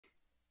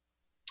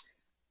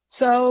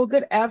So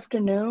good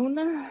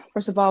afternoon.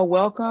 First of all,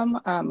 welcome.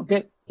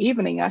 Good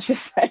evening, I should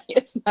say.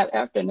 It's not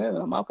afternoon.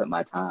 I'm off at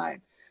my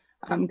time.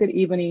 Good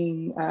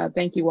evening.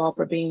 Thank you all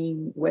for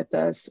being with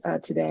us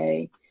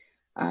today.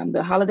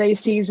 The holiday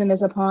season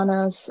is upon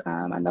us.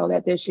 I know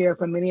that this year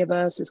for many of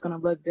us it's going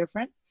to look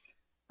different,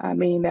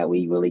 meaning that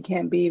we really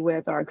can't be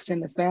with our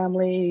extended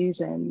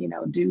families and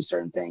do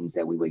certain things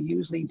that we would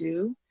usually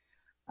do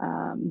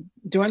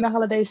during the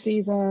holiday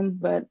season.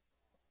 But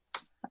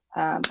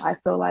I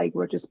feel like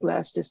we're just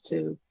blessed just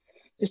to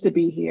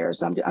be here.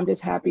 So I'm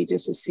just happy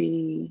just to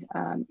see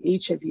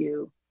each of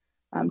you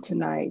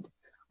tonight.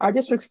 Our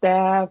district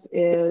staff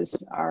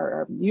is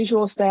our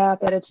usual staff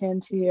that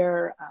attends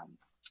here.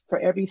 For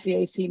every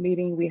CAC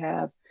meeting, we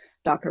have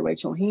Dr.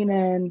 Rachel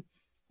Heenan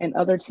and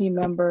other team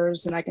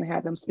members, and I can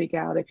have them speak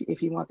out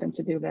if you want them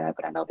to do that.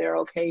 But I know they're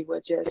okay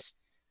with just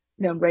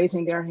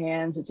raising their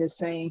hands and just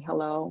saying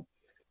hello.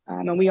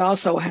 And we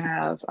also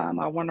have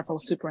our wonderful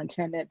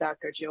superintendent,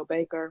 Dr. Jill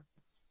Baker,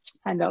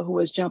 I know, who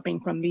is jumping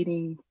from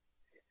meetings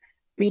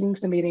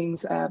to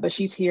meetings, but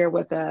she's here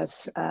with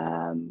us,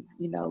 at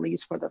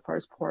least for the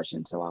first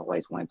portion. So I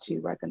always want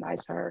to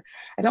recognize her.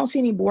 I don't see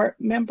any board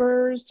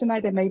members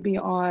tonight that may be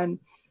on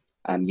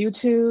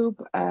YouTube.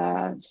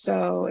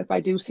 So if I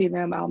do see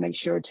them, I'll make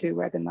sure to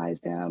recognize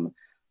them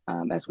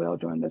as well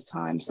during this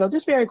time. So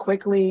just very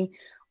quickly,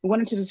 we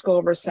wanted to just go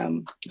over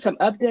some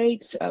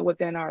updates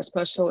within our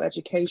special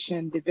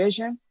education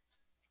division.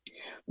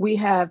 We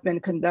have been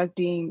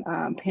conducting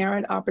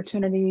parent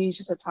opportunities,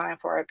 just a time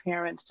for our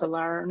parents to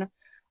learn,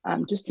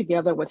 just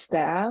together with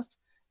staff,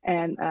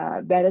 and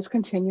that is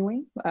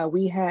continuing.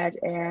 We had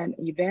an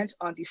event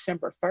on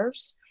December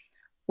 1st,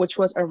 which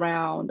was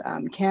around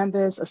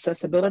Canvas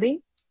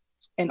accessibility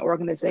and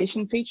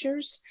organization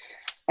features.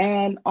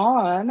 And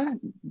on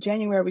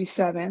January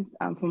 7th,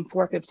 from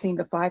 4:15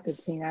 to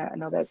 5:15, I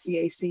know that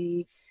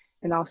CAC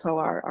and also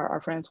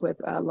our friends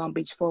with Long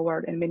Beach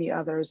Forward and many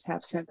others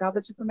have sent out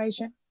this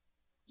information.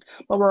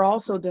 But we're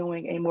also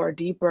doing a more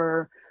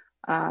deeper,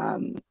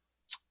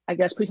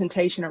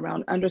 presentation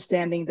around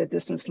understanding the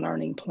distance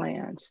learning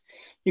plans.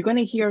 You're going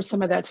to hear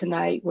some of that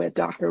tonight with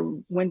Dr.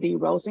 Wendy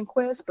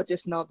Rosenquist, but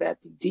just know that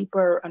the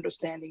deeper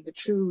understanding, the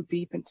true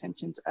deep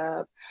intentions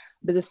of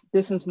the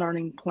distance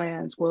learning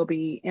plans will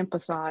be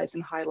emphasized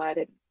and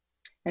highlighted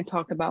and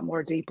talked about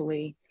more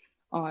deeply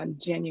on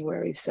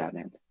January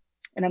 7th.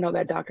 And I know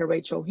that Dr.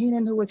 Rachel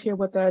Heenan, who was here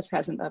with us,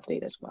 has an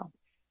update as well.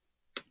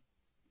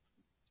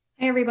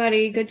 Hey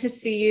everybody, good to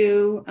see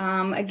you.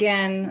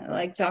 Again,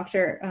 like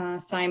Dr.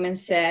 Simon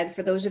said,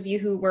 for those of you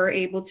who were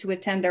able to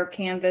attend our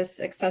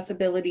Canvas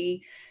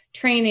accessibility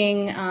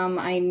training,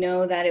 I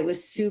know that it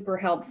was super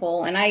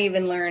helpful and I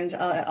even learned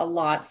a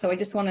lot. So I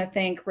just want to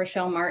thank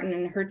Rochelle Martin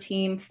and her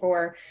team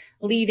for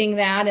leading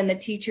that, and the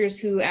teachers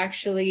who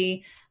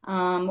actually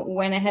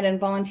went ahead and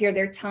volunteered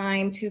their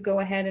time to go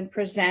ahead and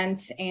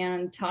present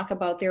and talk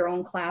about their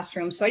own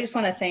classroom. So I just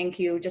want to thank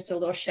you, just a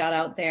little shout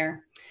out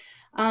there.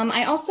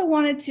 I also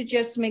wanted to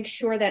just make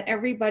sure that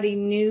everybody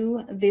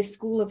knew the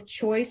school of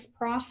choice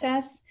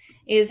process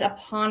is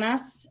upon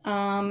us.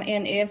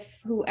 And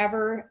if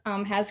whoever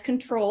has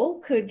control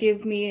could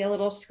give me a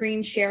little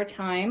screen share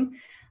time,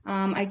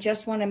 I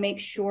just want to make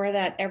sure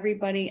that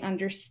everybody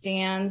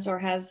understands or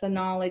has the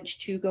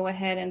knowledge to go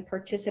ahead and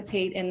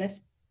participate in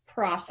this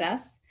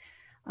process.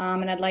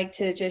 And I'd like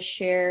to just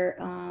share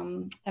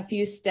a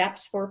few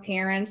steps for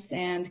parents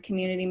and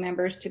community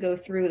members to go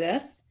through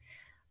this.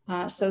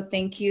 So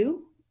thank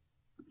you,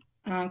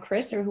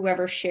 Chris, or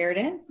whoever shared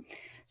it.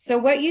 So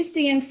what you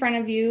see in front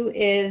of you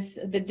is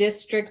the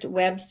district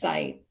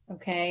website.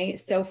 Okay,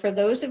 so for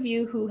those of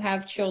you who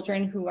have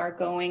children who are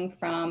going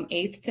from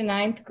 8th to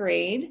 9th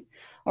grade,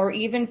 or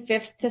even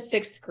 5th to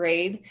 6th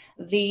grade,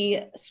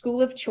 the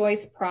school of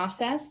choice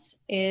process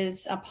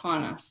is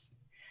upon us.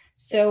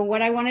 So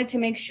what I wanted to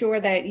make sure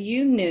that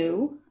you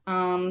knew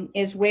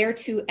is where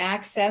to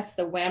access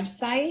the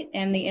website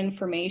and the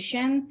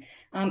information.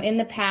 In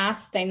the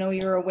past, I know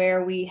you're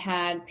aware, we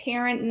had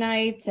parent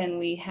nights and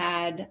we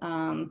had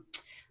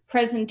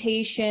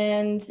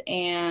presentations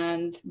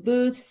and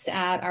booths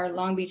at our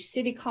Long Beach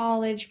City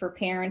College for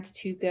parents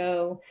to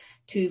go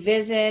to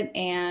visit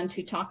and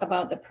to talk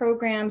about the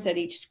programs at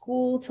each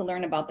school, to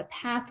learn about the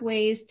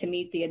pathways, to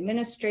meet the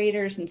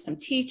administrators and some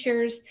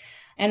teachers.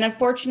 And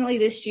unfortunately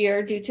this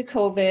year, due to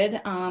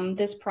COVID,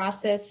 this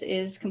process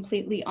is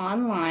completely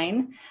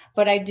online,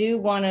 but I do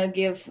want to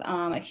give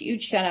a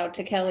huge shout out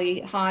to Kelly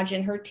Hodge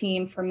and her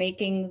team for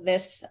making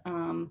this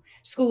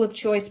school of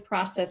choice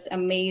process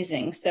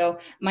amazing. So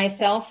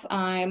myself,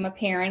 I'm a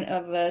parent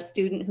of a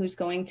student who's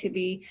going to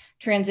be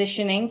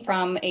transitioning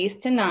from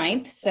 8th to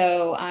 9th.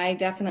 So I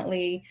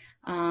definitely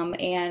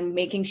and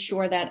making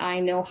sure that I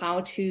know how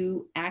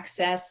to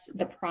access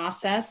the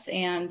process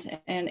and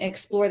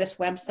explore this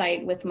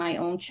website with my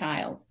own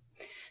child.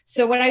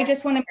 So what I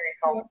just want to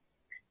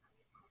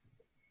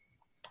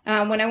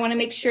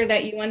make sure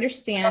that you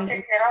understand.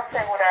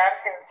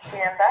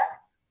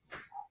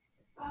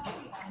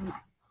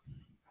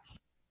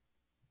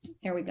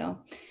 There we go.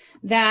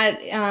 that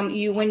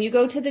when you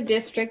go to the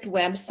district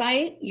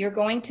website, you're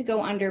going to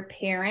go under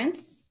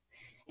parents.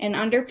 And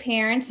under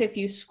parents, if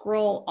you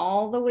scroll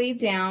all the way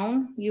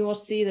down, you will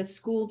see the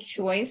school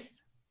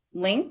choice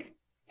link.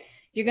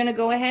 You're going to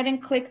go ahead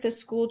and click the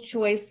school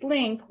choice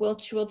link,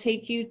 which will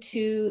take you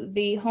to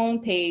the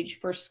homepage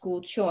for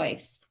school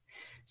choice.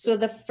 So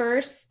the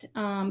first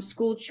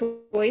school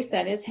choice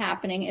that is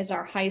happening is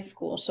our high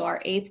school, so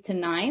our 8th to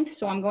 9th.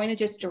 So I'm going to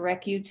just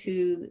direct you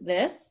to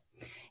this.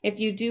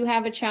 If you do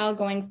have a child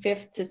going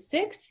 5th to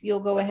 6th, you'll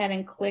go ahead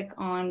and click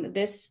on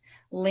this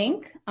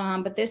link,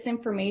 but this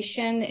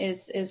information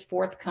is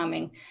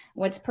forthcoming.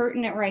 What's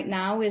pertinent right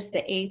now is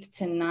the 8th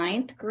to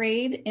 9th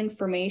grade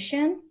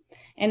information.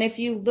 And if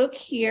you look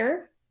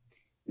here,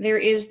 there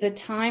is the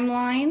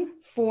timeline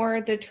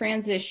for the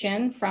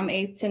transition from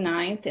 8th to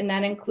 9th, and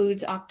that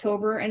includes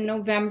October and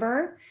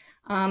November.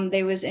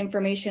 There was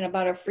information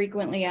about a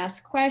frequently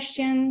asked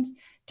questions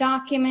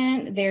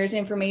document. There's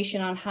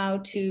information on how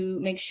to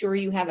make sure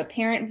you have a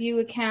parent view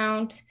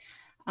account.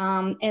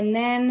 And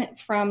then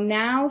from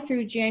now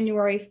through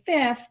January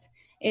 5th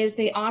is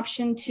the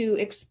option to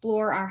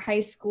explore our high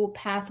school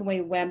pathway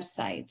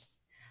websites.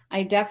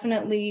 I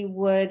definitely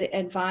would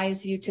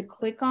advise you to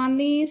click on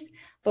these.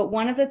 But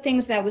one of the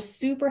things that was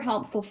super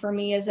helpful for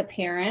me as a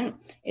parent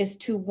is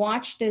to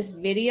watch this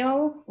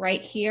video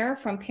right here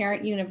from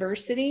Parent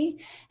University.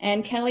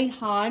 And Kelly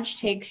Hodge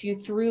takes you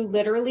through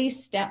literally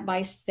step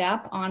by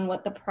step on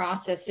what the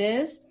process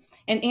is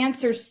and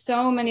answers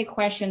so many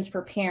questions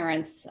for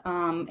parents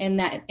in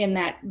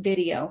that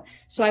video.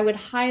 So I would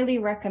highly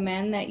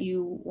recommend that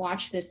you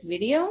watch this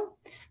video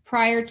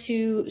prior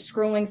to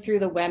scrolling through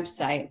the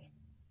website.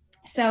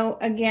 So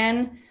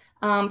again,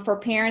 for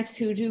parents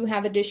who do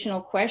have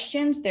additional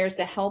questions, there's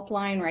the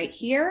helpline right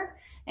here,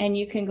 and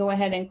you can go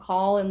ahead and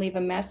call and leave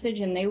a message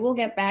and they will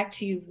get back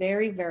to you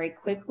very, very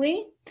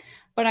quickly.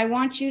 But I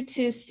want you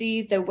to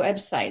see the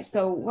website.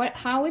 So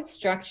how it's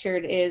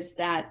structured is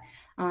that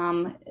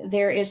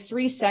there is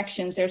 3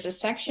 sections. There's a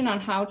section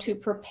on how to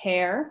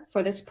prepare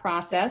for this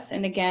process.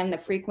 And again, the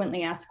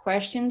frequently asked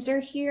questions are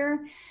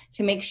here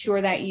to make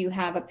sure that you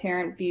have a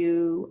parent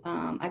view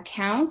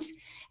account.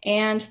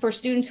 And for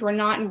students who are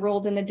not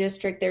enrolled in the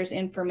district, there's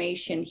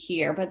information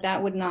here, but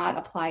that would not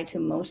apply to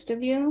most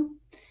of you.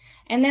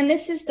 And then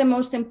this is the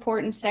most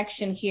important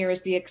section here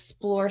is the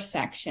explore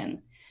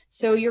section.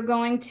 So you're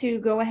going to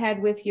go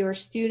ahead with your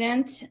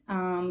student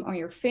or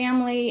your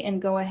family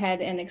and go ahead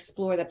and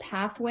explore the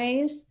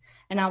pathways.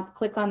 And I'll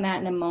click on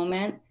that in a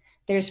moment.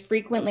 There's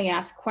frequently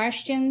asked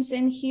questions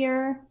in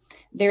here.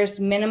 There's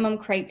minimum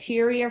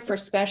criteria for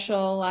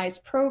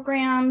specialized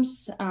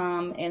programs,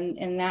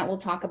 and that will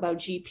talk about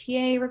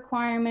GPA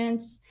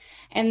requirements.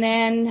 And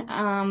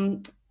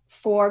then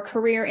for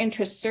career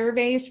interest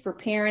surveys for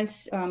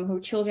parents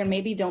who children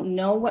maybe don't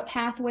know what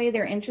pathway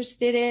they're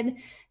interested in,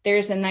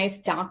 there's a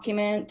nice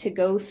document to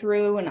go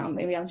through, and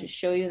maybe I'll just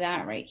show you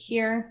that right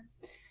here,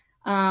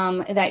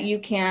 that you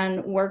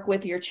can work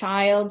with your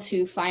child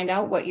to find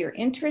out what your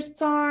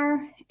interests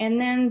are. And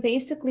then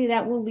basically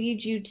that will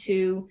lead you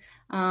to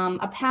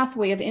a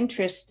pathway of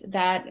interest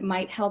that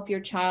might help your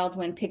child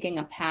when picking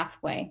a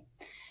pathway.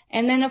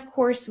 And then, of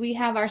course, we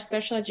have our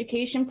special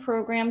education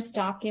programs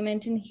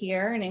document in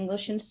here in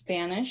English and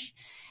Spanish.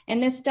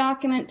 And this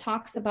document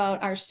talks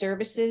about our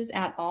services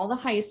at all the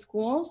high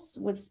schools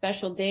with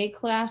special day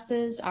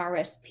classes,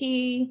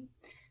 RSP,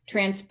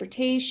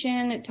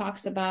 transportation. It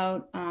talks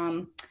about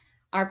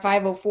our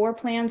 504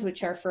 plans,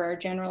 which are for our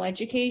general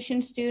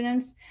education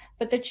students.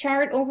 But the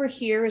chart over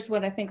here is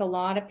what I think a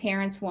lot of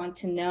parents want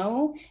to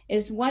know,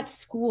 is what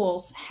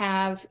schools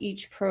have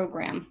each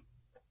program.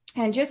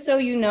 And just so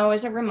you know,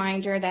 as a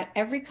reminder, that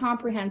every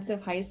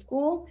comprehensive high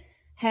school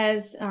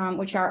has,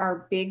 which are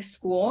our big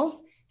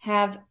schools,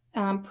 have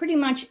pretty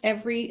much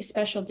every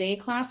special day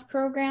class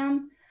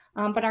program,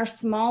 but our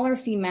smaller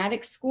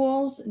thematic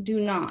schools do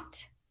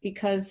not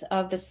because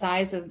of the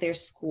size of their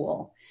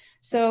school.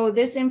 So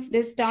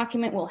this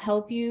document will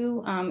help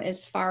you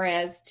as far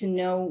as to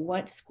know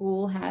what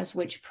school has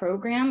which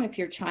program. If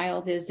your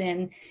child is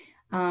in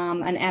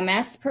an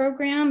MS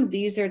program,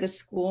 these are the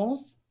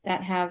schools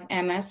that have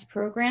MS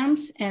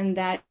programs, and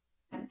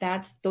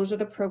those are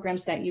the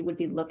programs that you would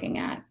be looking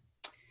at.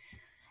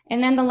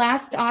 And then the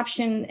last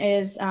option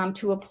is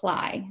to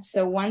apply.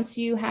 So once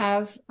you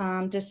have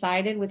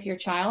decided with your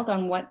child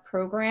on what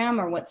program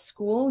or what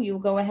school, you'll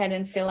go ahead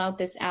and fill out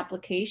this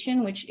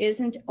application, which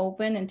isn't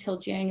open until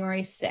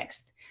January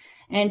 6th.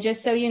 And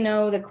just so you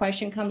know, the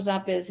question comes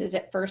up is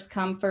it first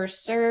come,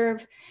 first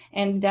serve?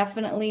 And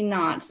definitely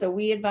not. So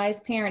we advise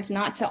parents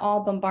not to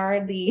all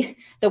bombard the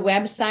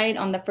website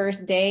on the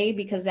first day,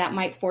 because that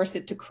might force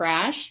it to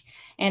crash.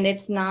 And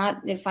it's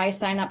not, if I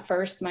sign up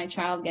first, my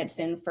child gets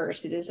in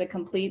first. It is a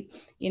complete,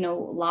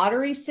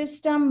 lottery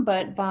system,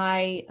 but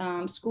by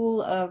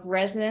school of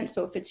residence.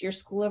 So if it's your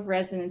school of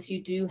residence,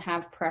 you do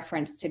have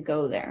preference to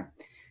go there.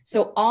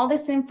 So all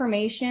this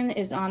information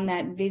is on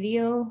that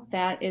video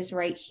that is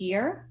right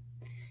here.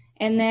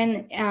 And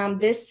then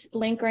this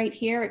link right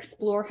here,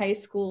 Explore High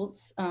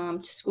School's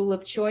School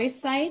of Choice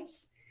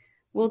sites,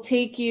 will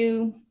take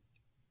you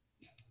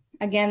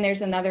again,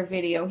 there's another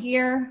video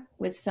here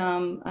with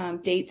some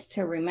dates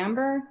to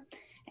remember.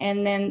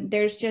 And then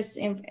there's just,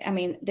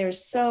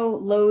 there's so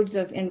loads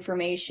of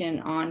information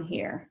on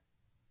here.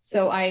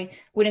 So I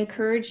would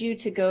encourage you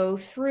to go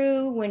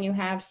through when you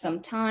have some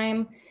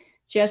time,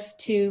 just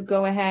to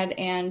go ahead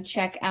and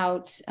check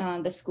out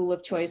the School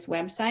of Choice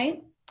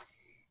website.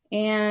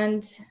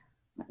 And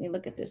let me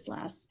look at this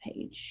last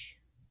page.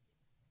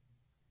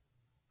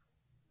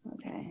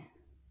 Okay.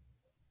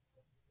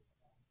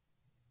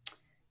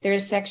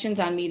 There's sections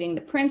on meeting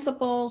the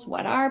principals,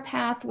 what are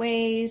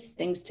pathways,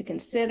 things to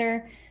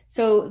consider.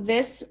 So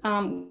this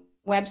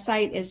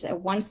website is a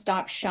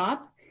one-stop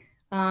shop.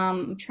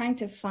 I'm trying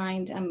to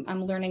find,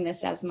 I'm learning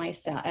this as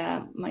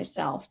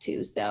myself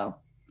too. So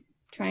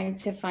trying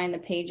to find the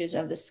pages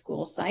of the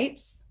school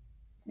sites.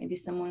 Maybe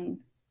someone,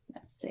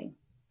 let's see.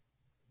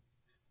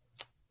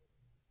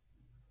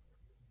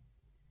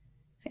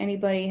 If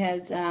anybody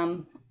has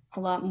a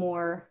lot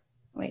more,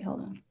 wait,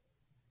 hold on.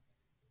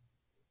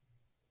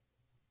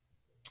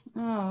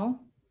 Oh,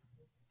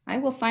 I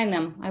will find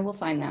them. I will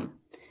find them.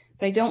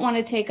 But I don't want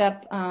to take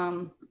up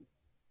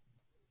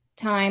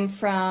time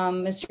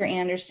from Mr.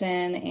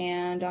 Anderson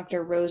and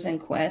Dr.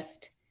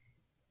 Rosenquist.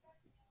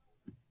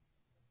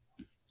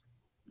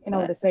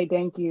 To say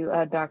thank you,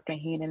 Dr.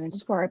 Heenan. And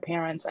just for our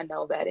parents, I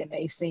know that it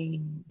may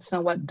seem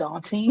somewhat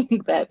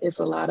daunting, that it's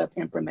a lot of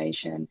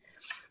information,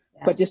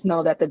 but just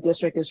know that the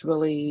district is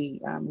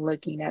really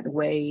looking at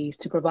ways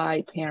to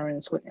provide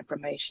parents with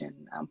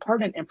information,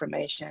 pertinent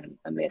information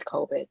amid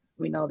COVID.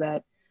 We know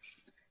that,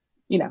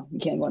 you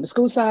can't go on the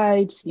school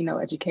sites,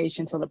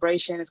 education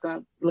celebration is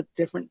going to look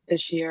different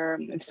this year.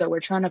 And so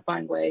we're trying to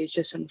find ways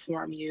just to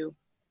inform you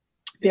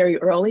very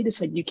early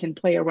so you can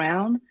play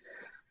around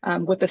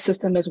with the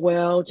system as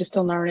well, just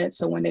to learn it.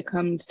 So when it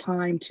comes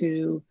time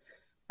to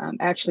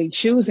actually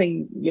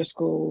choosing your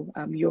school,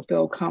 you'll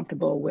feel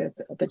comfortable with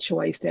the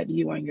choice that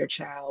you and your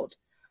child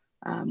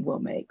will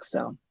make.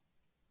 So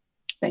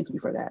thank you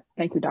for that.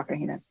 Thank you, Dr.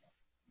 Heenan.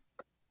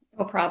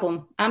 No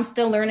problem. I'm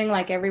still learning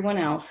like everyone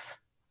else.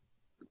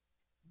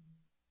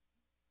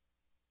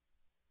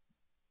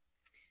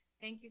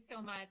 Thank you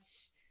so much.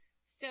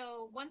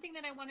 So one thing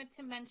that I wanted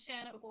to mention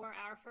for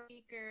our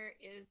speaker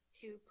is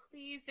to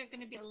please, there's going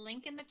to be a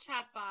link in the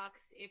chat box.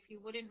 If you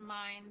wouldn't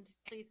mind,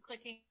 please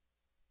clicking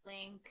the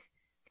link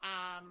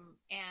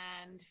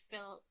and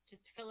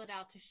fill it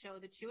out to show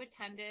that you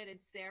attended.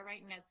 It's there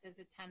right now. It says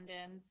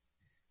attendance.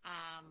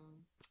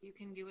 You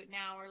can do it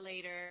now or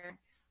later,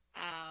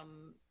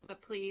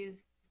 but please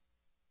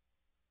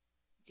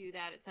do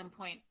that at some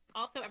point.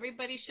 Also,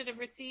 everybody should have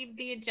received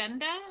the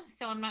agenda,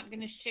 so I'm not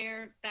going to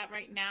share that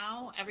right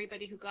now.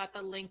 Everybody who got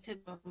the link to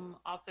them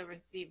also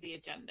received the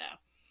agenda.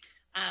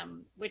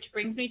 Which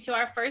brings me to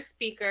our first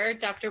speaker,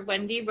 Dr.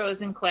 Wendy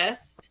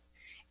Rosenquist,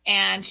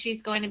 and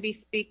she's going to be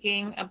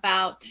speaking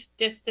about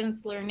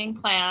distance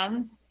learning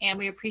plans, and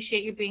we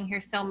appreciate you being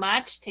here so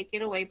much. Take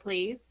it away,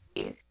 please.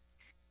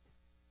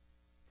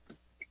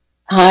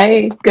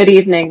 Hi, good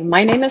evening.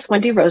 My name is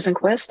Wendy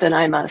Rosenquist, and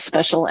I'm a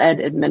special ed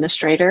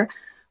administrator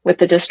with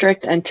the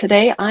district. And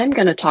today I'm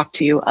going to talk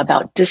to you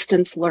about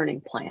distance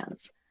learning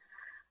plans.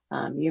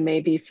 You may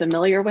be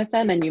familiar with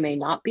them and you may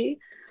not be,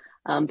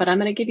 but I'm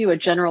going to give you a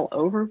general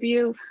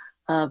overview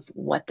of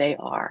what they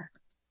are.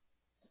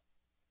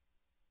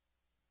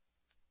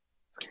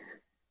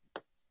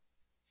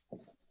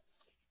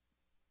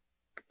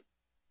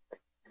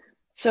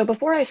 So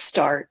before I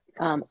start,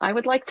 I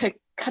would like to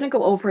kind of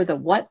go over the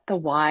what, the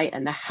why,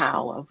 and the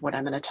how of what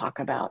I'm going to talk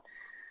about.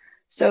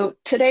 So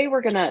today we're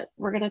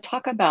gonna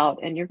talk about,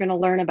 and you're gonna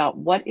learn about,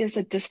 what is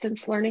a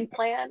distance learning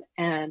plan,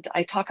 and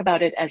I talk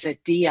about it as a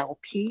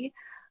DLP.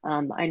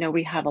 I know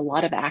we have a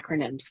lot of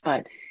acronyms,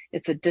 but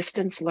it's a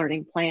distance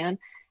learning plan.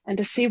 And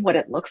to see what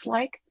it looks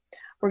like,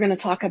 we're gonna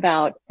talk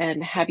about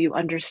and have you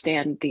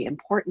understand the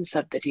importance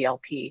of the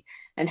DLP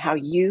and how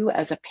you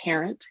as a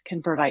parent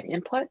can provide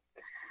input.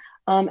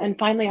 And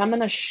finally, I'm going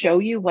to show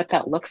you what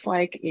that looks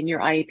like in your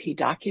IEP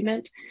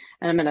document,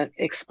 and I'm going to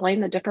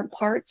explain the different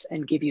parts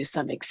and give you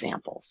some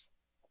examples.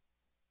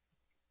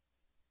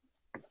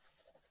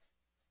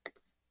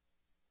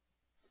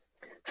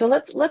 So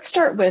let's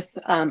start with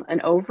an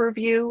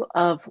overview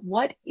of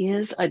what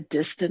is a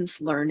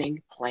distance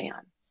learning plan.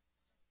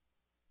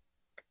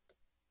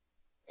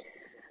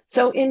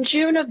 So in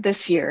June of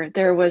this year,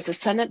 there was a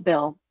Senate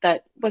bill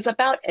that was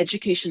about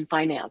education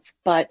finance,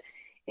 but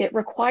it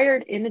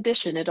required, in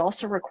addition, it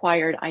also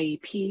required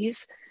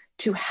IEPs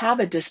to have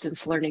a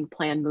distance learning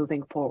plan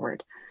moving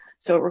forward.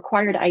 So it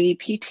required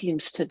IEP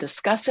teams to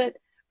discuss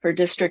it, for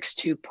districts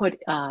to put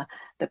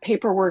the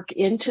paperwork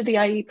into the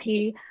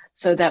IEP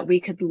so that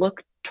we could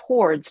look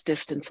towards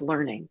distance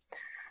learning.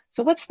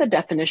 So what's the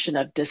definition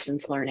of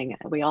distance learning?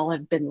 We all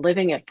have been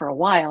living it for a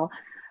while,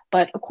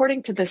 but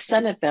according to the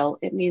Senate bill,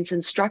 it means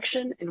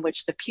instruction in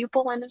which the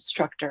pupil and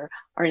instructor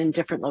are in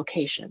different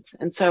locations.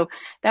 And so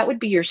that would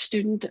be your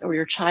student or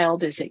your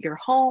child is at your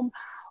home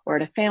or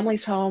at a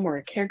family's home or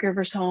a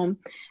caregiver's home,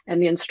 and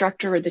the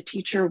instructor or the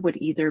teacher would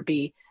either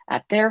be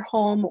at their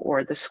home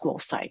or the school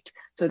site.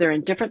 So they're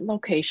in different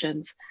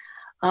locations.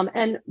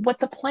 And what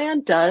the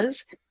plan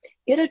does,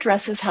 it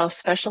addresses how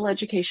special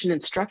education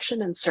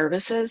instruction and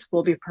services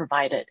will be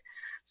provided.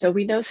 So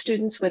we know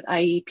students with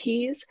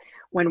IEPs,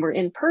 when we're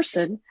in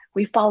person,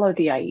 we follow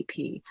the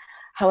IEP.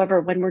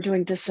 However, when we're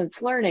doing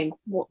distance learning,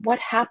 what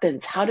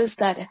happens? What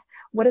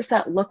does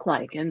that look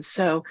like? And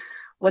so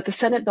what the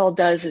Senate bill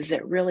does is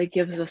it really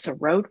gives us a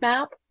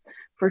roadmap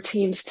for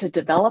teams to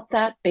develop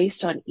that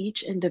based on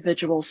each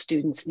individual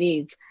student's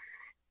needs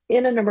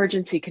in an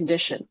emergency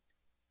condition.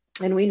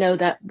 And we know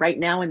that right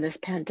now in this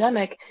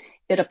pandemic,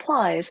 it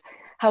applies.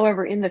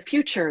 However, in the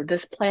future,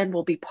 this plan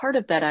will be part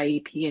of that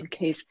IEP in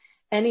case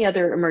any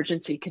other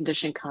emergency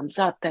condition comes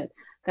up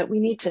that we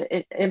need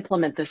to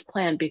implement this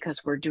plan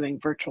because we're doing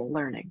virtual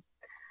learning.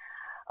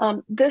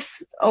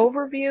 This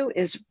overview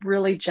is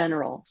really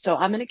general. So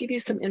I'm going to give you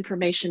some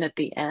information at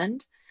the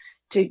end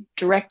to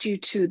direct you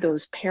to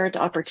those parent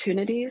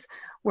opportunities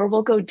where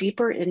we'll go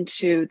deeper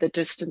into the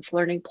distance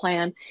learning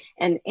plan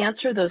and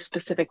answer those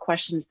specific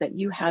questions that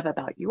you have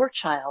about your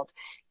child,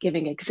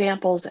 giving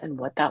examples and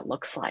what that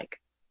looks like.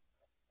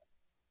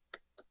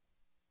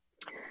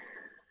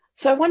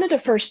 So I wanted to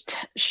first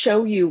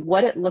show you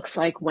what it looks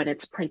like when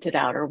it's printed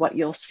out, or what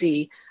you'll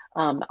see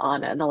on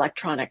an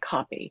electronic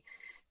copy.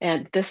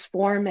 And this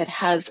form, it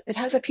has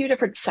a few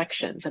different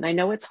sections, and I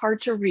know it's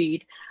hard to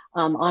read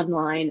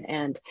online.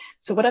 And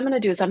so what I'm going to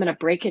do is I'm going to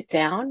break it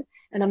down,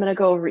 and I'm going to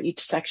go over each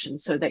section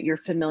so that you're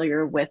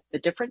familiar with the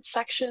different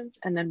sections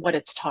and then what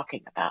it's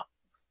talking about.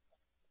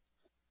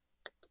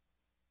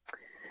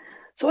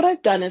 So what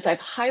I've done is I've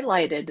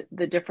highlighted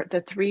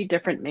the three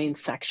different main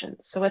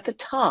sections. So at the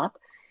top,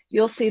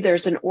 you'll see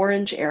there's an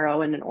orange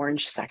arrow and an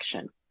orange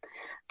section.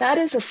 That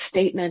is a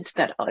statement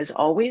that is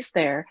always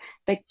there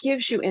that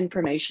gives you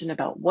information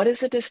about what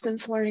is a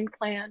distance learning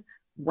plan,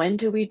 when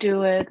do we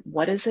do it,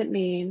 what does it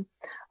mean,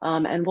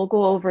 and we'll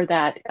go over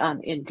that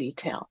in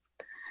detail.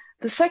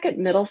 The second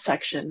middle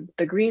section,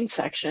 the green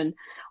section,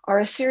 are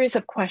a series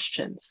of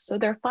questions. So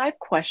there are 5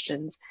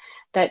 questions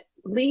that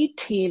lead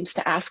teams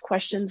to ask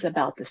questions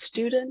about the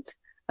student,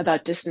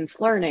 about distance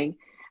learning,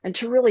 and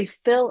to really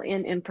fill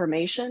in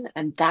information,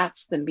 and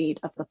that's the meat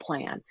of the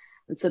plan.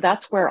 And so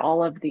that's where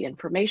all of the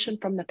information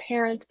from the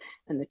parent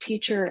and the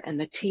teacher and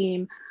the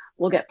team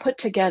will get put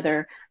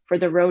together for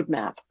the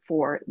roadmap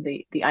for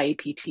the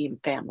IEP team,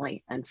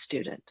 family, and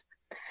student.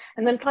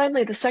 And then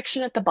finally, the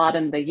section at the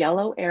bottom, the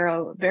yellow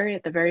arrow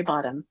at the very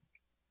bottom,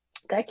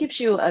 that gives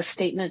you a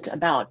statement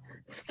about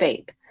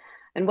FAPE.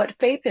 And what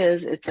FAPE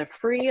is, it's a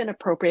free and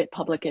appropriate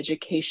public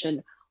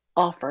education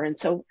offer. And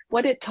so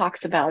what it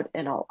talks about,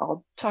 and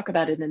I'll talk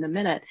about it in a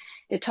minute,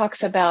 it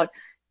talks about,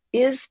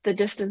 is the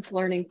distance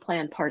learning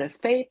plan part of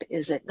FAPE?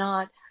 Is it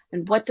not?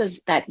 And what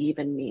does that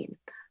even mean?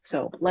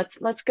 So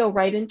let's go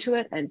right into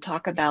it and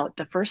talk about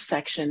the first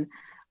section,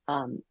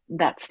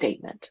 that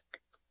statement.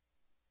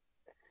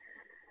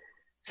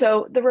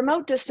 So the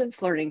remote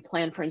distance learning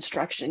plan for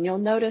instruction, you'll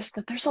notice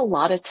that there's a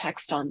lot of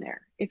text on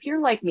there. If you're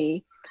like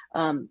me,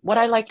 what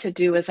I like to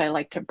do is I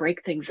like to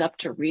break things up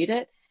to read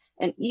it.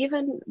 And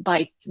even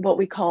by what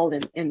we call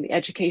in the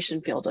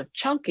education field of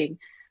chunking,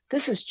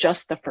 this is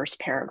just the first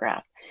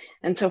paragraph.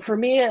 And so for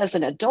me as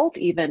an adult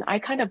even, I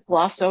kind of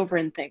gloss over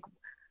and think,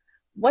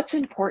 what's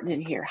important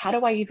in here? How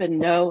do I even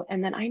know?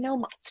 And then I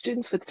know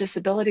students with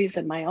disabilities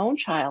and my own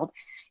child,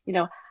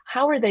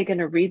 how are they going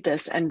to read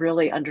this and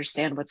really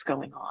understand what's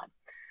going on?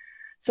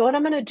 So what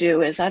I'm going to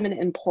do is I'm going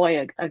to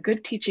employ a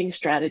good teaching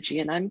strategy,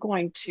 and I'm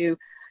going to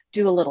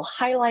do a little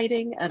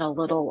highlighting and a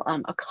little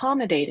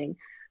accommodating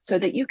so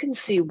that you can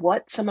see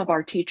what some of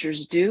our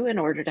teachers do in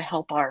order to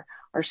help our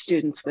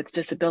students with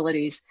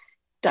disabilities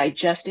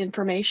digest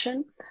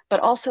information, but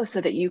also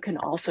so that you can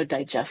also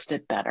digest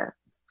it better.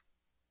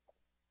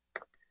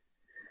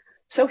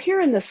 So here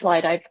in this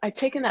slide, I've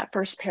taken that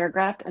first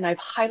paragraph and I've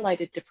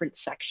highlighted different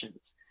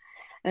sections.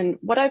 And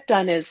what I've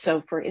done is,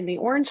 so for in the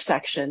orange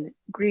section,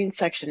 green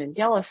section, and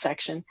yellow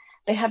section,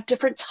 they have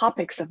different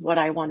topics of what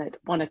I want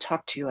to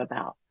talk to you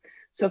about.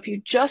 So if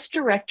you just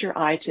direct your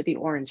eye to the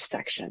orange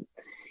section,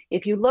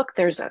 if you look,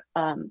 there's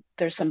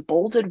some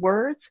bolded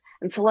words.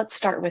 And so let's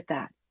start with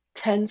that,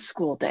 10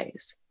 school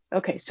days.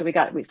 Okay, so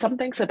some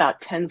things about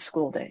 10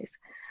 school days.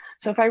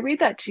 So if I read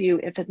that to you,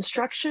 if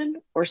instruction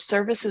or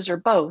services or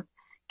both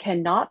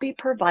cannot be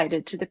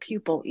provided to the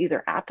pupil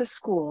either at the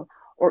school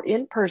or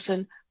in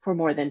person for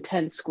more than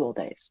 10 school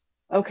days.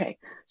 Okay,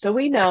 so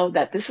we know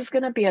that this is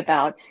going to be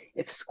about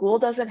if school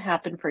doesn't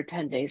happen for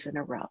 10 days in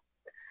a row.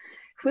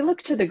 If we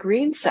look to the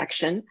green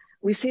section,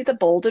 we see the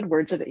bolded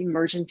words of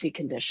emergency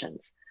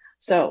conditions.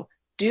 So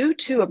due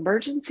to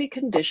emergency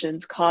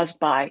conditions caused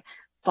by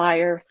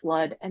fire,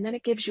 flood, and then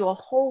it gives you a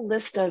whole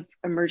list of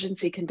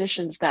emergency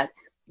conditions that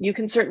you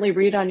can certainly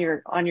read on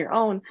your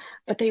own,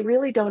 but they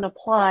really don't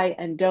apply,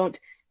 and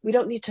we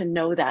don't need to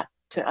know that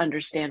to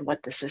understand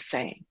what this is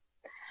saying.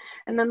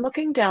 And then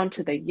looking down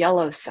to the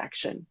yellow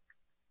section,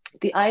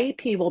 the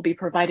IEP will be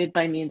provided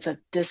by means of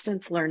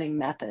distance learning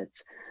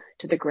methods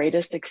to the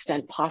greatest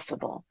extent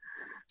possible.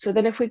 So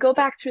then if we go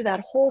back through that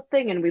whole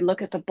thing and we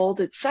look at the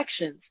bolded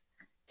sections,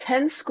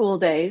 10 school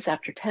days,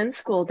 after 10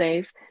 school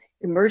days,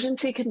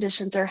 emergency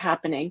conditions are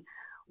happening.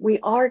 we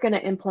are going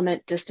to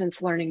implement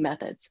distance learning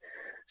methods.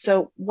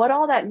 So what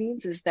all that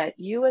means is that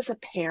you as a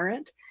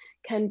parent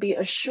can be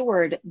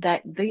assured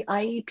that the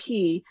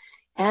IEP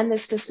and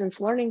this distance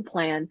learning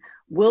plan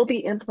will be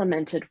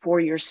implemented for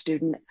your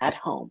student at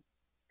home,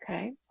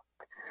 okay?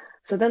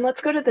 So then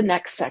let's go to the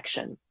next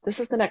section. This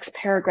is the next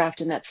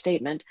paragraph in that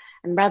statement.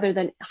 And rather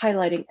than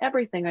highlighting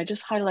everything, I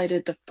just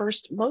highlighted the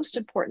first most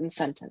important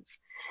sentence.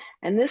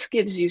 And this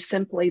gives you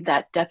simply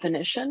that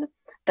definition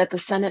that the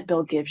Senate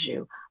bill gives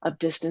you of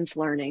distance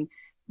learning,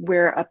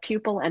 where a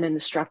pupil and an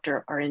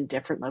instructor are in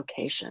different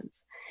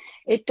locations.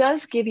 It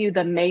does give you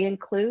the may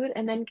include,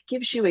 and then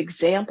gives you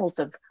examples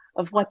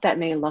of what that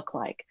may look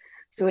like.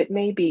 So it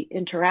may be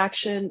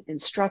interaction,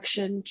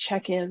 instruction,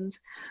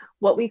 check-ins,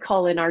 what we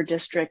call in our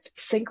district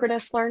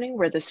synchronous learning,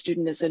 where the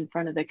student is in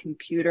front of the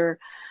computer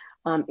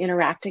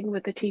interacting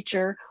with the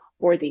teacher,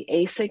 or the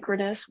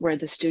asynchronous, where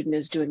the student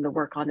is doing the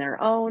work on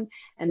their own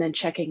and then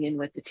checking in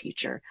with the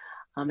teacher.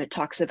 It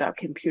talks about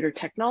computer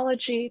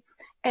technology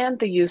and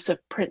the use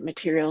of print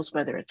materials,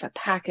 whether it's a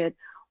packet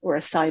or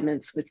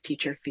assignments with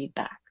teacher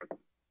feedback.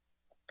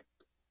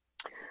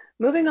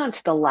 Moving on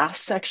to the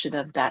last section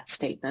of that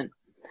statement,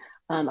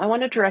 I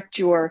want to direct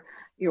your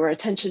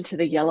attention to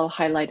the yellow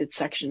highlighted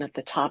section at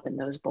the top in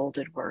those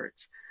bolded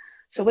words.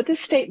 So what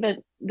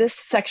this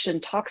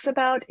section talks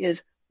about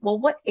is, well,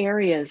 what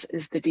areas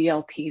is the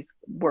DLP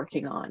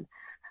working on?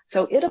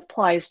 So it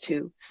applies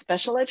to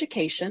special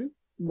education,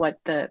 what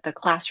the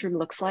classroom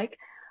looks like,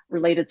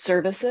 related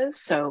services,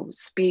 so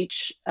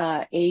speech,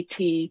 AT,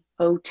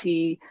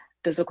 OT,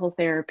 physical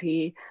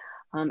therapy.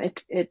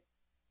 It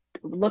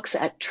looks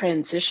at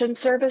transition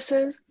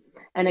services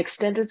and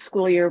extended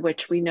school year,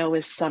 which we know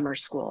is summer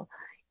school.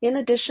 In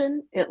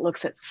addition, it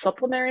looks at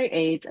supplementary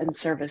aids and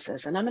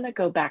services. And I'm going to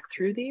go back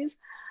through these,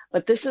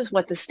 but this is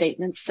what the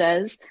statement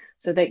says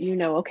so that you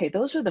know, okay,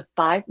 those are the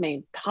 5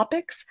 main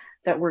topics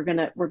that we're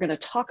going to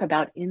talk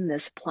about in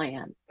this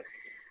plan.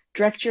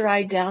 Direct your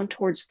eye down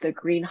towards the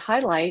green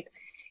highlight.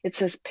 It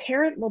says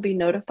parent will be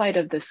notified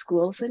of the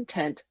school's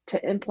intent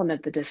to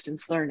implement the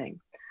distance learning.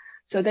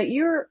 So that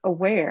you're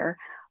aware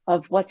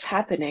of what's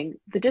happening.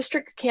 The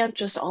district can't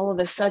just all of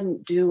a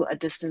sudden do a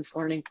distance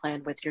learning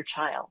plan with your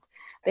child.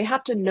 They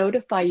have to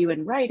notify you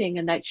in writing,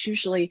 and that's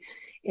usually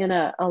in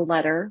a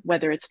letter,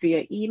 whether it's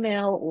via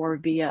email or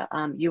via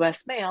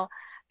US mail,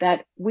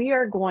 that we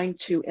are going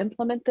to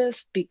implement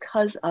this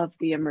because of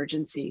the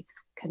emergency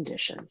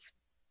conditions.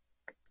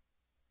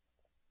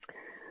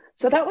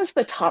 So that was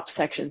the top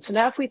section. So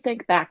now if we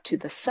think back to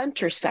the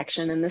center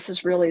section, and this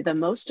is really the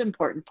most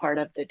important part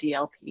of the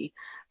DLP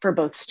for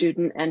both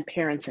student and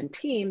parents and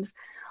teams,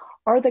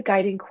 are the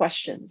guiding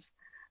questions.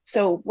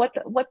 So what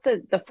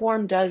the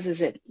form does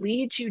is it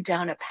leads you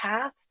down a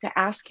path to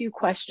ask you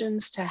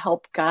questions to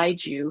help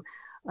guide you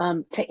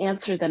to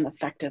answer them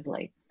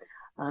effectively.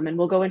 And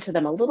we'll go into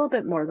them a little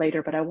bit more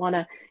later, but I want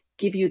to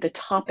give you the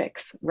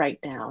topics right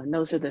now. And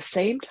those are the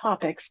same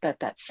topics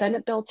that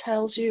Senate bill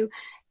tells you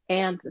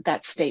and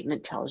that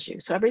statement tells you.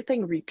 So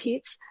everything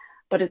repeats,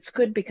 but it's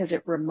good because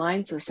it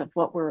reminds us of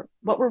what we're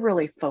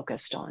really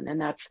focused on,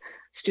 and that's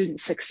student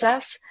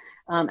success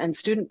and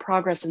student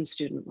progress and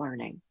student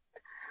learning.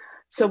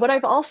 So what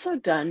I've also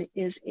done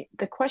is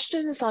the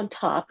question is on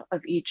top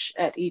of each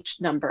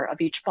number of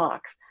each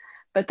box,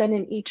 but then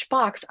in each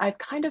box, I've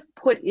kind of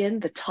put in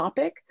the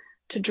topic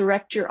to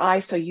direct your eye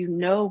so you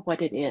know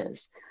what it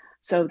is.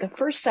 So the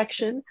first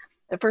section,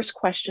 the first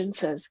question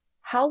says,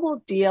 how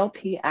will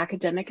DLP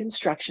academic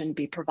instruction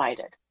be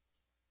provided?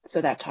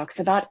 So that talks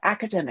about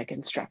academic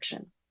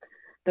instruction.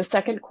 The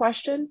second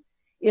question,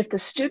 if the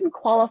student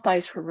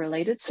qualifies for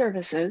related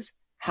services,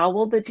 how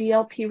will the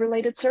DLP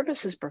related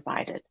services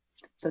provided?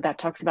 So that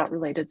talks about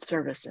related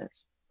services.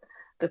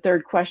 The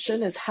third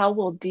question is, how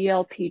will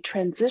DLP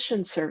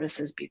transition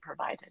services be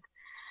provided?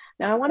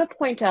 Now I want to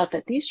point out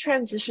that these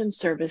transition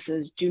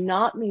services do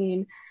not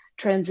mean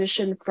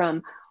transition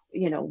from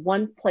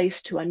one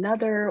place to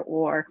another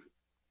or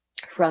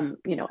from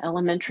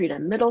elementary to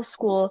middle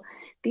school.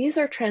 These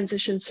are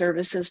transition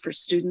services for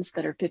students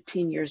that are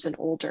 15 years and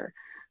older.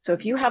 So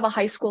if you have a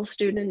high school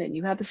student and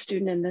you have a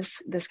student in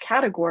this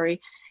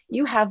category,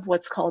 you have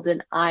what's called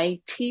an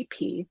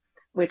ITP,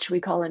 which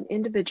we call an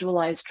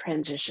individualized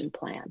transition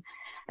plan.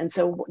 And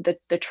so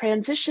the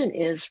transition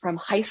is from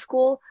high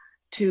school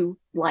to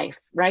life,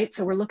 right?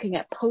 So we're looking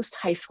at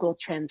post-high school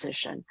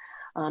transition.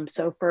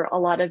 So for a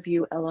lot of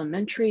you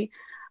elementary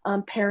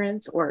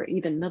parents or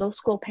even middle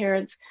school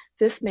parents,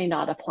 this may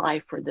not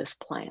apply for this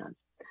plan.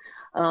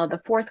 The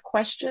fourth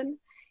question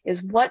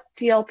is, what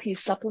DLP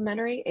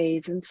supplementary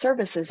aids and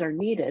services are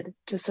needed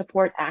to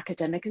support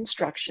academic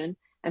instruction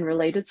and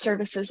related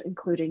services,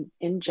 including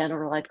in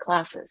general ed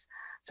classes?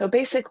 So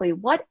basically,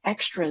 what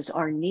extras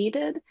are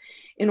needed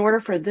in order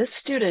for this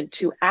student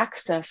to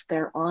access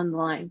their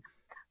online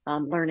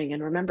learning?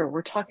 And remember,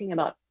 we're talking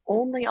about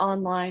only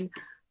online,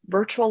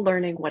 virtual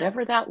learning,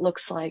 whatever that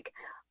looks like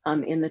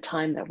in the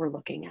time that we're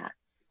looking at.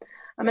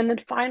 And then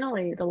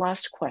finally, the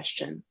last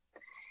question,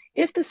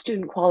 if the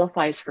student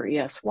qualifies for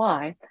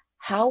ESY,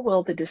 how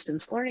will the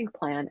distance learning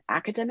plan,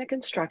 academic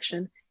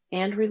instruction,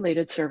 and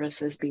related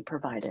services be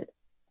provided?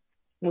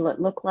 Will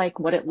it look like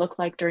what it looked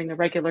like during the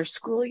regular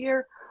school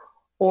year,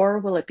 or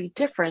will it be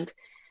different?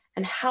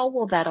 And how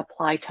will that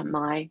apply to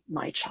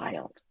my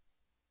child?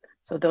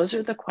 So those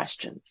are the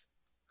questions.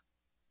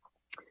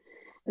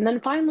 And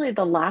then finally,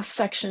 the last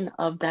section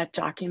of that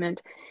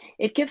document,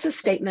 it gives a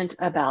statement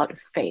about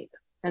FAPE.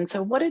 And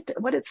so what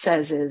it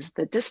says is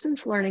the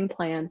distance learning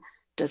plan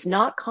does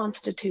not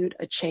constitute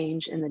a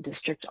change in the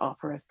district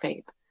offer of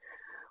FAPE.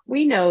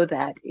 We know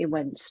that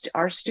when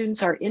our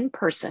students are in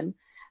person,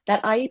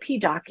 that IEP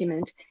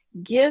document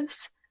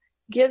gives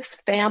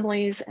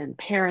families and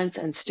parents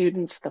and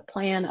students the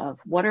plan of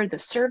what are the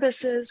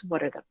services,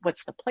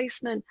 what's the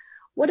placement,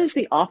 what is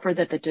the offer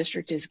that the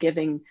district is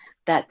giving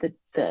that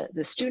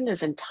the student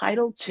is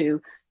entitled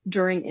to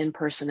during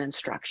in-person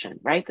instruction,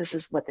 right? This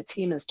is what the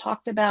team has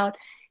talked about.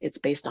 It's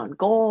based on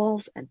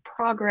goals and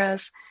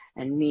progress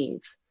and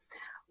needs.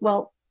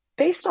 Well,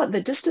 based on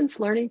the distance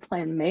learning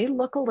plan may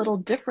look a little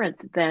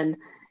different than,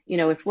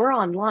 if we're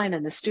online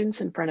and the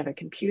student's in front of a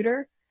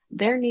computer,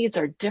 their needs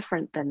are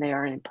different than they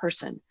are in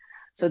person.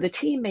 So the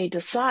team may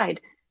decide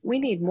we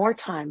need more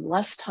time,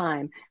 less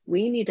time.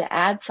 We need to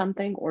add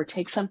something or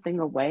take something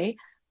away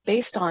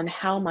based on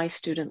how my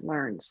student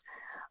learns.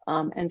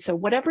 And so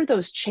whatever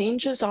those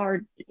changes are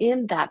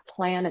in that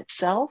plan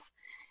itself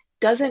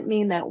doesn't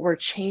mean that we're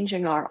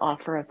changing our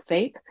offer of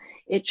FAPE.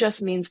 It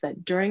just means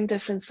that during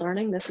distance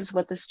learning, this is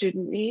what the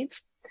student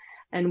needs.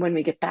 And when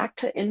we get back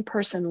to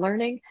in-person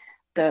learning,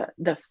 the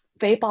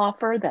FAPE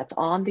offer that's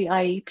on the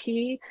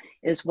IEP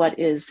is what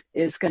is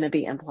going to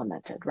be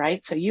implemented,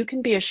 right? So you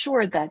can be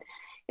assured that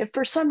if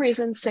for some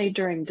reason, say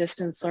during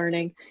distance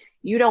learning,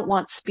 you don't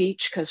want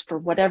speech because for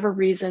whatever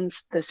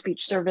reasons, the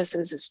speech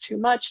services is too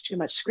much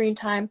screen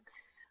time,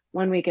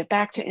 when we get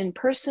back to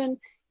in-person,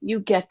 you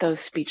get those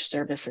speech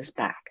services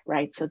back,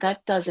 right? So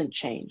that doesn't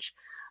change.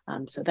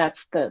 So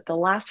that's the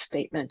last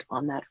statement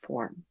on that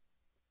form.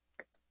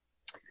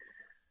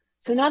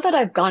 So now that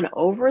I've gone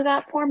over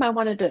that form, I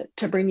wanted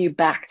to bring you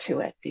back to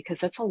it because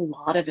that's a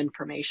lot of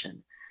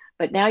information.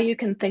 But now you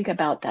can think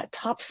about that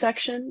top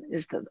section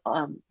is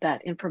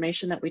that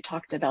information that we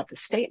talked about, the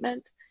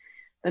statement.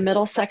 The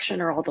middle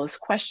section are all those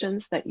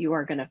questions that you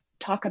are going to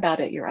talk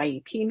about at your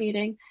IEP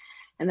meeting.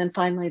 And then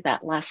finally,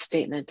 that last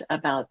statement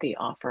about the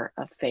offer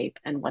of FAPE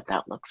and what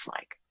that looks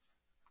like.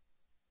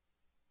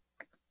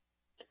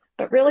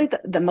 But really,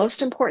 the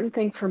most important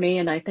thing for me,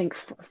 and I think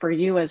for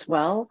you as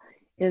well,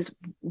 is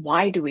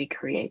why do we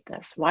create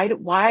this?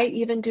 Why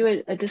even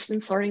do a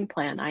distance learning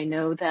plan? I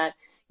know that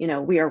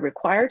we are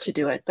required to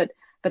do it, but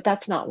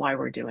that's not why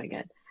we're doing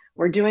it.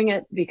 We're doing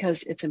it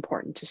because it's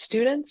important to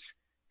students,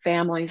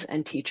 families,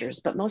 and teachers,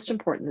 but most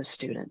important, the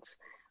students.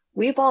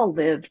 We've all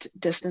lived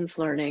distance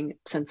learning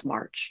since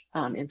March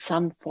in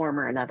some form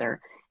or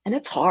another, and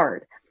it's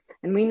hard.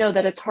 And we know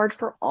that it's hard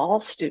for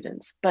all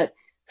students, but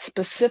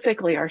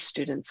specifically our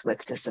students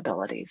with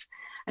disabilities.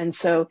 And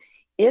so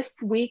if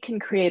we can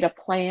create a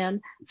plan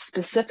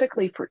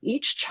specifically for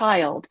each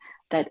child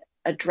that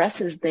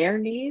addresses their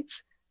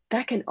needs,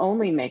 that can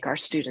only make our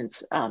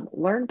students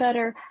learn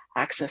better,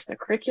 access the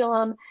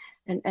curriculum,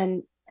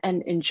 and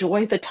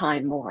enjoy the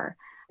time more.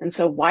 And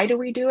so why do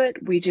we do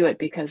it? We do it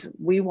because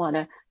we want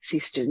to see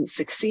students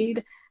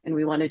succeed, and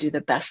we want to do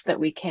the best that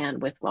we can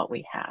with what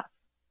we have.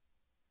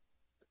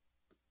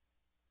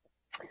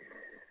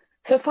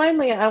 So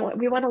finally,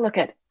 we want to look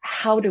at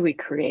how do we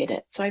create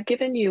it. So I've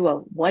given you a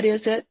what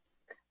is it.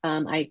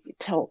 I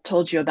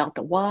told you about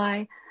the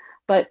why,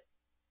 but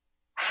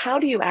how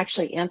do you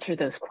actually answer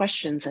those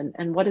questions,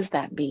 and what does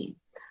that mean?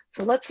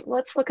 So let's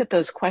look at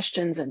those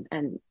questions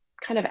and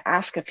kind of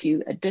ask a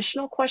few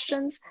additional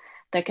questions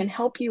that can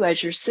help you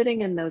as you're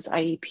sitting in those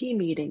IEP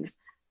meetings,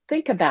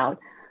 think about,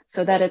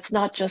 so that it's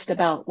not just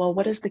about, well,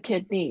 what does the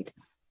kid need?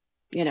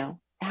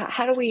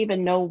 How do we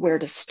even know where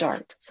to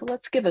start? So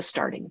let's give a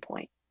starting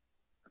point.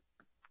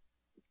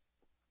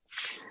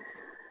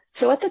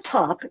 So at the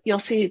top, you'll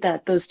see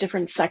that those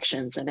different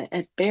sections, and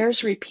it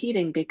bears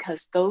repeating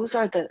because those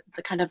are the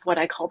kind of what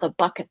I call the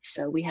buckets.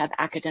 So we have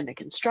academic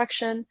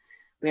instruction,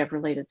 we have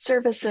related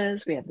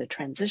services, we have the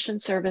transition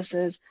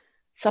services,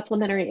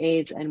 supplementary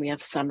aids, and we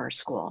have summer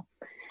school.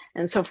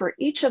 And so for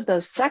each of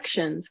those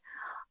sections,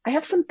 I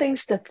have some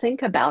things to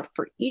think about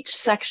for each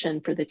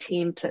section for the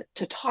team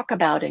to talk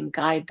about and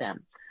guide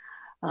them.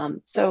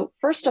 So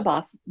first of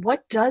all,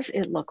 what does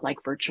it look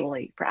like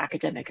virtually for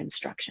academic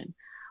instruction?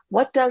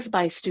 What does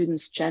my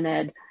students' gen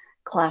ed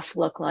class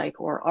look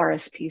like, or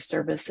RSP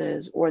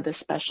services, or the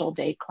special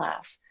day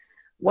class?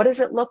 What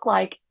does it look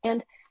like,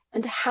 and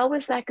how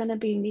is that going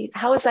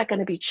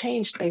to be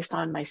changed based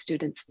on my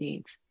students'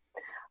 needs?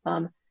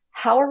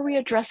 How are we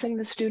addressing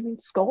the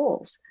students'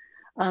 goals?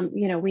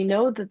 We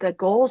know that the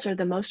goals are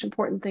the most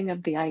important thing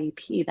of the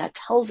IEP. That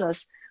tells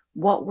us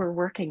what we're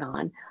working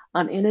on,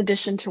 in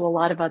addition to a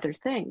lot of other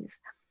things.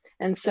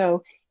 And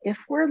so if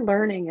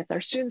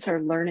our students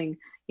are learning,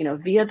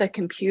 via the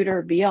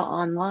computer, via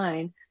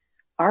online,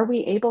 are we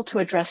able to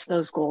address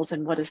those goals,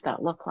 and what does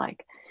that look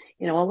like?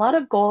 A lot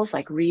of goals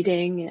like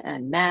reading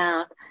and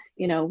math,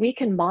 we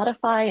can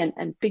modify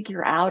and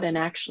figure out and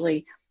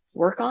actually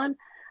work on,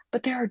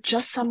 but there are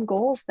just some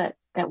goals that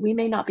we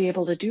may not be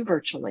able to do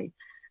virtually.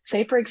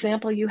 Say, for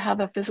example, you have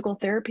a physical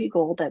therapy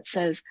goal that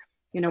says,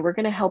 we're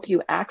going to help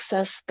you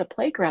access the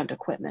playground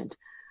equipment.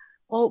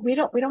 Well, we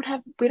don't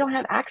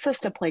have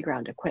access to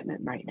playground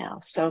equipment right now.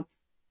 So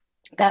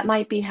that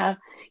might be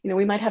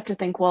we might have to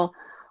think, well,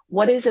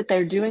 what is it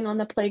they're doing on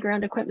the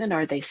playground equipment?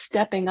 Are they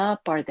stepping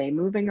up? Are they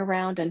moving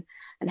around? And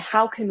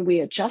how can we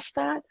adjust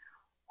that?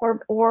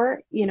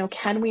 Or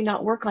can we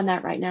not work on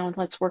that right now, and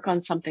let's work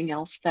on something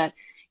else that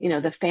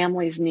the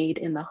families need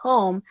in the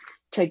home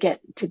to get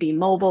to be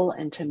mobile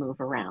and to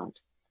move around.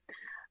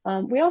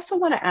 We also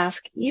want to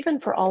ask, even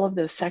for all of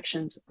those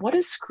sections, what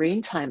does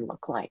screen time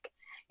look like?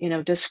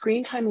 Does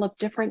screen time look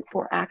different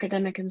for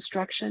academic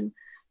instruction?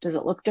 Does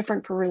it look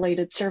different for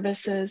related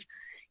services?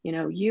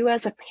 You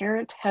as a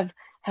parent have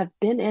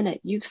been in it.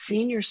 You've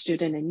seen your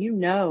student and you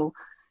know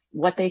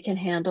what they can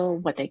handle,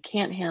 what they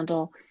can't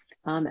handle.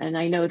 And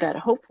I know that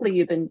hopefully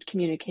you've been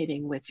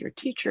communicating with your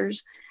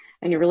teachers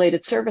and your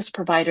related service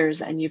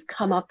providers, and you've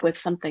come up with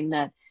something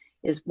that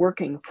is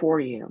working for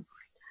you.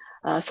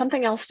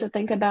 Something else to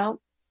think about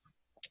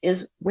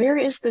is, where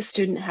is the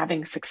student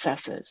having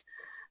successes?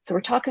 So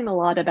we're talking a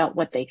lot about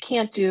what they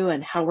can't do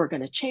and how we're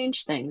going to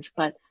change things,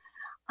 but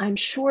I'm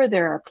sure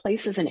there are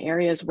places and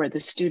areas where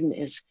the student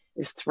is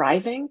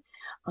thriving.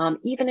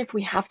 Even if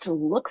we have to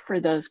look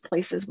for those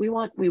places, we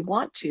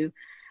want to,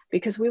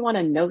 because we want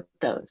to note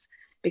those,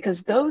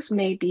 because those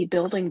may be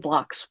building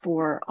blocks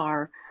for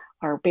our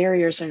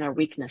barriers and our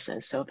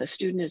weaknesses. So if a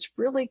student is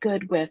really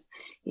good with,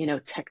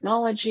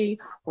 technology,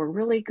 or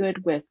really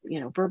good with,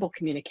 verbal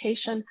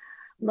communication,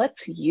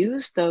 let's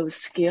use those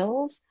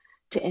skills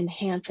to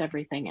enhance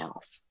everything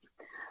else.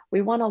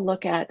 We want to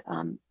look at,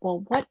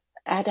 well, what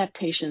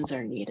adaptations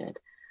are needed?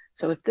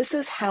 So if this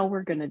is how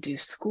we're going to do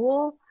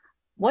school,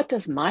 what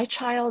does my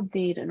child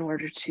need in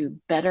order to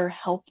better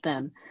help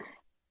them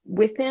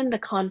within the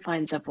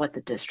confines of what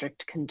the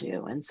district can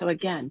do? And so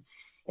again,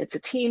 it's a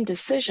team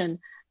decision,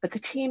 but the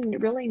team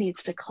really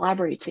needs to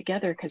collaborate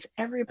together, because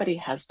everybody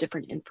has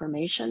different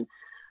information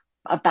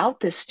about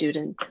this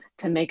student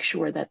to make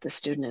sure that the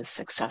student is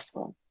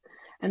successful.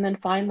 And then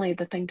finally,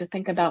 the thing to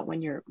think about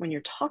when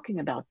you're talking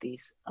about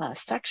these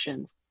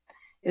sections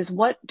is,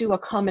 what do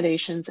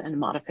accommodations and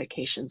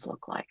modifications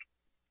look like?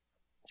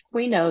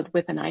 We know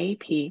with an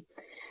IEP,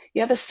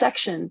 you have a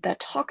section that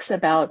talks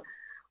about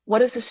what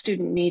does a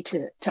student need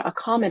to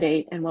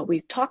accommodate, and what we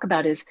talk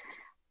about is,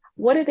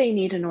 what do they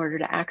need in order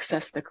to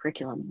access the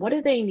curriculum? What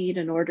do they need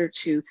in order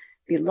to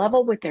be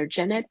level with their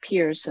gen ed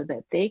peers so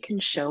that they can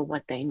show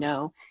what they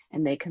know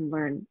and they can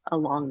learn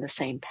along the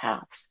same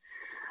paths?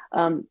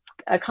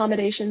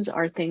 Accommodations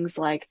are things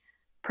like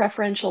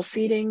preferential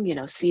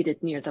seating,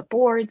 seated near the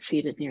board,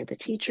 seated near the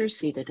teacher,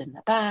 seated in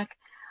the back,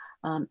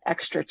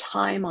 extra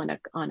time on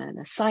an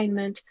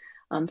assignment,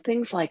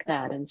 things like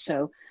that. And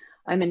so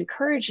I'm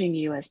encouraging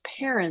you as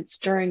parents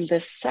during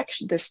this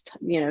section,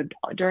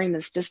 during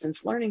this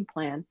distance learning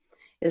plan,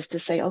 is to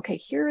say, okay,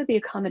 here are the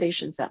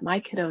accommodations that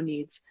my kiddo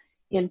needs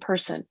in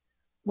person.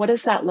 What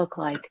does that look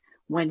like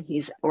when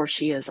he's or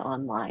she is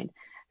online?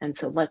 And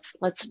so let's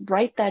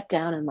write that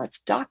down and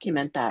let's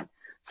document that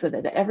so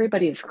that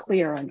everybody is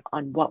clear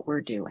on what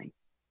we're doing.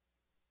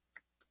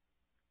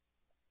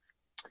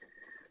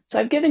 So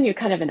I've given you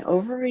kind of an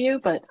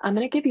overview, but I'm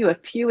going to give you a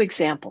few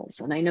examples.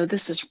 And I know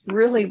this is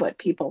really what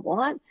people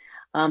want,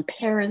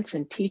 parents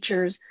and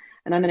teachers,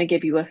 and I'm going to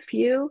give you a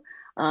few,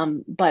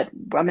 but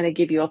I'm going to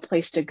give you a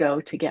place to go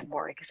to get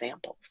more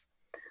examples.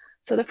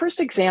 So the first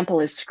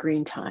example is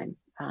screen time.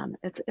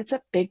 It's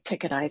a big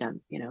ticket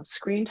item,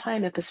 screen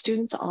time. If a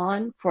student's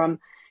on from,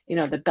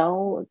 the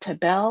bell to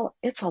bell,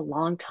 it's a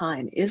long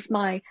time. Is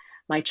my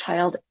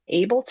child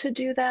able to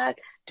do that?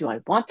 Do I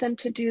want them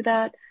to do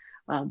that?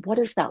 What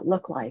does that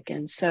look like?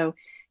 And so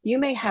you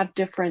may have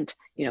different,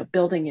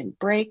 building in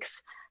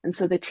breaks. And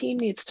so the team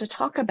needs to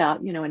talk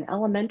about, an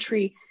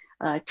elementary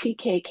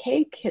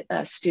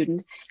TKK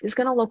student is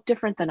going to look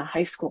different than a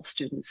high school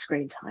student's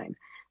screen time.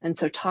 And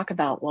so talk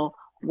about, well,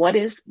 what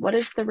is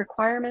the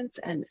requirements,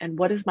 and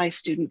what is my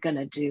student going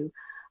to do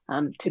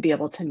to be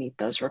able to meet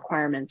those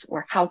requirements,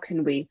 or how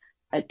can we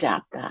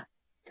adapt that?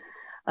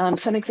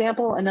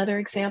 Another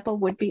example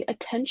would be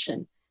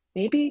attention.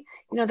 Maybe,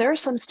 there are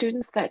some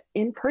students that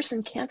in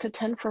person can't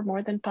attend for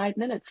more than 5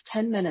 minutes,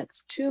 10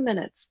 minutes, 2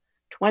 minutes,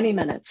 20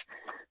 minutes.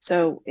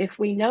 So if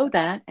we know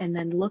that, and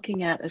then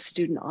looking at a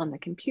student on the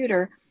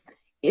computer,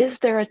 is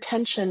their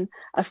attention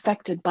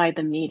affected by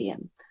the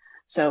medium?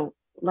 So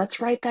let's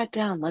write that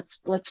down.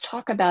 Let's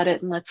talk about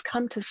it, and let's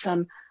come to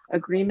some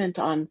agreement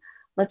on,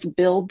 let's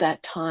build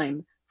that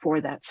time for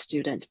that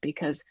student,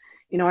 because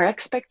our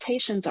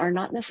expectations are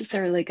not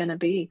necessarily going to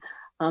be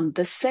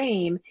the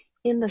same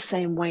in the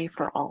same way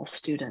for all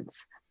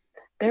students.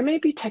 There may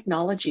be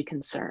technology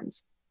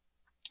concerns.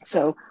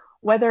 So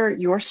whether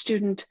your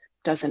student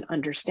doesn't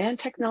understand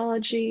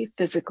technology,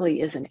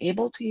 physically isn't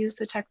able to use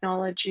the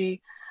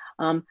technology,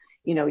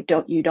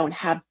 you don't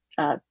have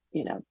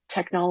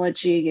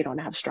technology, you don't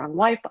have strong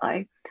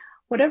Wi-Fi,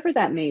 whatever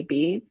that may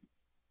be,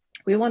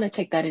 we want to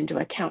take that into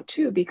account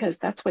too, because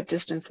that's what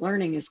distance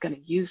learning is going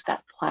to use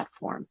that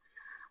platform.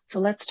 So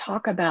let's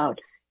talk about,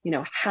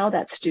 how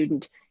that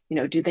student,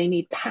 do they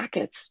need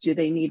packets? Do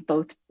they need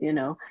both,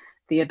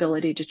 the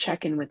ability to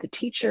check in with the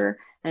teacher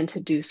and to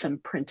do some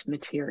print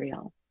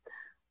material?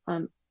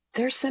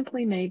 There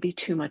simply may be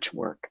too much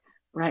work,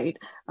 right?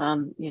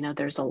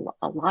 There's a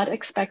lot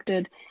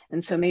expected.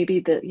 And so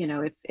maybe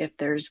if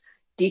there's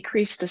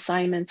decreased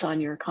assignments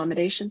on your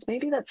accommodations,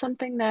 maybe that's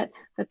something that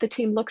the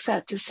team looks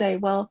at to say,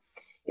 well,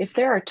 if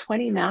there are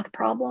 20 math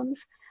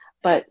problems,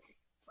 but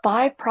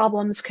 5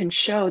 problems can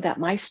show that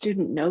my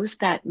student knows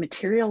that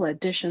material,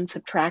 addition,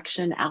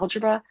 subtraction,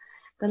 algebra,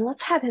 then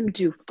let's have him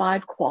do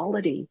 5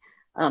 quality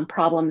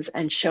problems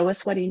and show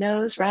us what he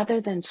knows,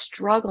 rather than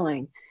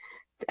struggling,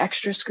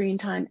 extra screen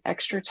time,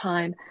 extra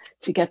time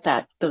to get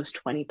those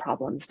 20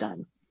 problems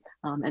done.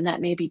 And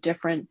that may be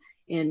different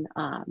in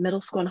middle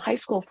school and high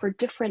school for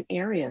different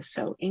areas.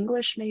 So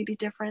English may be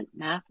different,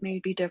 math may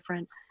be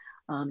different.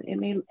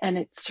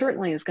 It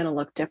certainly is going to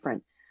look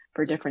different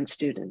for different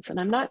students. And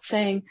I'm not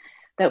saying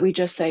that we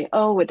just say,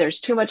 oh, there's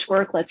too much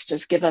work, let's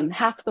just give them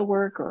half the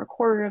work or a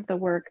quarter of the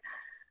work.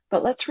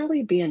 But let's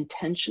really be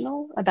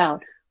intentional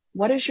about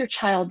what does your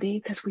child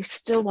need, because we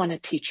still want to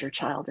teach your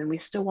child, and we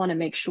still want to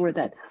make sure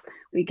that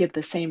we give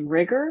the same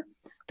rigor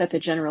that the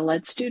general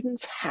ed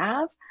students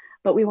have,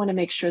 but we want to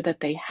make sure that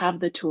they have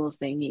the tools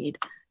they need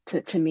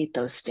to meet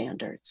those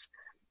standards.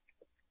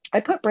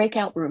 I put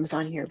breakout rooms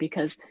on here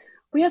because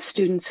we have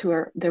students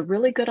they're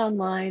really good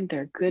online,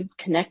 they're good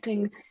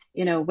connecting,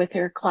 with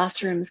their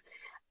classrooms.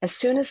 As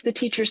soon as the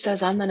teacher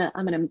says, I'm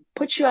gonna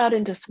put you out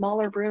into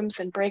smaller rooms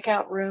and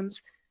breakout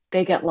rooms,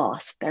 they get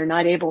lost. They're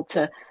not able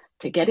to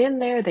get in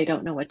there. They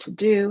don't know what to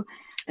do.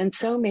 And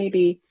so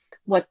maybe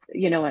what,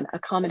 an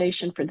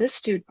accommodation for this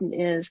student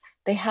is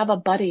they have a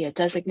buddy, a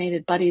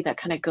designated buddy that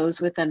kind of goes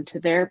with them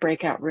to their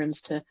breakout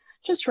rooms to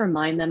just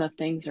remind them of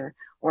things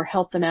or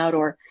help them out.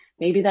 Or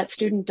maybe that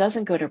student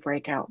doesn't go to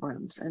breakout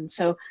rooms. And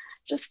so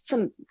just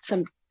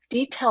some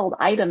detailed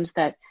items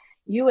that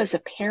you as a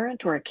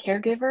parent or a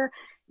caregiver,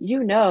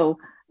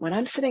 when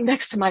I'm sitting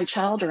next to my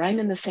child or I'm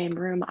in the same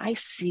room, I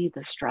see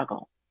the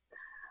struggle.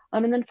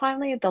 And then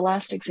finally, the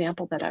last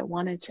example that I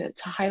wanted to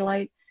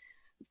highlight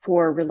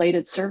for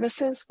related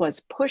services was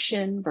push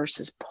in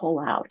versus pull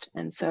out.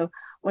 And so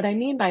what I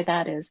mean by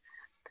that is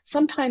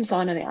sometimes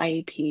on the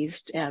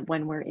IEPs,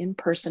 when we're in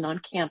person on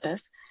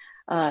campus,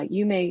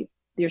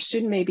 your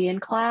student may be in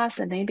class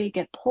and they may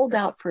get pulled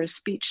out for a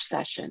speech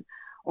session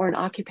or an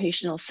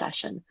occupational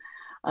session.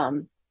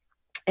 And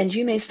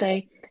you may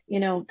say,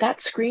 that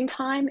screen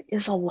time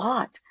is a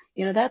lot.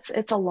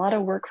 It's a lot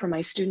of work for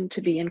my student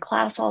to be in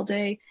class all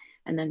day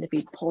and then to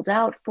be pulled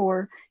out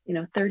for,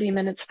 30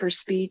 minutes for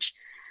speech.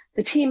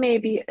 The team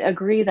may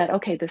agree that,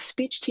 okay, the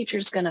speech teacher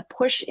is going to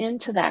push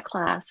into that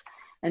class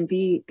and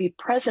be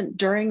present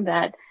during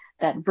that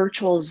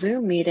virtual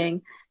Zoom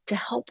meeting to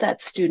help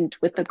that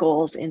student with the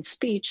goals in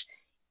speech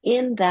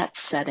in that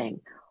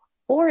setting.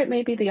 Or it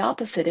may be the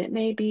opposite. It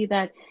may be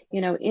that,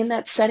 in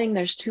that setting,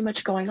 there's too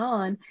much going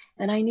on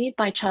and I need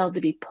my child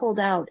to be pulled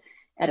out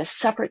at a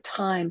separate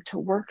time to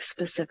work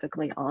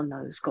specifically on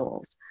those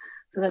goals.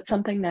 So that's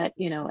something that,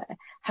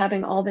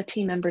 having all the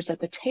team members at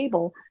the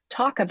table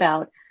talk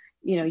about,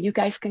 you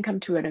guys can come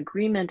to an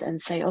agreement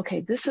and say,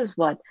 okay, this is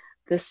what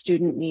the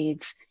student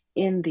needs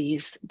in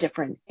these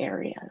different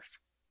areas.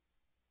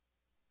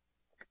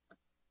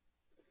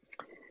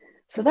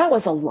 So that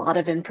was a lot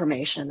of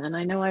information, and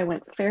I know I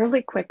went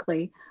fairly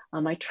quickly.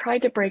 I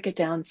tried to break it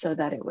down so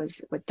that it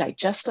was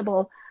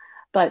digestible,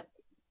 but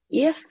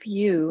if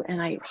you,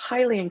 and I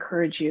highly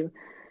encourage you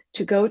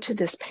to go to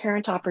this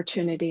parent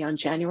opportunity on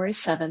January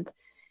 7th,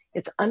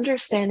 it's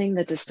Understanding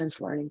the Distance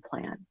Learning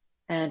Plan.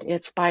 And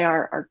it's by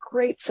our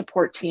great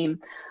support team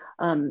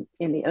in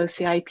the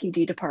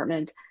OCIPD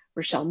department,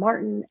 Rochelle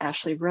Martin,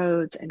 Ashley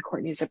Rhodes, and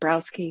Courtney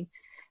Zabrowski.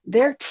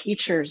 They're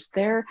teachers,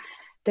 they're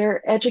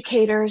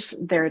educators,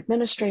 they're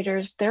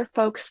administrators, they're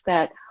folks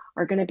that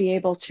are going to be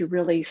able to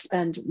really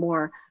spend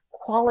more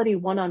quality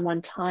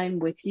one-on-one time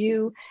with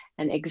you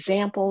and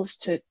examples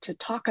to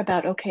talk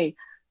about, okay,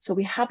 so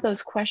we have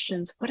those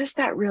questions. What does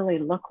that really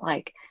look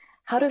like?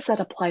 How does that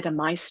apply to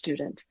my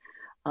student?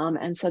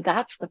 And so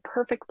that's the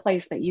perfect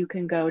place that you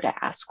can go to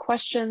ask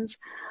questions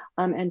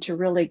and to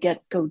really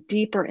go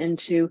deeper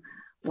into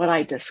what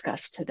I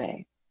discussed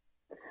today.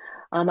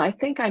 I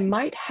think I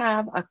might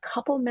have a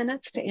couple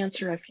minutes to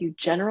answer a few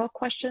general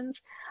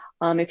questions.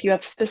 If you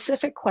have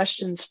specific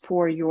questions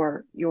for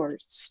your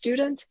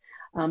student,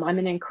 I'm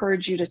going to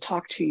encourage you to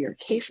talk to your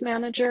case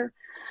manager.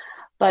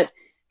 But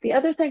the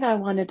other thing I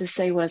wanted to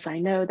say was, I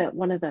know that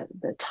one of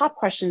the top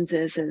questions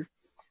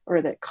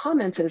or the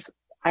comments is,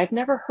 I've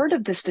never heard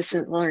of this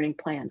distance learning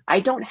plan.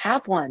 I don't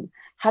have one.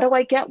 How do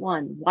I get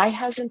one? Why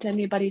hasn't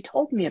anybody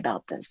told me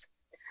about this?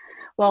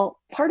 Well,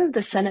 part of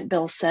the Senate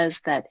bill says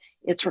that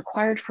it's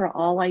required for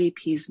all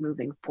IEPs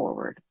moving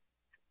forward.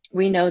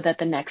 We know that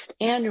the next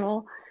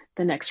annual,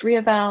 the next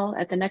reeval,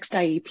 at the next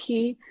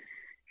IEP,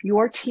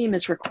 your team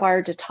is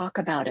required to talk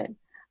about it.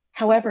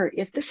 However,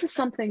 if this is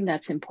something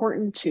that's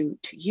important to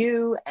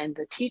you and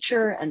the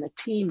teacher and the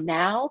team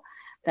now,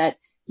 that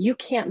you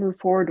can't move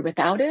forward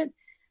without it,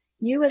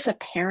 you as a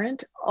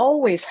parent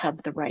always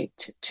have the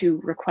right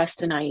to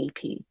request an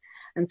IEP.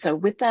 And so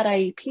with that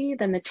IEP,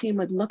 then the team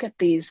would look at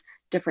these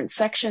different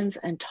sections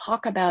and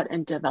talk about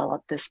and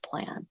develop this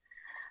plan.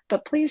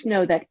 But please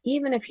know that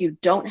even if you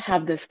don't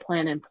have this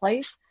plan in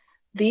place,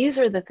 these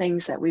are the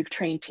things that we've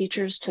trained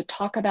teachers to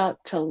talk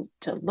about, to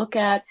look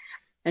at,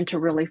 and to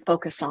really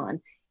focus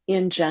on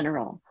in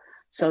general.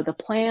 So the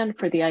plan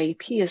for the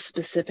IEP is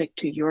specific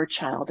to your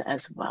child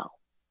as well.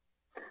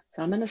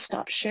 So I'm going to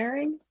stop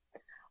sharing,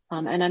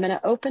 and I'm going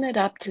to open it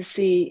up to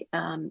see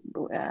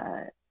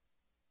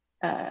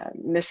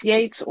Ms.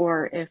 Yates,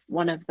 or if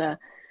one of the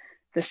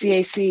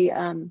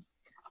CAC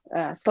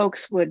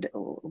folks would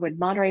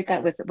moderate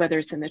that, with whether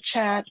it's in the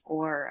chat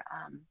or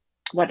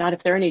whatnot,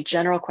 if there are any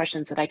general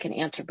questions that I can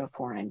answer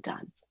before I'm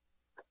done.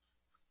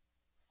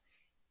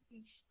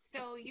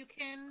 So you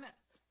can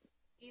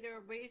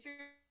either raise your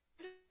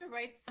hand or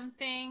write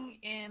something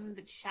in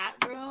the chat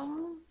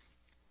room.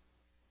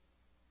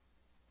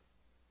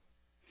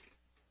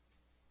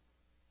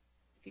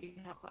 If you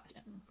have a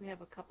question, we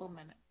have a couple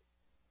minutes.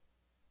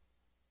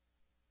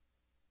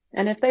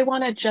 And if they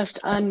want to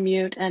just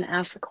unmute and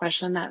ask the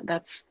question,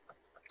 that's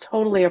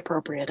totally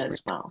appropriate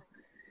as well.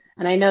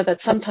 And I know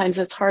that sometimes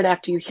it's hard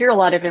after you hear a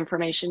lot of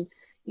information,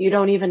 you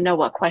don't even know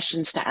what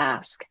questions to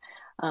ask.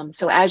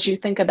 So as you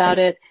think about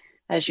it,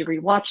 as you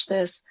rewatch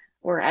this,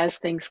 or as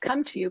things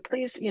come to you,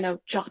 please,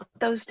 jot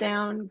those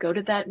down, go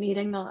to that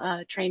meeting,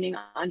 training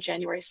on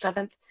January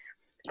 7th,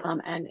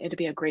 and it'll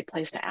be a great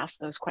place to ask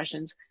those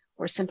questions,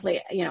 or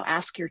simply,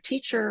 ask your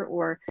teacher,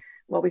 or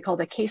what we call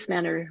the case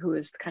manager, who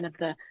is kind of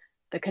the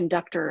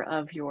conductor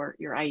of your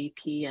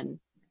IEP and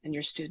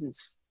your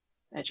students'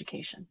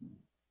 education.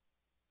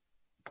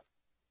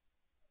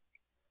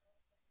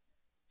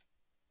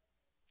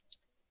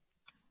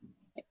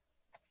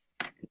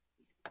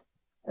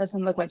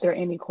 Doesn't look like there are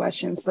any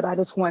questions, but I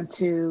just want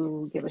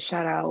to give a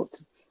shout out,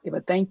 give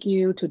a thank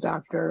you to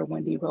Dr.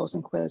 Wendy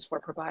Rosenquist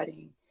for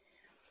providing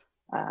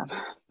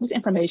this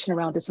information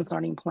around distance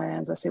learning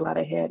plans. I see a lot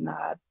of head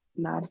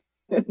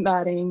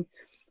nodding,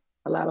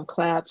 a lot of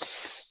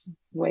claps,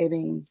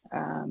 waving,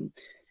 and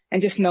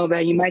just know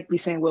that you might be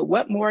saying, well,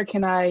 what more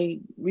can I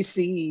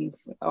receive,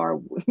 or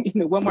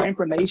what more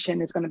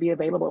information is going to be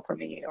available for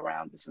me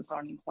around distance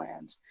learning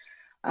plans?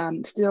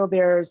 Still,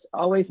 there's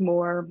always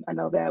more. I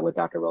know that with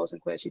Dr.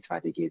 Rosenquist, she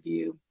tried to give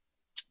you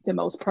the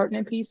most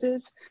pertinent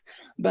pieces,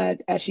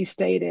 but as she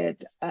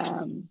stated,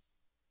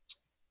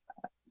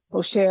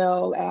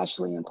 Rochelle,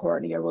 Ashley, and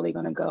Courtney are really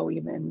going to go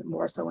even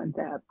more so in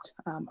depth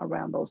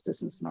around those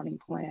distance learning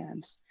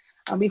plans.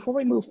 Before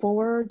we move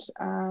forward,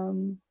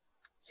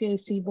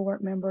 CAC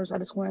board members, I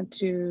just want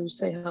to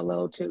say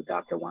hello to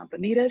Dr. Juan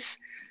Benitez,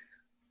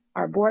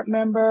 our board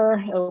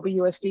member,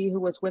 LBUSD, who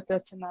was with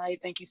us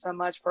tonight. Thank you so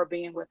much for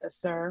being with us,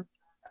 sir.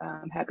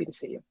 I'm happy to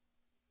see you.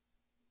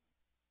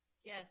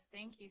 Yes,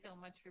 thank you so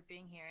much for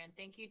being here. And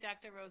thank you,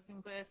 Dr.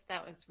 Rosenquist.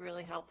 That was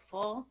really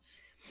helpful.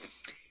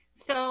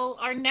 So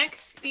our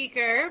next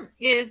speaker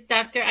is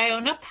Dr.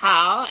 Iona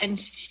Powell, and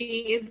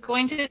she is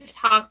going to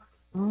talk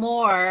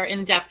more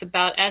in depth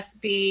about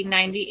SB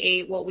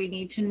 98, what we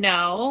need to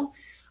know.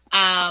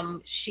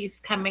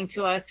 She's coming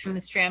to us from the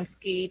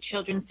Stramsky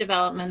Children's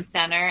Development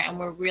Center, and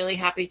we're really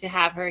happy to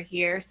have her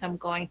here. So I'm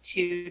going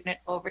to turn it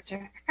over to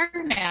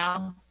her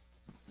now.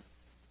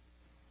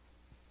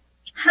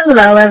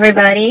 Hello,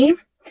 everybody.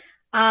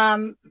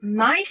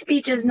 My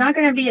speech is not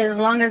going to be as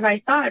long as I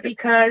thought,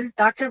 because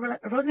Dr.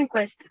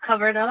 Rosenquist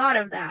covered a lot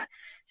of that.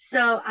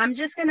 So I'm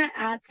just going to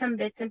add some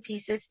bits and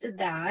pieces to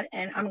that.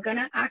 And I'm going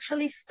to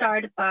actually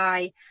start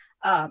by,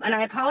 and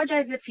I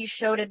apologize if you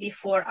showed it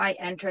before I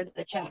entered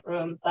the chat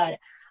room, but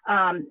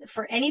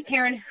for any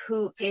parent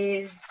who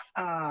is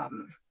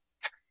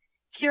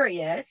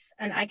curious,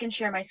 and I can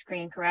share my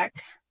screen,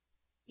 correct?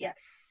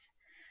 Yes.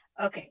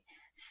 Okay.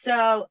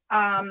 So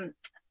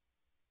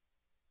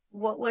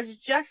what was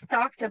just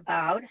talked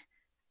about,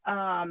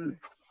 can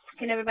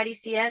everybody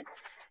see it?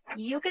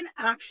 You can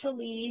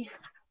actually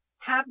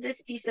have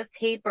this piece of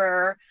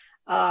paper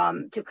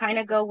to kind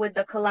of go with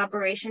the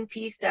collaboration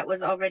piece that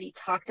was already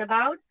talked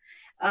about,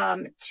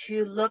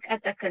 to look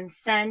at the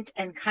consent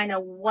and kind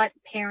of what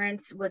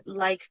parents would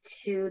like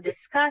to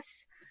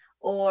discuss,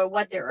 or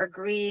what they're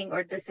agreeing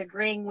or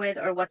disagreeing with,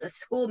 or what the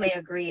school may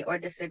agree or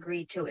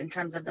disagree to in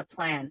terms of the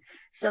plan.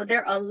 So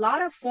there are a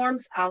lot of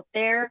forms out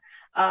there.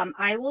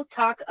 I will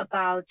talk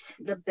about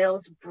the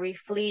bills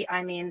briefly.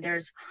 I mean,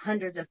 there's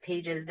hundreds of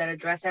pages that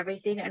address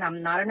everything, and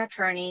I'm not an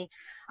attorney.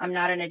 I'm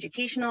not an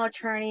educational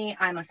attorney.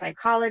 I'm a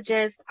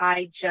psychologist.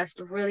 I just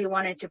really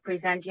wanted to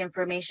present the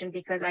information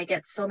because I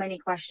get so many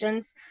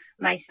questions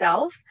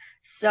myself.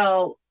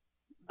 So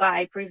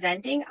by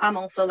presenting, I'm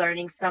also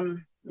learning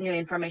some new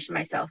information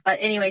myself. But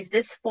anyways,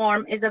 this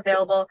form is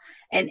available,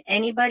 and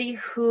anybody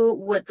who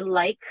would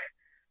like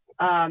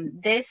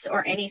this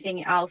or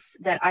anything else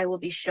that I will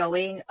be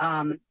showing,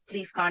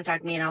 please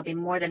contact me and I'll be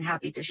more than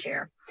happy to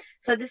share.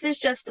 So this is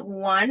just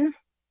one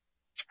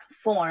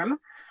form.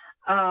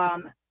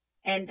 And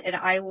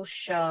I will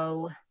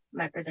show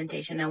my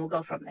presentation and we'll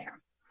go from there.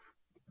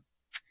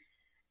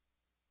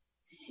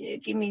 So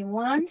give me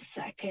 1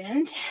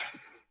 second.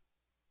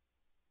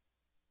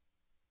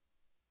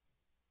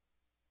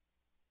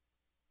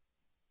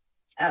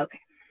 Okay.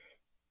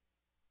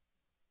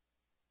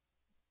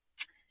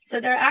 So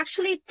there are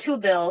actually 2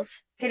 bills.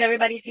 Can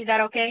everybody see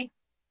that okay?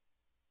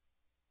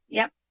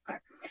 Yep. Okay.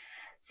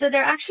 So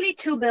there are actually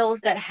 2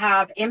 bills that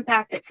have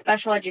impacted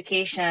special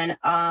education.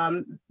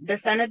 The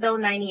Senate Bill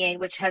 98,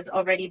 which has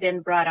already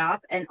been brought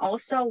up, and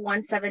also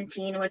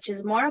 117, which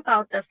is more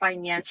about the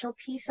financial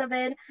piece of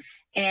it.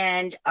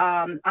 And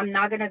I'm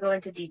not going to go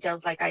into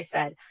details, like I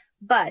said,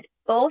 but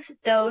both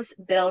those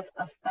bills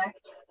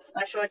affect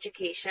special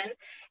education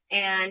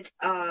and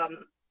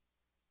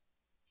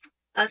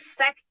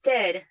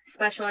affected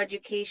special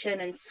education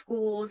in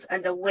schools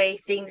and the way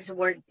things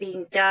were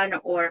being done,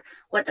 or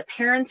what the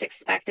parents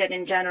expected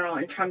in general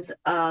in terms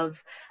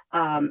of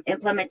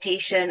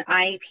implementation,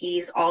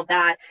 IEPs, all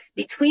that,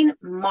 between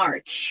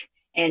March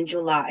and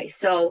July.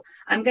 So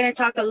I'm going to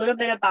talk a little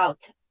bit about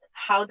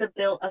how the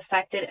bill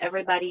affected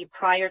everybody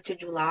prior to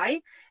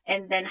July,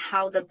 and then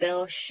how the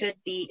bill should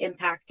be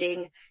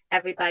impacting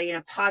everybody in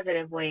a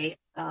positive way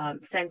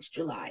since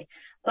July.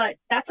 But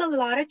that's a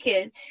lot of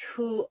kids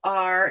who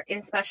are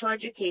in special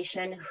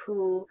education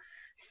who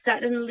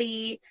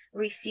suddenly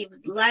received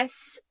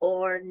less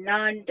or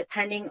none,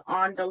 depending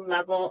on the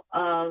level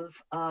of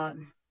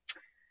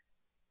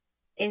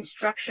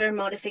instruction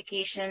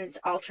modifications,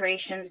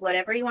 alterations,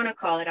 whatever you want to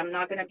call it. I'm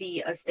not going to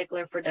be a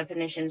stickler for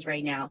definitions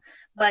right now,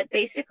 but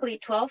basically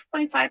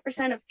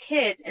 12.5% of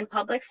kids in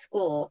public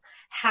school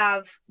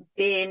have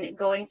been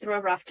going through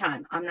a rough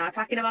time. I'm not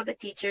talking about the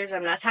teachers.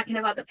 I'm not talking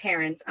about the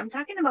parents. I'm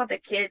talking about the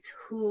kids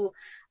who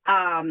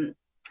are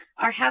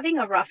having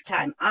a rough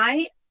time.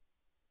 I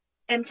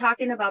am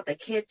talking about the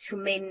kids who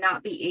may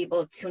not be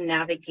able to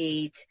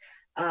navigate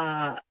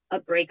a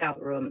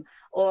breakout room,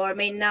 or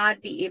may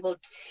not be able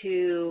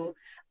to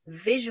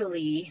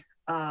visually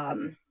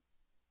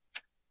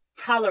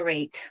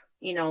tolerate,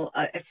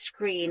 a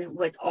screen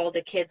with all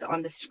the kids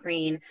on the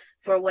screen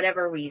for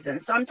whatever reason.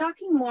 So I'm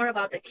talking more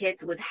about the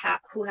kids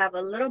who have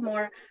a little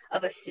more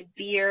of a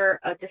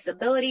severe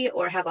disability,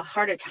 or have a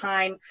harder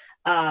time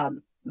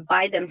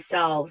by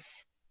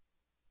themselves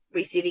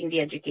receiving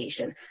the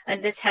education.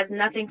 And this has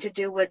nothing to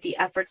do with the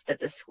efforts that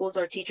the schools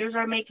or teachers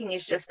are making.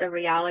 It's just a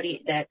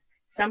reality that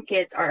some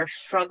kids are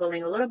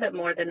struggling a little bit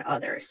more than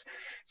others.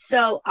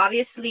 So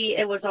obviously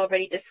it was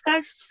already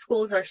discussed,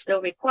 schools are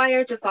still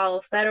required to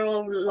follow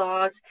federal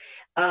laws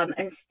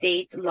and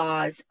state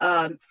laws.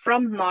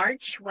 From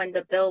March, when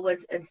the bill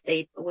was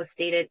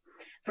stated,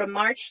 from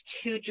March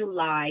to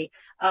July,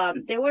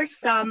 there were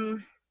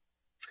some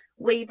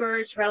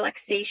waivers,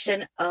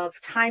 relaxation of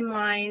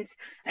timelines.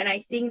 And I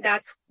think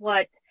that's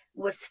what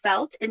was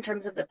felt in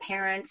terms of the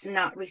parents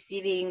not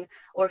receiving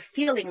or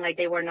feeling like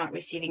they were not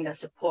receiving the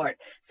support.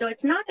 So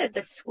it's not that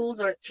the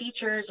schools or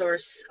teachers or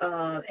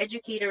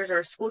educators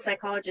or school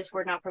psychologists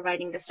were not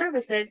providing the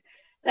services.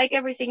 Like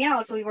everything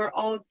else, we were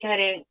all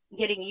getting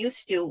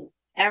used to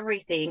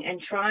everything and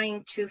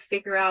trying to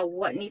figure out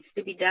what needs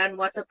to be done,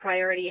 what's a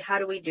priority, how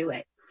do we do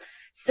it.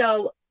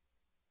 So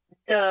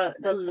the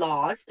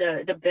laws,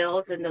 the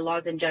bills and the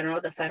laws in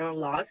general, the federal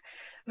laws,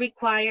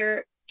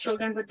 require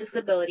children with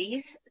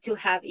disabilities to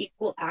have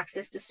equal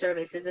access to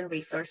services and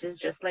resources,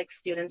 just like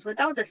students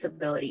without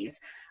disabilities.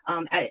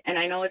 And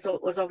I know it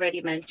was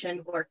already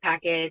mentioned, work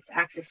packets,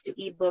 access to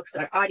ebooks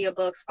or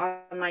audiobooks,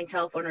 online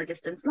telephone or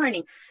distance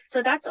learning.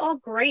 So that's all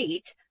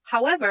great.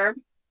 However,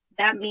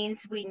 that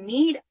means we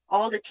need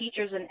all the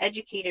teachers and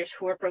educators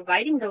who are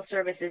providing those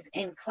services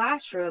in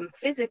classroom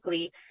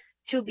physically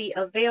to be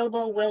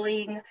available,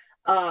 willing,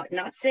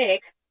 not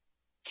sick,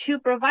 to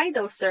provide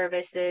those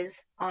services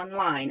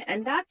online.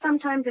 And that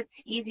sometimes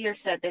it's easier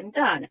said than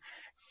done.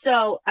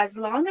 So as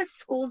long as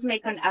schools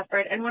make an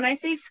effort, and when I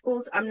say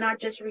schools, I'm not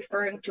just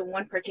referring to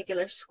one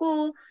particular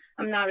school,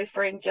 I'm not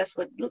referring just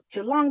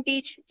to Long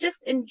Beach,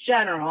 just in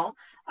general,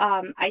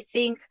 I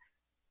think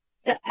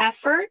the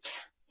effort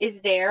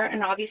is there.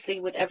 And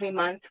obviously with every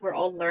month, we're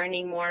all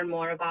learning more and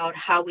more about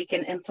how we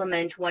can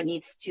implement what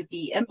needs to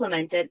be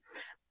implemented.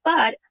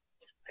 But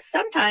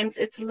sometimes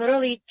it's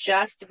literally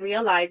just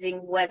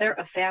realizing whether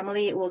a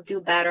family will do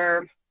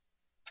better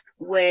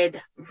with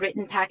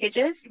written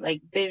packages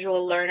like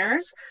visual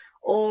learners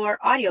or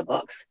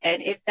audiobooks.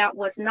 And if that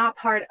was not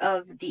part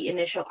of the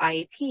initial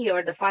IEP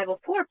or the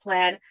 504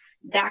 plan,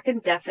 that can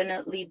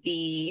definitely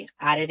be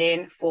added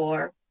in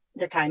for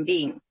the time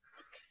being.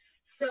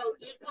 So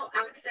equal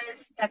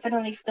access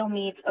definitely still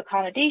needs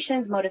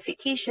accommodations,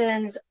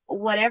 modifications,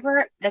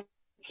 whatever the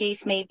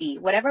case may be.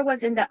 Whatever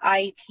was in the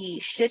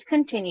IEP should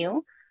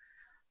continue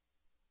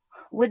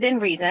within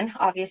reason,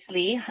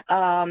 obviously.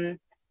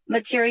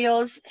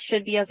 Materials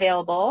should be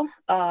available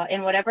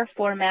in whatever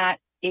format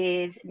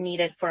is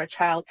needed for a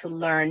child to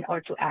learn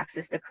or to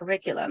access the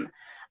curriculum.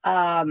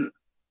 I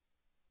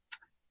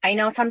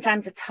know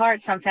sometimes it's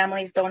hard. Some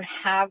families don't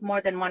have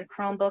more than one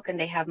Chromebook and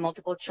they have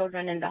multiple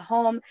children in the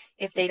home.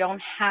 If they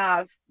don't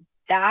have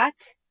that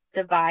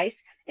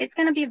device, it's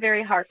going to be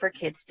very hard for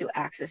kids to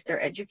access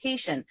their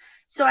education.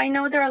 So I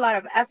know there are a lot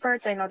of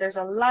efforts. I know there's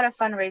a lot of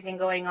fundraising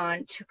going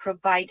on to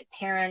provide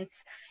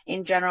parents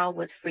in general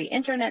with free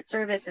internet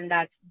service, and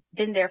that's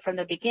been there from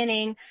the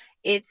beginning.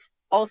 It's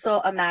also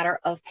a matter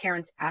of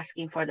parents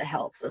asking for the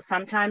help. So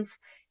sometimes,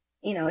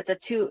 you know,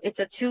 it's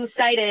a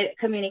two-sided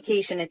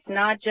communication. It's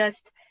not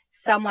just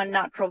someone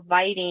not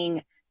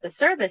providing the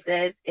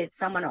services, it's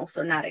someone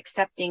also not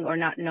accepting or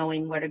not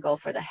knowing where to go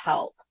for the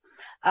help.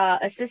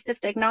 Assistive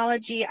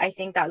technology, I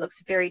think that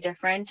looks very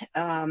different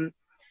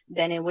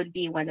than it would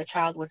be when the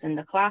child was in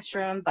the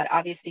classroom, but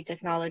obviously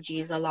technology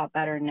is a lot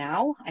better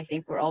now. I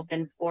think we're all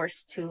been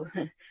forced to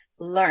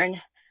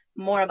learn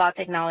more about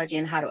technology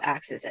and how to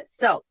access it.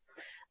 So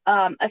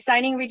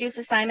assigning reduced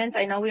assignments,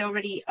 I know we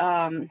already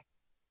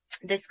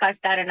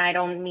discussed that, and I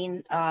don't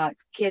mean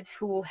kids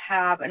who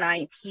have an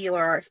IEP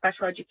or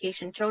special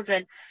education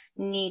children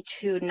need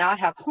to not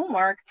have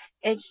homework.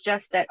 It's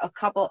just that a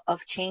couple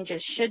of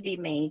changes should be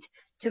made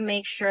to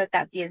make sure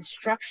that the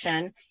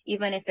instruction,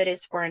 even if it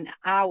is for an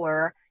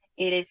hour,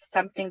 it is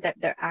something that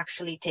they're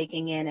actually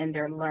taking in and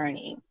they're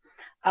learning.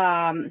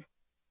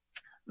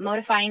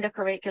 Modifying the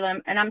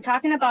curriculum, and I'm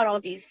talking about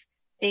all these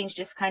things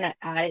just kind of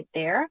added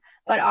there,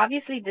 but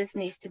obviously this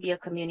needs to be a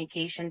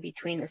communication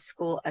between the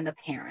school and the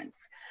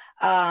parents.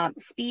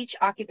 Speech,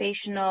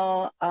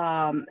 occupational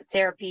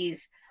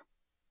therapies,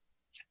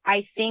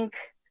 I think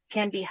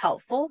can be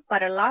helpful,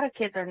 but a lot of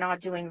kids are not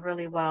doing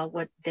really well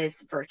with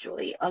this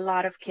virtually. A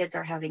lot of kids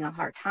are having a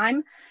hard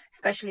time,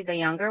 especially the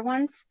younger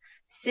ones,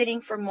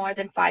 sitting for more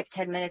than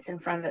 5-10 minutes in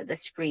front of the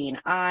screen.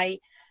 I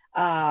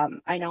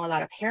know a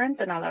lot of parents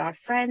and a lot of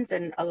friends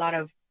and a lot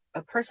of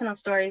personal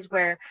stories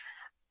where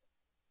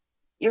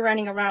you're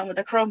running around with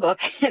a Chromebook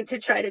to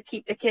try to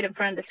keep the kid in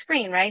front of the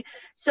screen, right?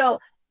 So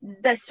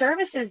the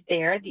service is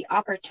there, the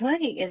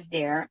opportunity is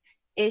there,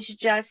 it's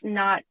just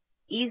not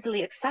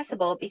easily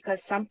accessible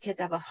because some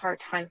kids have a hard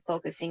time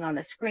focusing on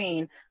the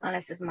screen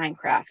unless it's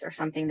Minecraft or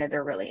something that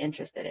they're really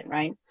interested in,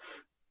 right?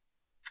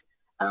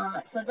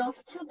 So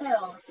those two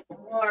bills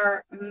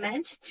were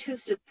meant to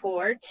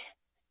support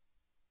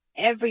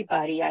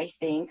everybody, I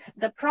think.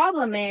 The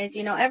problem is,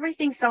 you know,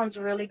 everything sounds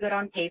really good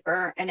on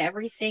paper and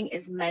everything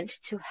is meant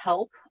to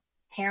help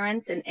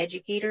parents and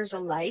educators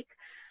alike,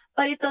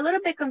 but it's a little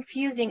bit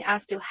confusing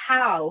as to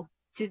how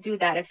to do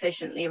that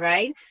efficiently,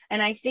 right?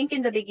 And I think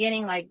in the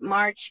beginning, like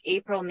March,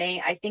 April,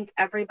 May, I think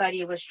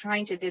everybody was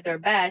trying to do their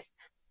best.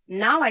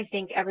 Now I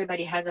think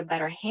everybody has a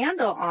better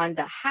handle on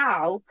the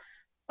how,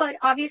 but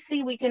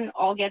obviously we can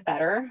all get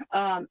better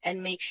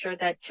and make sure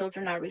that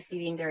children are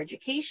receiving their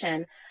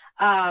education.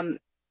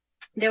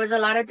 There was a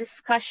lot of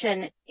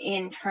discussion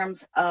in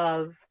terms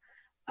of,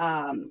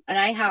 and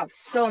I have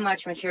so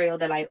much material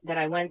that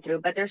I went through,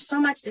 but there's so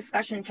much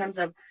discussion in terms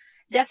of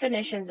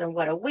definitions of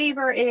what a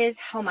waiver is,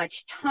 how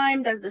much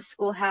time does the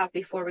school have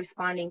before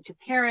responding to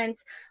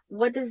parents,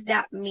 what does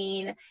that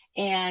mean,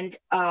 and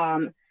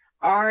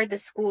are the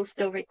schools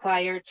still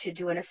required to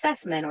do an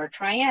assessment or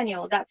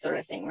triennial, that sort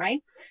of thing,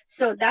 right?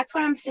 So that's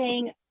what I'm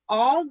saying.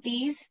 All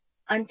these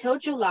until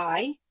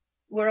July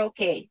were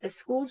okay. The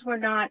schools were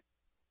not,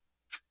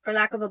 for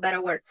lack of a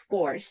better word,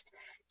 forced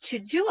to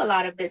do a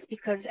lot of this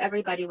because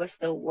everybody was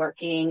still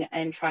working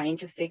and trying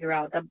to figure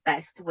out the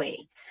best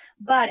way.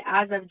 But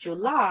as of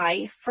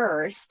July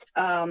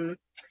 1st,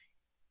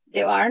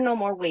 there are no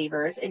more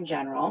waivers in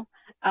general.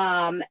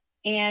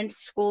 And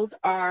schools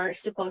are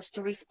supposed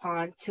to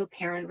respond to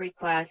parent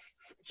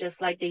requests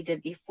just like they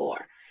did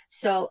before.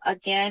 So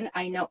again,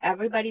 I know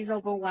everybody's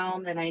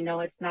overwhelmed and I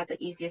know it's not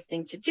the easiest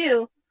thing to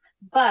do,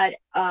 but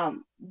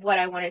what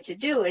I wanted to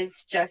do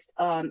is just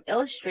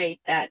illustrate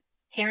that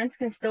parents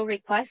can still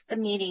request the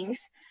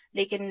meetings.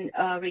 They can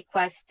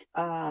request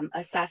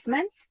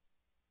assessments,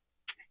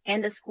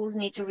 and the schools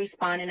need to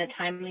respond in a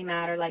timely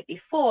manner like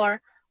before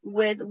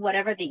with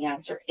whatever the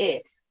answer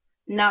is.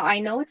 Now, I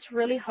know it's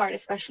really hard,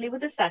 especially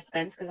with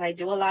assessments, because I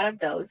do a lot of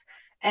those,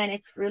 and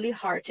it's really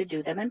hard to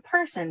do them in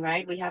person,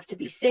 right? We have to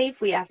be safe.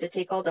 We have to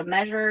take all the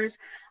measures.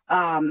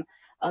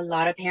 A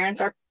lot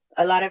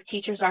of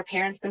teachers are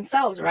parents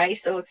themselves, right?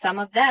 So some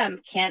of them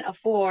can't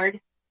afford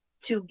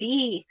to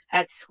be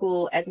at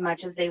school as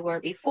much as they were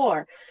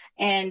before.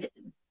 And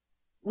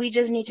we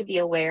just need to be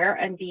aware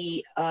and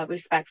be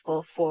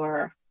respectful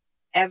for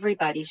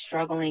everybody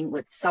struggling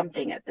with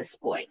something at this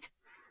point.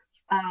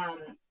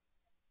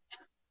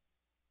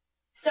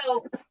 So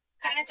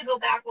kind of to go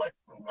back what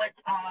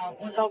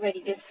was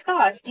already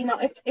discussed, you know,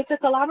 it's a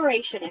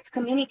collaboration, it's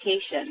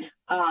communication.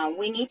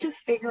 We need to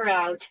figure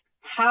out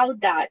how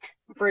that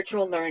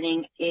virtual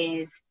learning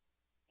is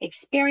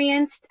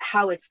experienced,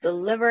 how it's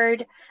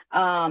delivered,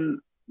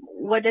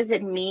 what does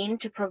it mean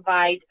to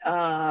provide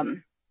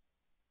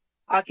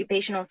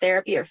occupational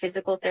therapy or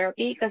physical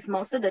therapy, because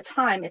most of the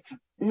time it's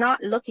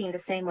not looking the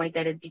same way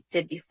that it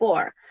did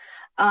before.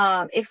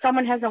 If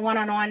someone has a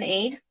one-on-one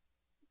aid,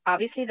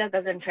 obviously that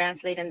doesn't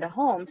translate in the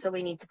home, so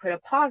we need to put a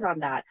pause on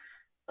that.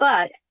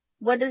 But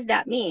what does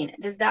that mean?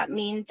 Does that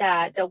mean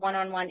that the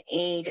one-on-one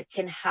aid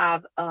can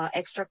have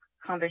extra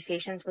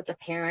conversations with the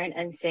parent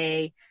and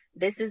say,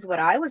 this is what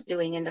I was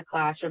doing in the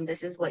classroom.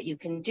 This is what you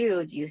can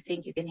do. Do you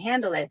think you can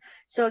handle it?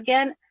 So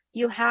again,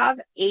 you have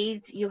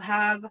aides, you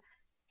have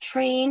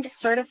trained,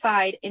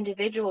 certified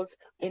individuals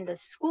in the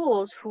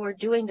schools who are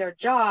doing their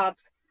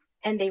jobs,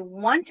 and they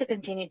want to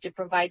continue to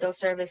provide those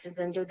services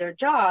and do their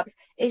jobs.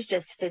 It's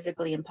just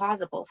physically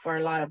impossible for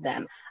a lot of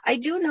them. I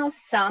do know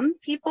some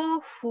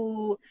people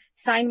who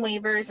sign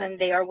waivers and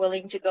they are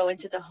willing to go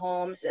into the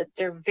homes.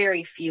 There are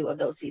very few of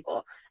those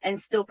people, and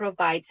still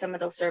provide some of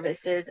those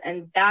services.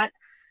 And that,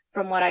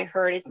 from what I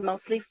heard, is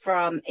mostly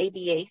from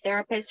ABA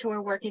therapists who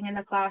are working in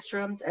the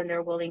classrooms, and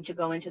they're willing to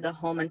go into the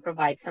home and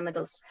provide some of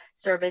those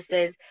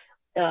services.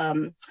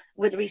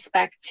 With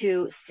respect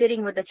to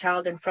sitting with the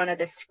child in front of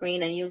the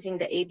screen and using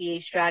the ABA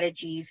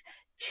strategies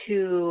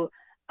to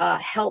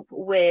help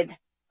with,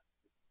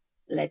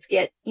 let's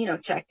get,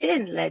 checked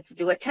in, let's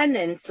do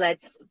attendance,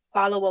 let's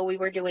follow what we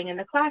were doing in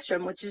the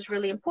classroom, which is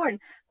really important.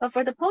 But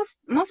for the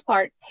most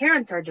part,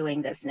 parents are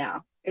doing this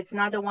now. It's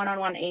not the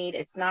one-on-one aid.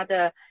 It's not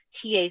the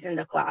TAs in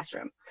the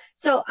classroom.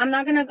 So I'm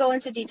not going to go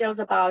into details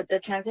about the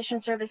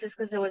transition services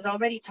because it was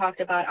already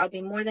talked about. I'll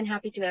be more than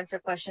happy to answer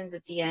questions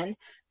at the end.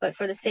 But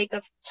for the sake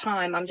of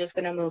time, I'm just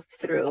going to move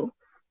through.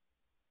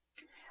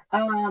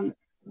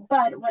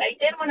 But what I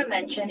did want to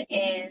mention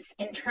is,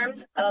 in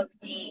terms of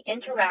the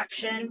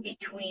interaction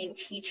between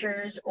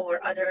teachers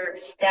or other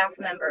staff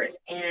members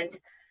and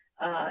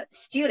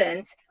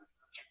students,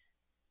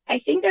 I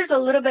think there's a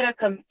little bit of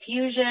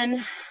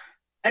confusion.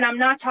 And I'm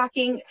not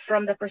talking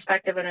from the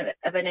perspective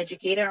of an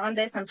educator on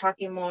this. I'm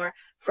talking more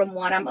from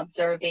what I'm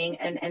observing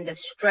and the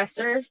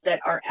stressors that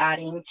are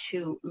adding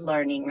to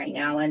learning right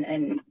now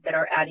and that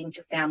are adding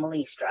to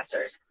family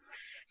stressors.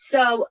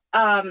 So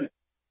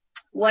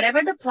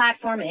whatever the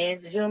platform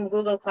is, Zoom,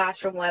 Google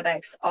Classroom,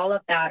 WebEx, all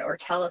of that, or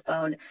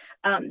telephone,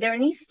 there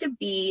needs to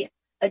be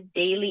a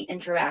daily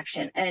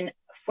interaction. And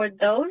for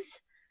those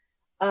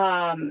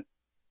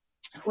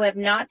who have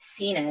not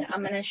seen it,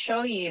 I'm going to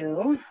show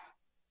you.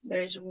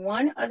 There's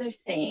one other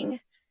thing.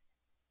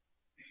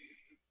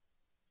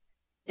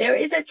 There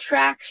is a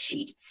track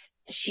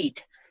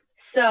sheet.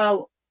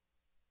 So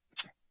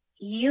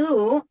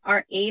you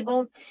are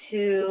able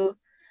to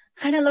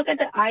kind of look at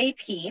the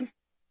IEP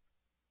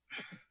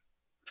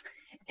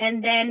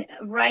and then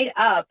write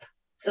up.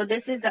 So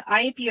this is the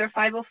IEP or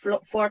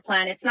 504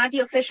 plan. It's not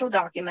the official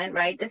document,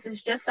 right? This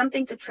is just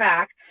something to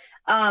track.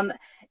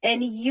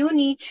 And you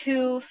need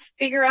to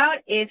figure out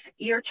if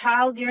your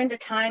child, during the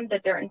time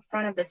that they're in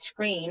front of the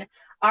screen,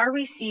 are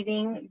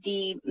receiving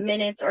the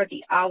minutes or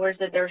the hours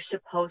that they're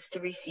supposed to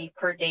receive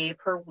per day,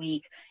 per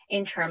week,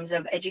 in terms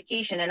of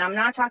education. And I'm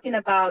not talking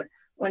about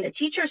when the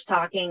teacher's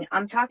talking,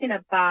 I'm talking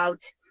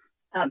about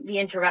the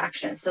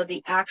interaction. So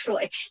the actual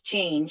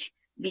exchange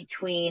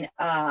between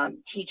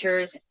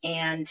teachers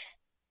and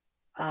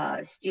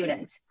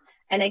students.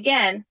 And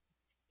again,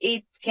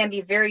 it can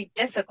be very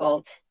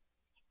difficult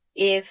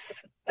if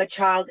a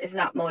child is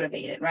not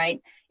motivated, right?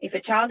 If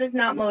a child is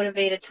not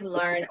motivated to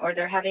learn, or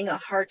they're having a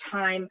hard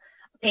time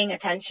paying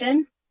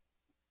attention,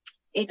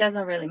 it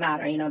doesn't really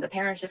matter. The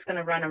parent's just going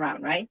to run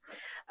around, right?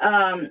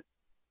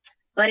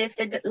 But if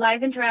the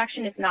live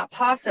interaction is not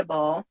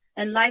possible,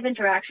 and live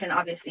interaction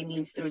obviously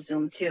means through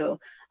Zoom too,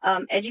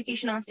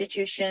 educational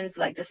institutions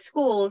like the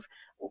schools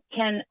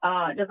can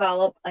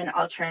develop an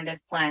alternative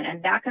plan,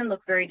 and that can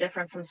look very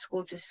different from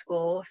school to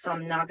school. So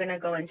I'm not going to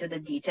go into the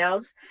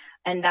details,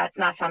 and that's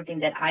not something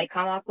that I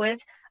come up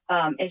with.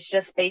 It's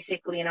just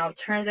basically an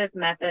alternative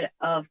method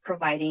of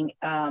providing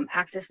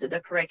access to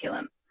the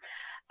curriculum,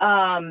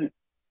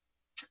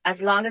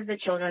 as long as the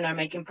children are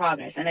making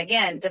progress. And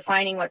again,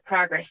 defining what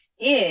progress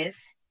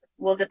is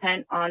will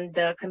depend on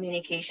the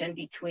communication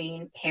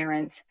between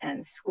parents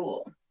and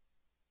school.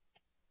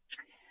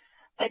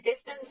 But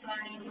distance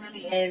learning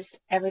really is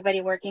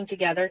everybody working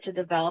together to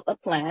develop a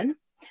plan,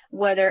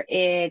 whether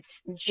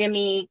it's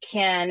Jimmy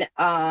can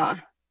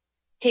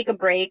take a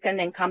break and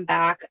then come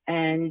back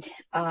and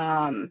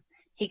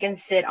he can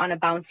sit on a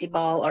bouncy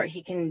ball, or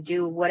he can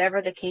do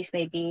whatever the case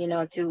may be,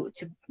 to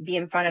be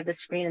in front of the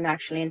screen and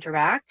actually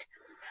interact.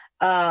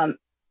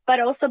 But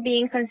also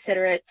being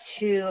considerate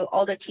to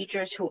all the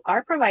teachers who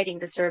are providing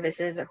the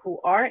services, or who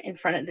are in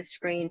front of the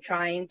screen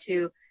trying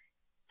to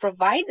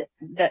provide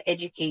the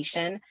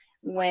education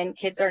when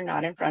kids are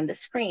not in front of the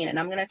screen. And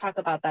I'm going to talk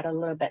about that a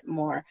little bit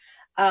more.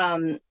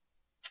 I'm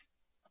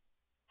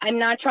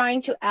not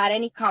trying to add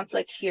any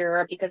conflict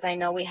here, because I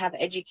know we have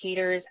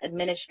educators,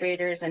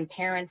 administrators, and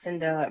parents in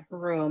the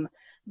room.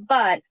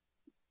 But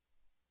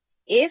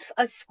if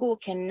a school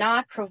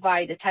cannot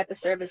provide the type of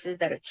services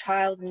that a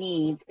child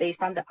needs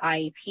based on the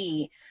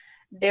IEP,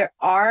 there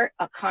are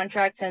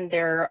contracts and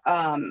there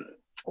are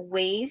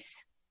ways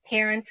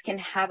parents can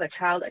have a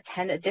child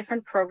attend a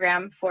different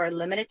program for a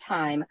limited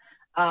time,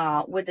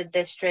 with the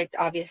district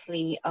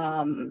obviously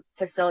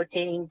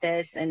facilitating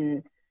this.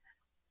 And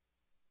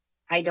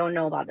I don't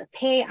know about the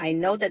pay. I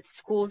know that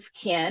schools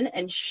can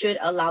and should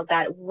allow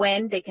that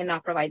when they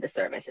cannot provide the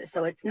services.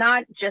 So it's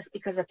not just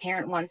because a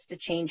parent wants to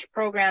change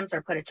programs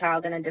or put a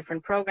child in a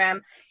different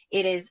program.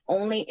 It is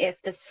only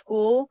if the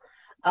school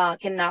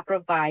cannot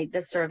provide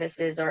the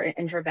services or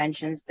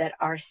interventions that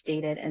are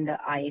stated in the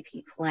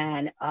IEP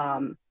plan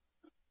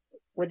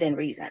within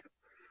reason.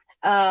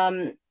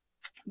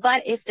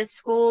 But if the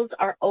schools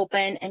are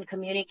open and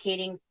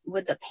communicating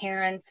with the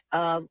parents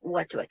of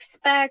what to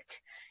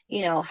expect,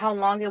 you know, how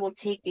long it will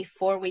take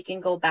before we can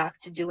go back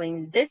to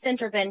doing this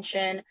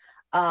intervention,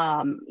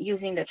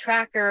 using the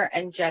tracker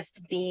and just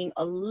being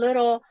a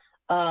little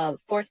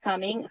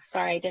forthcoming.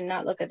 Sorry, I did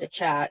not look at the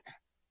chat.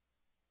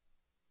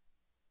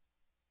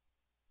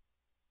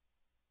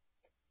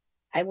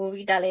 I will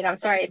read that later. I'm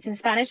sorry, it's in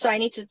Spanish, so I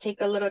need to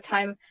take a little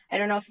time. I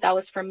don't know if that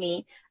was for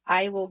me.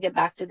 I will get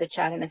back to the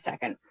chat in a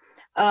second.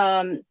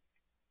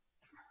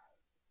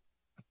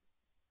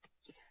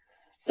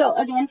 So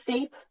again,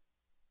 FAPE,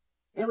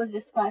 it was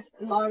discussed.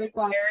 Law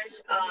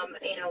requires,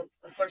 you know,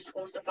 for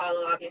schools to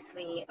follow,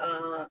 obviously,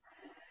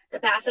 the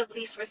path of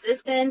least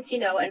resistance, you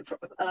know, and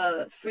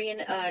free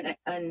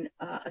and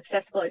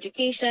accessible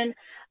education,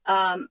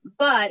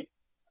 but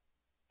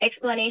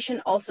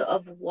explanation also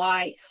of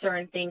why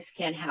certain things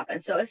can happen.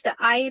 So if the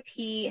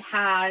IEP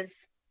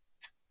has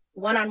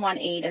one-on-one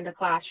aid in the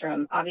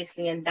classroom,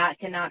 obviously, and that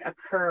cannot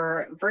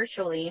occur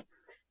virtually,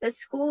 the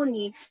school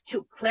needs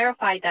to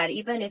clarify that,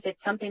 even if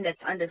it's something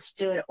that's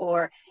understood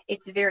or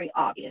it's very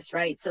obvious,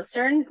 right? So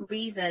certain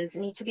reasons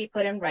need to be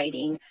put in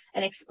writing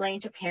and explain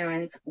to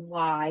parents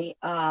why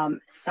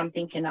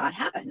something cannot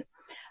happen.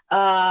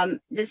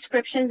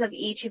 Descriptions of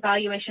each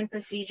evaluation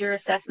procedure,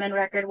 assessment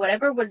record,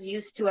 whatever was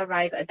used to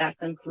arrive at that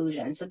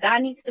conclusion. So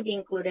that needs to be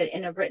included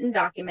in a written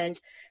document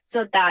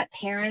so that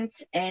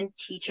parents and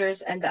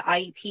teachers and the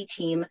IEP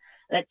team,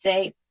 let's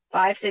say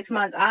 5-6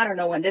 months, I don't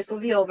know when this will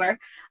be over,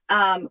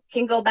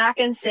 can go back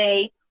and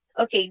say,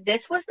 okay,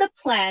 this was the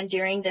plan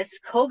during this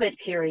COVID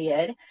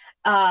period.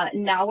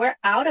 Now we're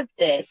out of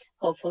this,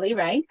 hopefully,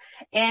 right?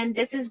 And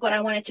this is what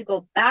I wanted to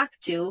go back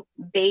to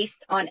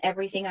based on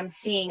everything I'm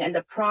seeing and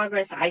the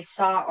progress I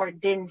saw or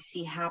didn't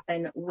see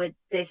happen with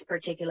this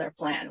particular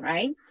plan,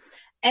 right?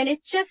 And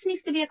it just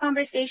needs to be a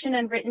conversation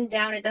and written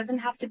down. It doesn't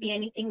have to be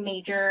anything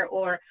major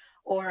or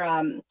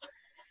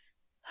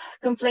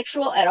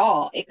conflictual at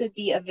all. It could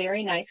be a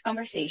very nice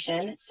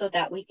conversation so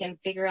that we can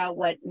figure out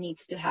what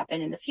needs to happen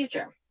in the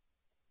future.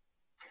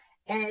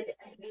 And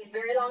these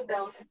very long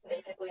bills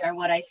basically are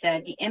what I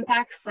said. The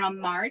impact from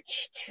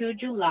March to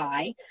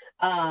July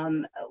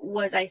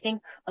was, I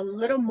think, a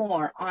little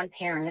more on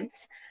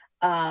parents,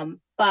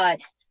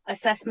 but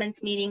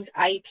assessments meetings,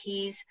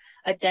 IEPs,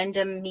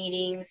 addendum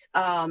meetings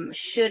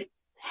should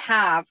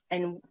have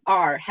and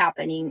are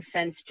happening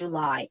since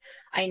July.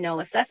 I know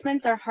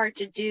assessments are hard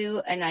to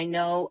do, and I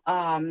know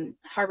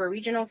Harbor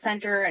Regional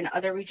Center and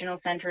other regional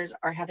centers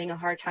are having a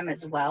hard time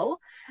as well.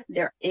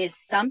 There is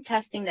some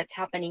testing that's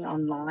happening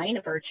online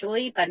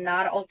virtually, but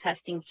not all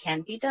testing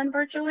can be done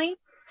virtually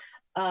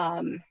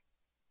in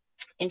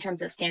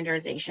terms of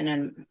standardization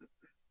and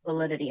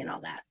validity and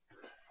all that.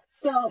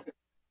 So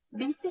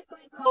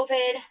basically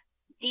COVID,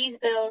 these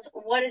bills,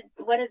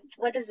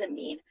 what does it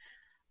mean?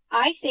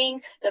 I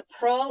think the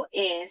pro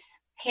is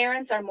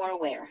parents are more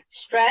aware,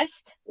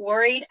 stressed,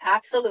 worried,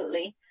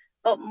 absolutely,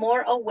 but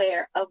more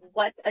aware of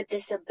what a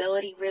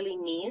disability really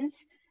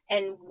means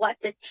and what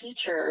the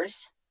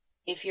teachers,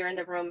 if you're in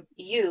the room,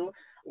 you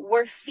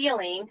were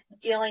feeling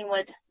dealing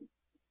with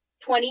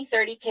 20,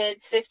 30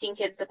 kids, 15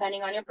 kids,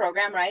 depending on your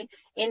program, right,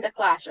 in the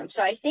classroom.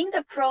 So I think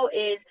the pro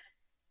is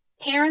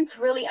parents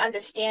really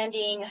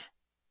understanding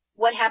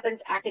what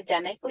happens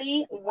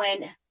academically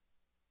when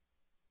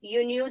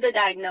you knew the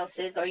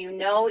diagnosis, or you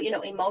know,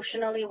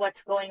 emotionally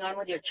what's going on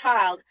with your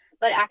child,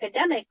 but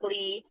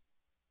academically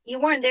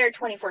you weren't there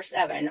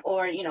 24/7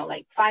 or,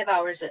 like 5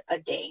 hours a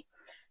day.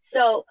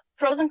 So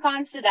pros and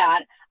cons to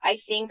that. I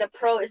think the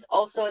pro is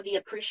also the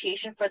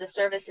appreciation for the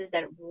services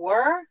that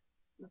were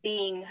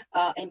being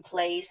in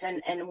place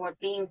and were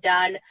being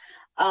done,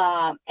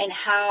 and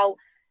how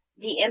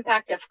the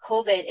impact of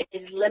COVID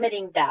is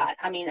limiting that.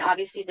 I mean,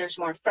 obviously there's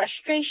more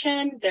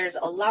frustration. There's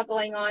a lot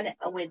going on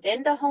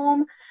within the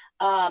home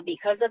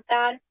because of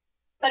that.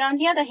 But on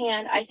the other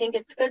hand, I think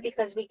it's good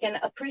because we can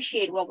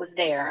appreciate what was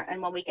there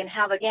and what we can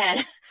have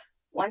again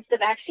once the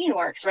vaccine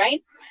works,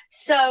 right?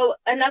 So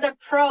another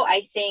pro,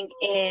 I think,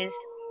 is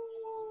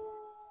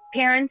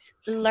parents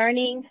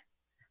learning,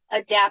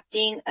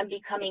 adapting, and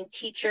becoming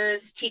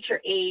teachers, teacher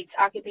aides,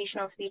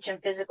 occupational speech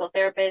and physical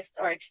therapists,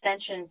 or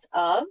extensions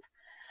of.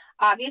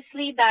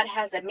 Obviously, that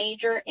has a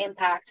major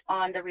impact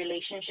on the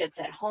relationships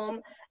at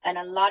home, and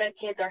a lot of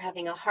kids are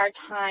having a hard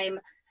time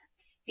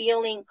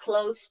feeling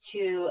close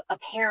to a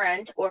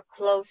parent or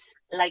close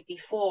like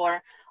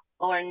before,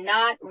 or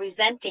not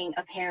resenting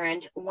a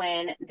parent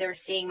when they're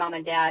seeing mom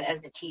and dad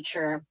as the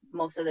teacher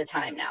most of the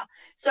time now.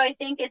 So I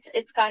think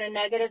it's got a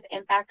negative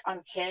impact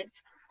on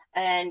kids.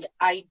 And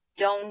I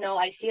don't know,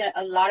 I see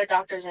a lot of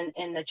doctors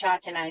in the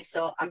chat tonight,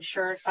 so I'm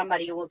sure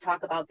somebody will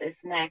talk about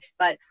this next,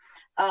 but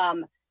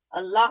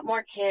a lot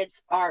more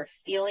kids are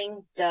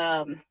feeling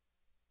the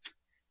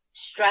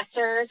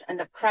stressors and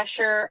the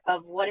pressure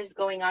of what is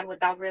going on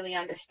without really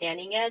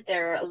understanding it.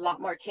 There are a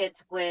lot more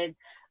kids with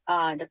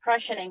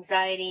depression,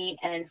 anxiety,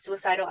 and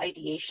suicidal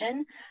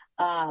ideation.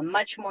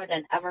 much more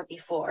than ever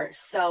before.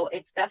 So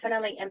it's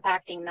definitely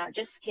impacting not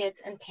just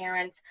kids and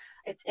parents,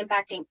 it's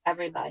impacting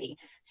everybody.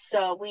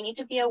 So we need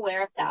to be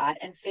aware of that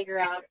and figure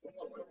out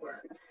what would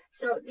work.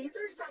 So these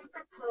are some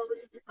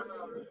proposed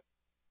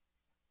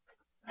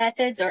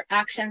methods or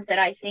actions that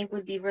I think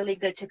would be really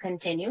good to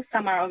continue.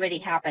 Some are already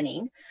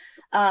happening.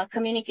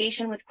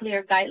 Communication with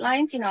clear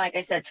guidelines, like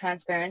I said,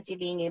 transparency,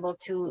 being able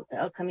to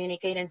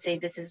communicate and say,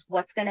 this is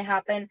what's going to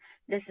happen.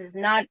 This is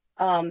not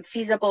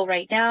feasible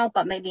right now,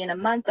 but maybe in a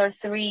month or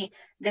 3,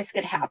 this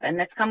could happen.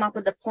 Let's come up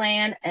with a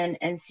plan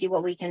and see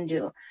what we can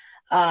do.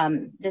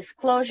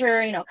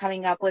 Disclosure,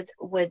 coming up with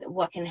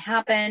what can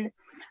happen.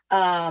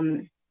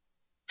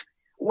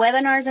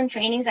 Webinars and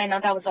trainings, I know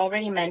that was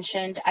already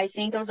mentioned. I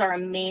think those are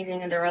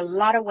amazing, and there are a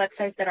lot of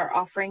websites that are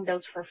offering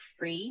those for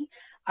free.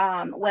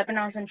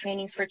 Webinars and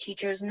trainings for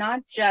teachers,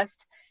 not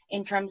just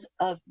in terms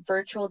of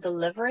virtual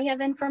delivery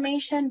of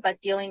information, but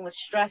dealing with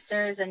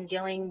stressors and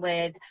dealing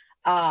with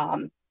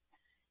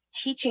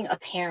teaching a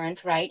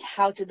parent, right,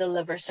 how to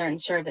deliver certain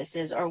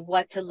services or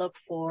what to look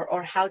for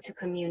or how to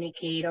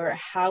communicate or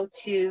how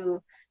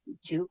to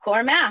do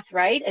core math,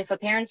 right? If a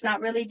parent's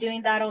not really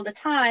doing that all the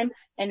time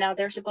and now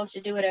they're supposed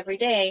to do it every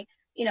day,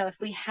 if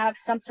we have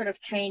some sort of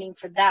training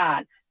for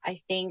that,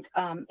 I think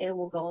it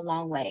will go a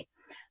long way.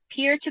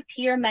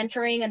 Peer-to-peer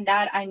mentoring, and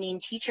that I mean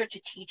teacher to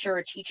teacher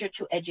or teacher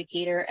to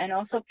educator, and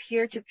also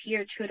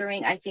peer-to-peer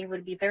tutoring, I think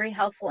would be very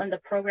helpful in the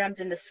programs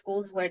in the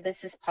schools where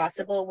this is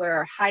possible,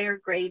 where a higher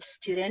grade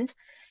student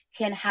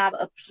can have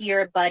a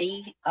peer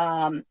buddy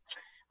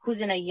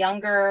who's in a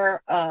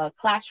younger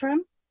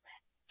classroom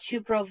to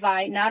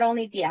provide not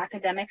only the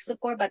academic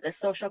support, but the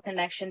social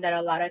connection that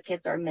a lot of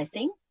kids are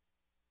missing.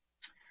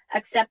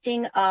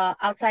 Accepting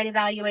outside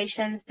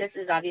evaluations. This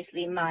is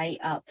obviously my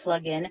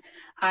plug-in.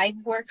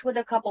 I've worked with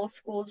a couple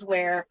schools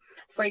where,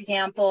 for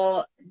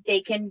example,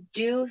 they can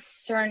do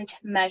certain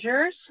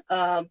measures,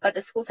 but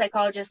the school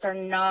psychologists are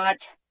not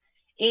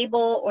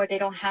able, or they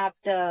don't have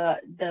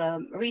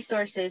the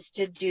resources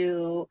to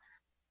do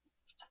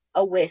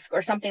a WISC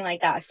or something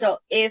like that. So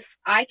if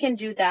I can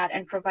do that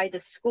and provide the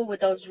school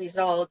with those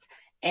results,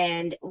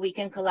 and we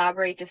can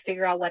collaborate to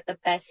figure out what the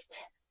best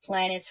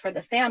plan is for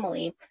the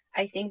family,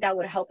 I think that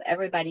would help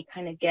everybody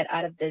kind of get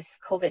out of this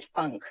COVID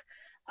funk.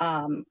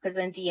 Because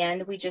in the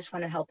end, we just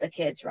want to help the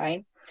kids,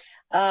 right?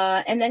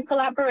 And then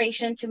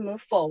collaboration to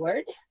move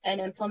forward and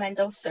implement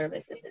those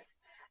services.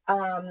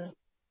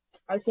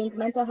 I think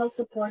mental health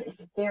support is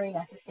very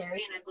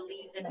necessary, and I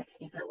believe the next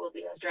speaker will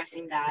be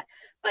addressing that.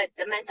 But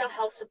the mental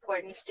health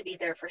support needs to be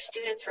there for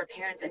students, for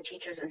parents, and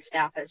teachers and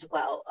staff as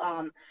well.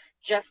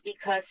 Just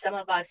because some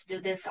of us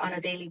do this on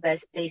a daily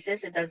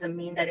basis, it doesn't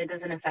mean that it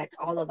doesn't affect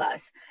all of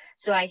us.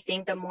 So I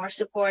think the more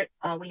support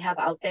we have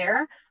out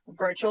there,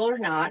 virtual or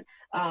not,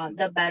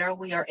 the better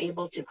we are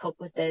able to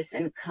cope with this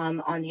and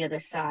come on the other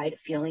side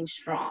feeling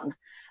strong.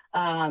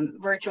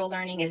 Virtual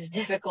learning is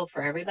difficult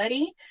for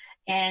everybody.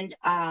 And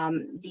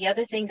the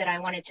other thing that I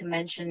wanted to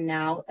mention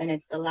now, and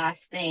it's the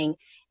last thing,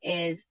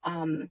 is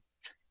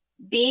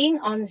being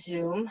on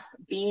Zoom,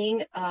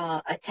 being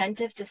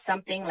attentive to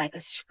something like a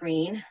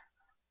screen,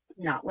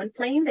 not when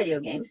playing video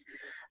games,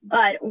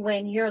 but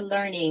when you're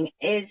learning,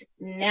 is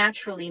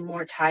naturally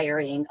more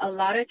tiring. A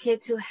lot of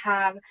kids who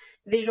have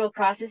visual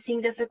processing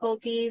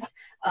difficulties,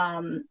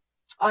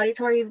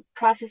 auditory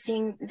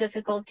processing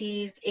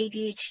difficulties,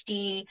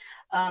 ADHD,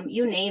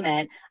 you name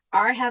it,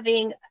 are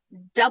having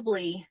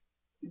doubly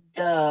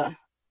the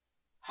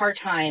hard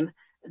time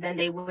than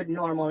they would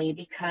normally,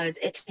 because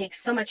it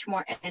takes so much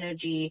more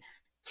energy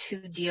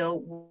to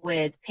deal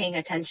with paying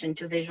attention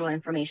to visual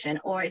information.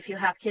 Or if you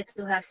have kids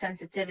who have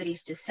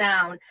sensitivities to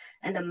sound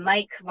and the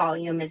mic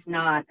volume is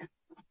not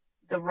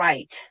the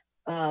right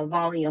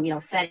volume,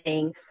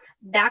 setting,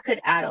 that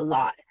could add a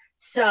lot.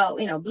 So,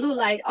 blue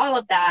light, all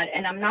of that,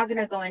 and I'm not going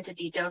to go into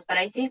details, but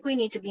I think we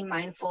need to be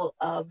mindful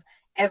of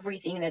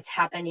everything that's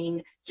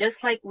happening,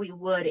 just like we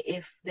would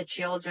if the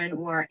children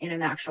were in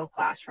an actual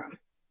classroom.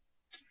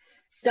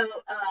 So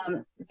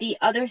the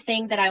other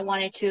thing that I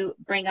wanted to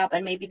bring up,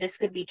 and maybe this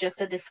could be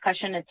just a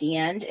discussion at the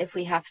end if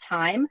we have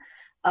time,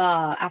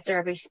 after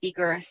every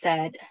speaker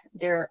said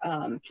their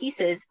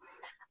pieces,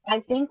 I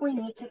think we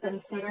need to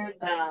consider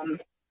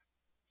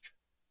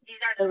these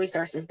are the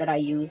resources that I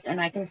used,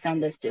 and I can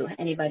send this to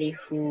anybody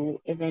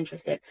who is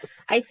interested.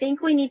 I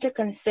think we need to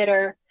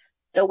consider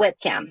the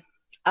webcam.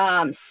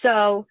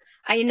 So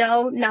I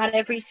know not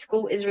every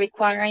school is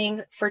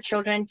requiring for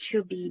children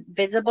to be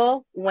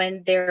visible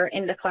when they're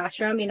in the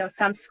classroom.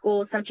 Some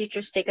schools, some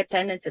teachers take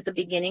attendance at the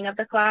beginning of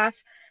the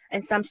class,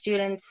 and some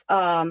students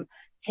can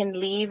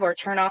leave or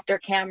turn off their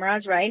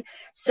cameras, right?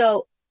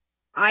 So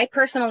I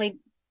personally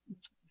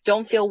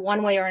don't feel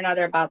one way or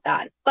another about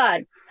that,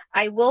 but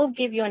I will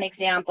give you an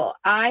example.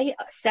 I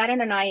sat in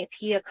an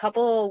IEP a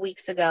couple of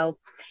weeks ago,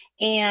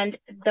 and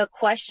the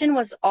question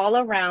was all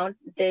around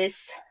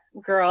this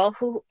girl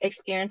who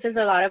experiences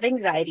a lot of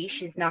anxiety.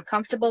 She's not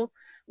comfortable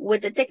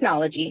with the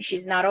technology.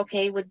 She's not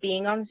okay with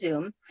being on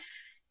Zoom.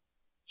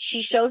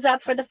 She shows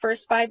up for the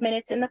first 5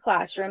 minutes in the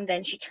classroom,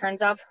 then she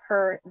turns off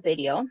her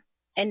video.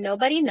 and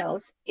nobody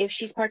knows if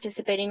she's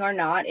participating or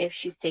not, if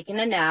she's taking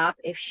a nap,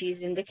 if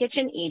she's in the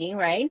kitchen eating,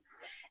 right?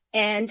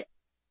 And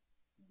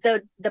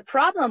the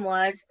problem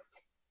was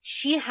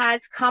she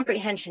has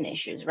comprehension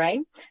issues, right?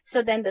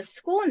 So then the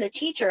school and the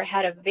teacher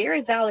had a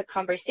very valid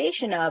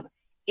conversation of,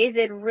 is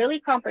it really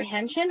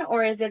comprehension,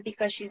 or is it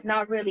because she's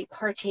not really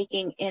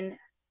partaking in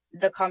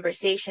the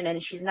conversation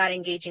and she's not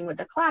engaging with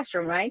the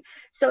classroom, right?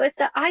 So if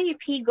the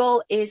IEP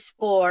goal is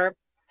for,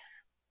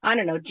 I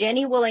don't know,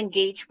 Jenny will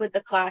engage with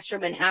the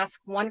classroom and ask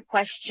one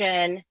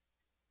question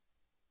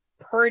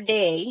per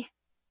day,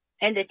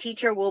 and the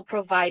teacher will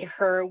provide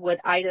her with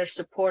either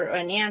support or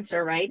an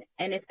answer, right?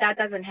 And if that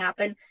doesn't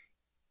happen,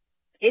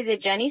 is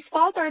it Jenny's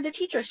fault or the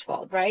teacher's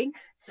fault, right?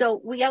 So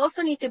we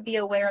also need to be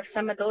aware of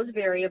some of those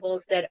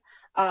variables that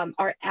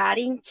are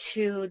adding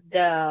to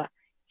the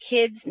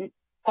kids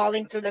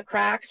falling through the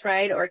cracks,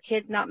 right? Or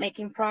kids not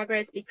making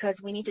progress,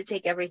 because we need to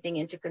take everything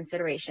into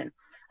consideration.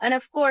 And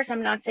of course,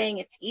 I'm not saying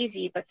it's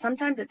easy, but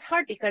sometimes it's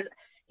hard because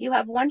you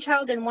have one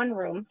child in one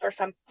room for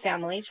some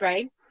families,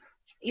 right?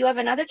 You have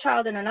another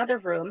child in another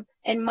room,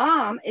 and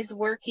mom is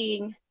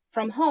working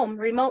from home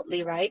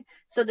remotely, right?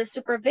 So the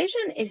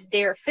supervision is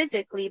there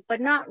physically,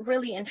 but not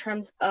really in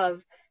terms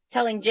of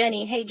telling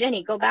Jenny, hey,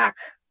 Jenny, go back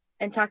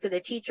and talk to the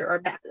teacher,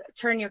 or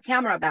turn your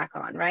camera back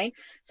on, right?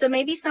 So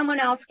maybe someone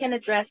else can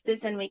address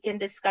this and we can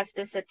discuss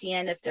this at the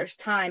end if there's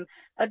time.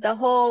 But the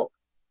whole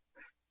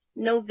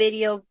no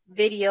video,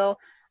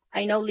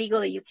 I know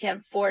legally you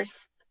can't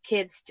force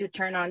kids to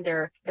turn on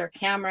their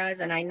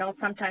cameras, and I know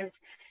sometimes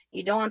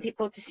you don't want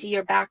people to see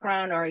your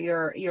background or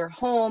your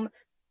home.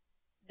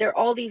 There are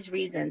all these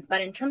reasons,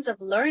 but in terms of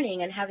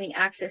learning and having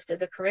access to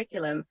the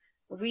curriculum,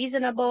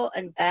 reasonable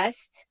and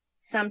best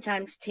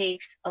sometimes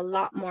takes a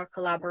lot more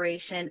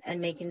collaboration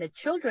and making the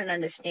children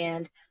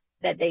understand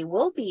that they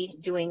will be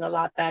doing a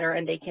lot better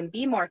and they can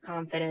be more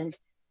confident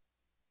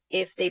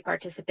if they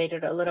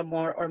participated a little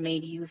more or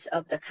made use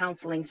of the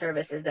counseling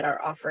services that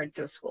are offered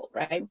through school,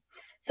 right?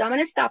 So I'm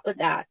going to stop with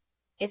that.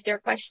 If there are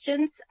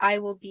questions, I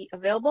will be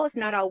available. If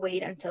not, I'll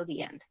wait until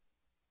the end.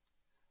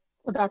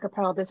 So Dr.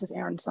 Powell, this is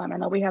Erin Simon. I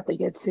know we have to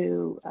get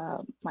to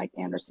Mike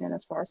Anderson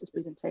as far as his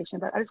presentation,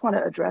 but I just want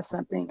to address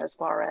something as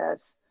far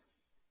as,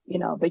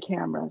 the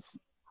cameras.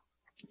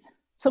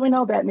 So we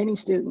know that many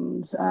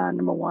students,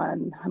 number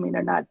one,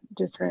 they're not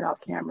just turning off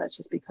cameras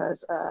just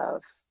because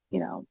of,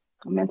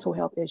 mental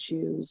health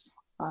issues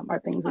or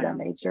things of that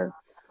nature.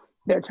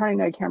 They're turning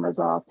their cameras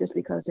off just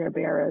because they're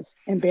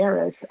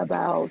embarrassed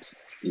about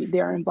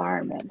their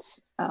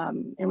environments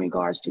in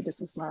regards to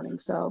distance learning.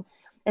 So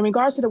in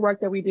regards to the work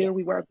that we do,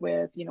 we work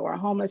with, our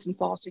homeless and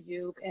foster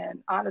youth,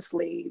 and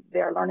honestly,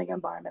 their learning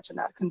environments are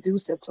not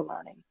conducive to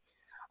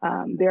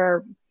learning.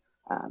 They're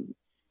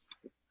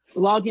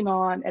logging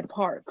on at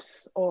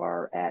parks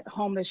or at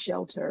homeless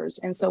shelters.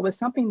 And so it's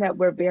something that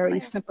we're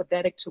very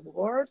sympathetic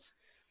towards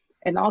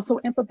and also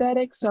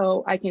empathetic.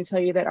 So I can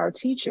tell you that our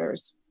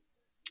teachers,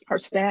 our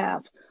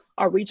staff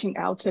are reaching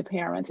out to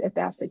parents if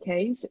that's the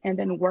case, and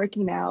then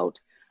working out,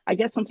 I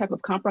guess, some type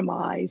of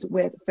compromise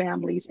with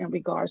families in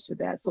regards to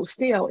that. So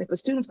still, if a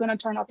student's going to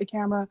turn off the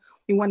camera,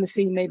 we want to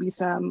see maybe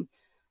some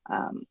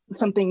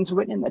things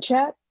written in the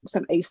chat,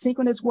 some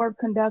asynchronous work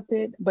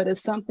conducted, but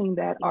it's something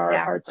that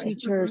our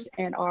teachers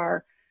and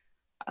our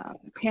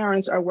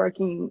parents are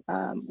working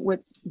with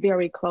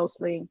very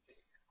closely.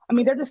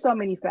 There are just so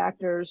many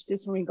factors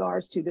just in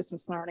regards to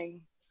distance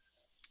learning.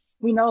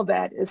 We know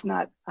that it's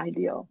not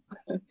ideal,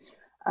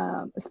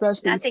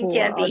 especially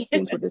for our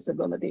students with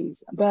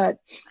disabilities. But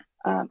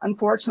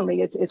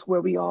unfortunately, it's where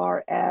we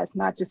are as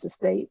not just a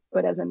state,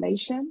 but as a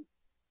nation.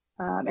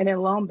 And in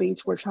Long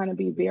Beach, we're trying to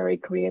be very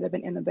creative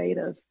and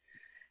innovative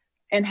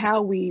in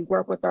how we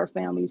work with our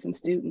families and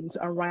students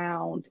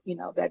around,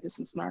 that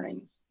distance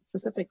learning,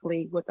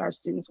 specifically with our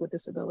students with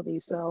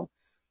disabilities. So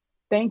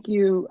thank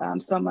you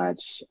so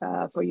much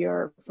for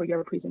your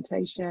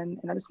presentation.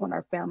 And I just want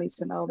our families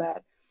to know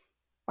that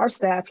our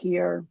staff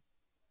here,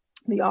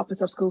 the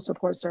Office of School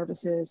Support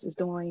Services, is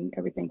doing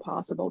everything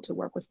possible to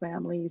work with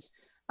families.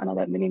 I know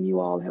that many of you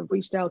all have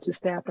reached out to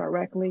staff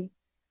directly.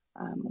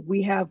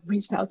 We have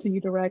reached out to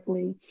you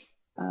directly.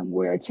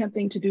 We're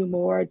attempting to do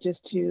more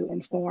just to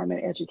inform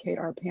and educate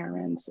our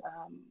parents,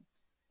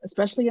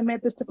 especially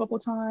amid this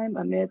difficult time,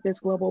 amid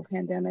this global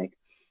pandemic.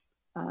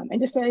 And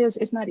just say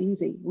it's not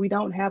easy. We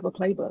don't have a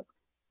playbook.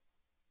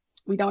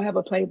 We don't have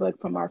a playbook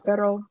from our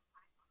federal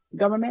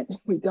government.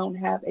 We don't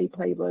have a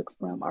playbook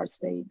from our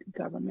state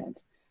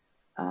government.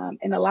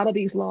 And a lot of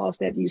these laws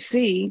that you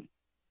see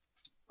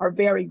are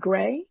very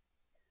gray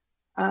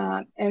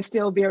and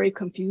still very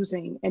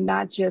confusing, and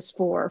not just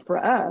for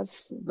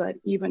us, but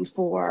even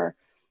for,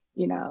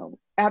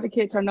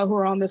 advocates I know who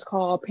are on this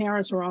call,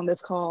 parents who are on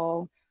this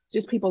call,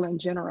 just people in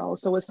general.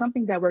 So it's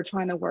something that we're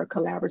trying to work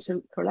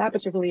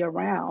collaboratively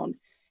around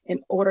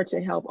in order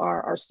to help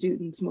our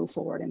students move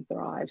forward and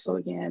thrive. So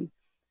again,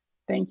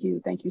 thank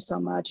you so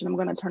much. And I'm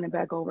going to turn it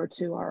back over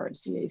to our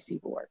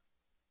CAC board.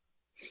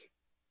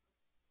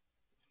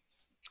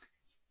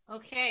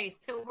 Okay,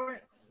 so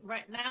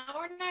right now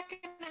we're not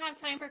going to have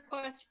time for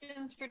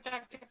questions for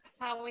Dr.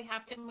 Powell. We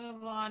have to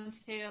move on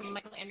to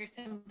Michael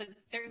Anderson, but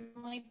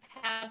certainly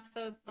pass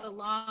those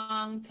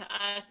along to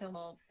us and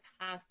we'll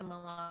pass them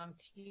along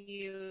to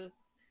you.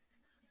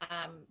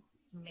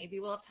 Maybe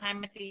we'll have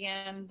time at the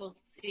end, we'll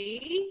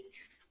see.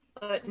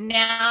 But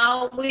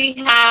now we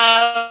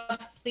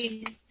have,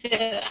 pleased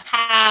to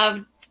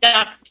have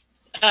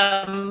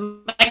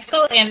Dr.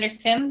 Michael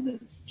Anderson.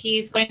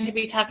 He's going to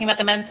be talking about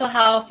the mental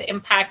health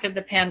impact of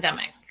the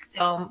pandemic.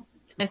 So,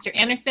 Mr.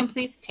 Anderson,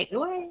 please take it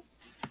away.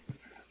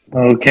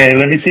 Okay,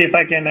 let me see if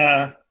I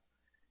can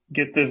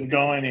get this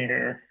going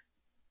here.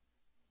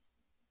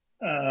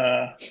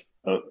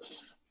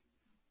 Oops.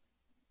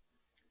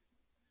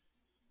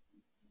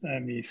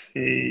 Let me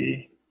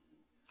see.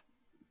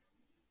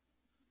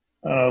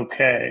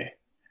 Okay.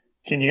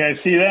 Can you guys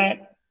see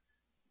that?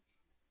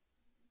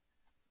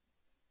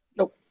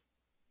 Nope.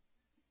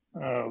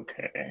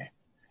 Okay.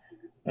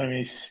 Let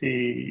me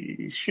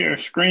see. Share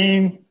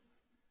screen.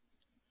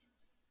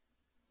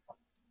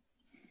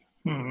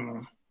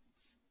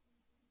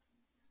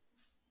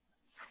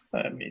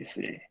 Let me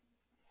see.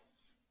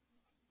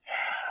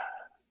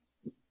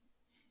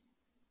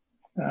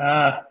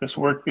 This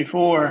worked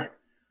before.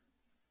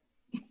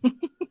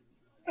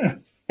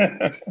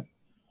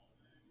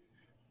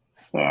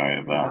 Sorry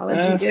about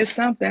Technology is this.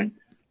 something.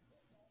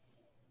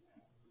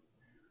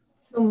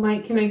 So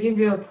Mike, can I give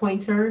you a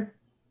pointer?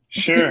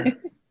 Sure.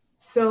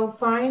 So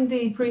find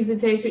the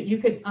presentation. You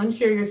could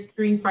unshare your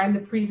screen, find the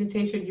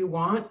presentation you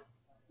want,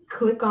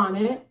 click on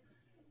it,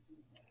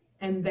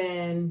 and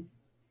then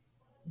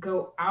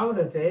go out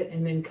of it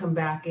and then come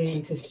back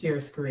in to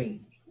share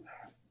screen.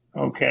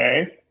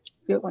 Okay.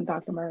 Good one,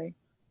 Dr. Murray.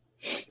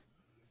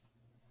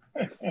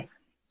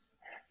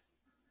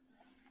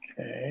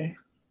 Okay.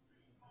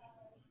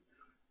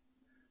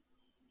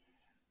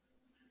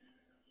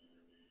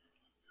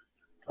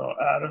 Go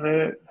out of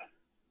it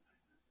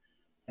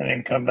and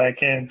then come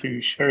back in to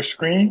share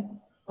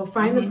screen. Well,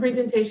 find the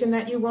presentation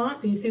that you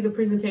want. Do you see the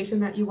presentation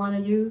that you want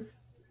to use?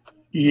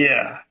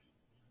 Yeah.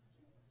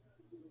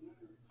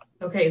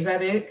 Okay, is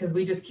that it? Because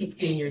we just keep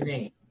seeing your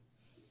name.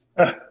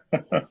 All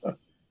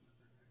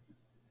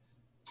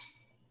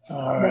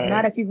But right.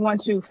 not if you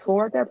want to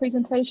forward that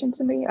presentation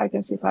to me. I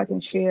can see if I can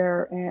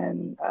share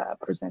and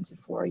present it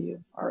for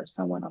you or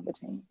someone on the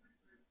team.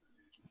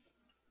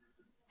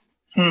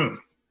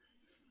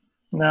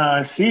 No,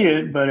 I see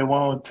it, but it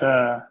won't.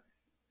 Let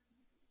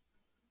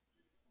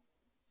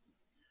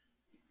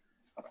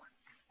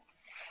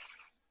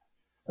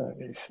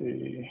me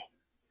see.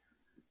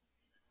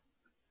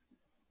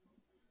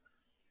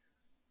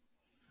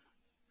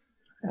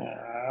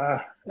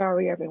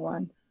 Sorry,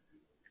 everyone.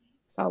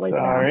 It's always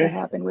bound to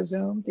happen with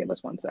Zoom. Give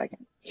us 1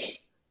 second.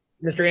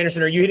 Mr.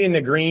 Anderson, are you hitting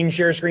the green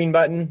share screen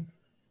button?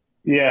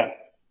 Yeah.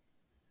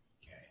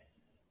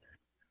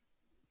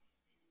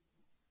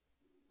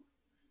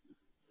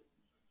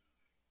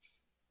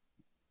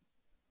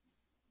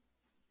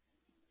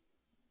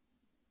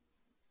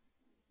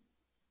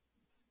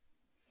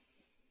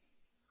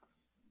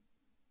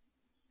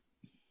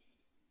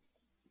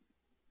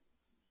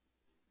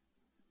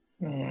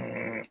 Okay.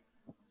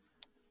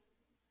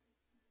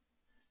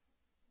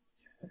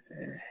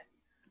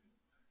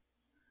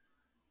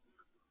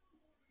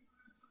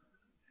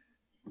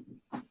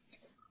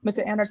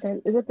 Mr.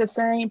 Anderson, is it the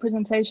same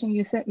presentation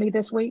you sent me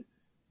this week?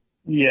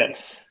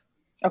 Yes.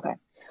 Okay.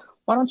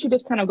 Why don't you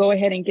just kind of go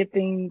ahead and get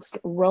things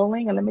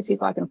rolling, and let me see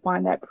if I can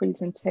find that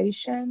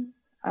presentation.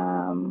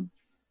 Or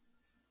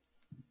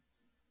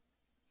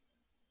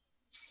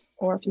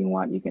if you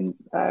want, you can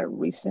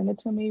resend it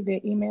to me via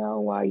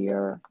email while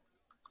you're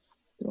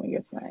doing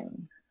your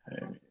thing.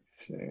 Let me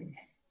see.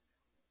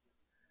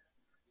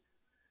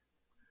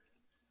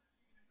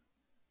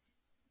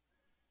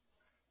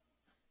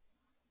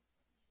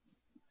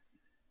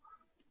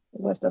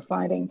 What's the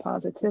finding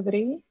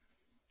positivity?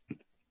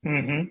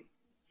 Okay,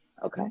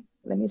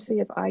 let me see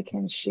if I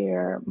can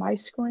share my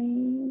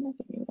screen.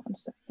 Give me 1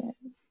 second.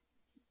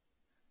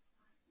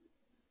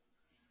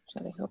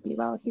 Try to help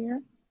you out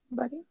here,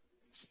 buddy.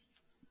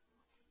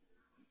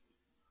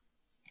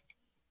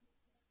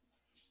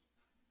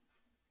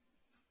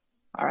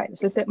 All right, is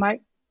this it,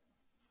 Mike?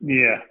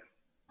 Yeah.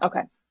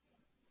 Okay.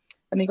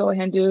 Let me go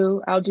ahead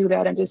and I'll do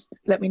that, and just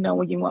let me know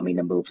when you want me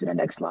to move to the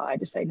next slide.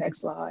 Just say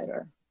next slide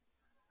or.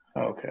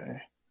 Okay.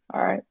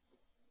 All right.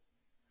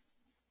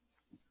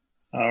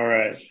 All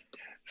right.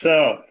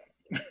 So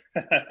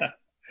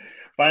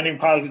finding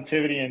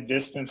positivity in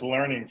distance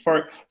learning.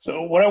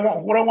 So what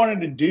I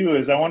wanted to do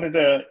is I wanted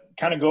to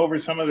kind of go over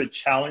some of the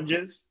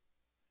challenges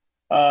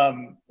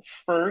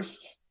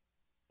first,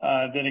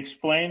 then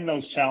explain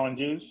those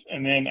challenges,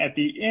 and then at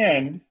the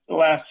end, the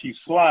last few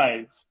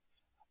slides,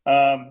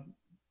 kind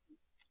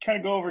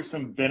of go over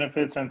some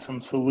benefits and some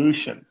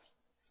solutions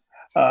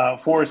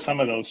for some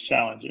of those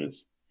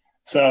challenges.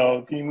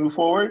 So can you move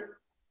forward?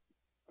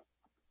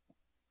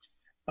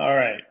 All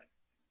right.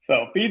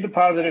 So feed the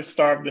positive,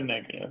 starve the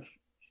negative.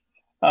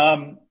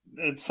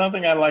 It's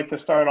something I like to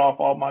start off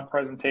all my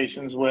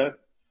presentations with.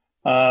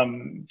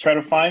 Try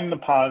to find the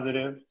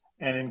positive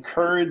and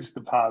encourage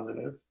the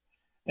positive,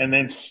 and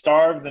then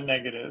starve the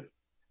negative.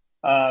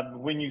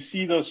 When you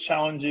see those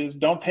challenges,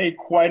 don't pay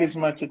quite as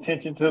much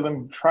attention to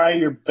them. Try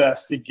your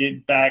best to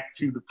get back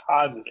to the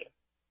positive.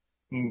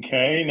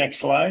 Okay, next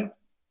slide.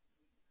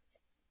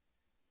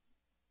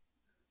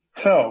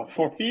 So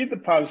for feed the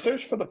positive,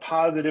 search for the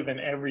positive in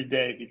every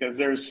day, because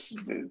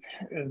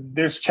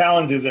there's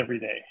challenges every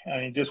day. I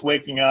mean, just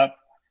waking up,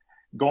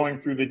 going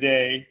through the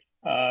day,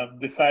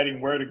 deciding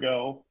where to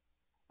go.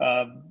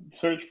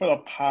 Search for the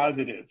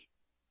positive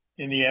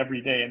in the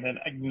everyday, and then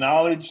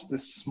acknowledge the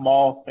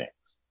small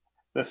things,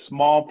 the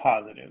small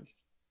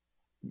positives.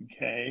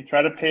 Okay,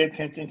 try to pay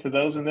attention to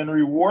those, and then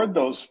reward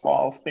those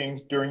small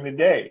things during the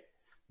day.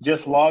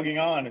 Just logging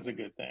on is a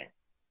good thing.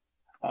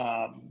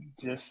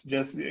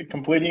 Just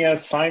completing an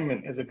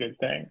assignment is a good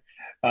thing.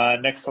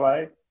 Next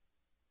slide.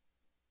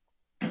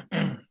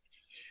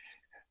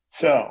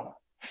 So,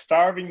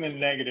 starving the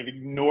negative,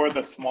 ignore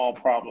the small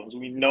problems.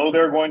 We know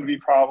there are going to be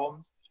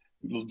problems.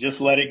 We'll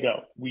just let it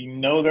go. We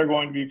know there are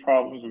going to be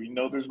problems. We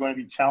know there's going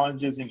to be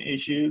challenges and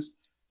issues.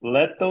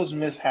 Let those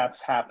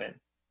mishaps happen.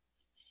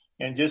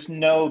 And just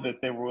know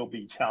that there will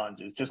be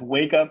challenges. Just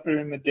wake up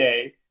during the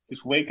day.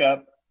 Just wake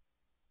up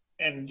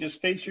and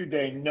just face your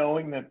day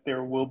knowing that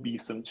there will be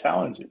some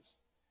challenges.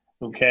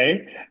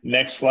 Okay,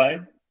 next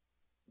slide.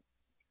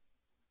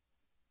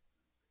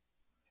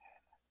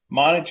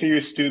 Monitor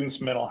your students'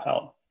 mental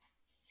health.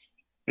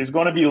 There's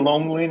going to be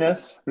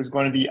loneliness, there's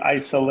going to be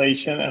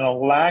isolation, and a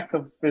lack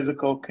of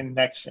physical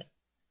connection.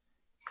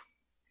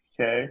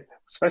 Okay,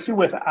 especially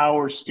with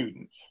our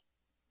students.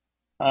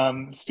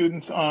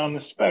 Students on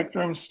the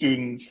spectrum,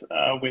 students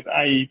with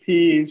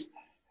IEPs,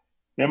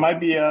 there might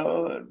be a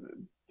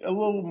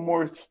little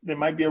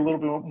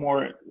bit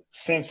more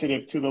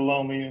sensitive to the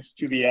loneliness,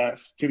 to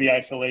the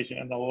isolation,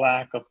 and the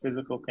lack of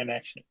physical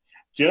connection.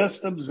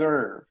 Just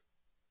observe,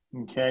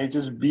 okay?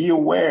 Just be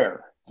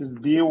aware.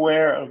 Just be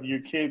aware of your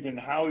kids and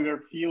how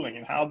they're feeling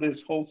and how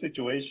this whole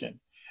situation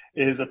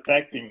is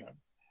affecting them.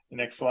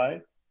 Next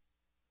slide.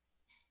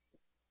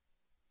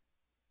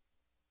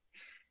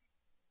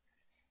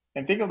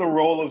 And think of the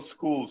role of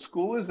school.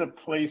 School is a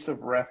place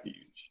of refuge.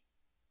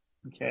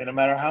 Okay, no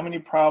matter how many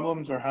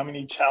problems or how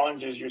many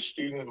challenges your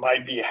student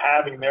might be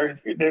having, they're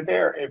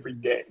there every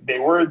day. They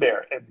were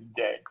there every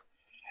day.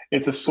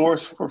 It's a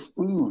source for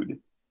food,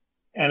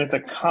 and it's a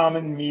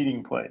common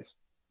meeting place.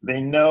 They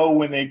know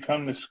when they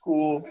come to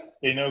school,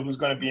 they know who's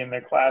going to be in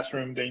their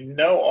classroom. They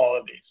know all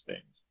of these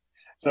things.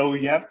 So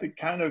we have to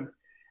kind of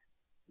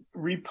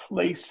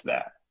replace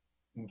that,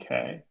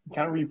 okay?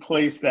 Kind of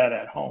replace that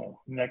at home.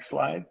 Next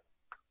slide.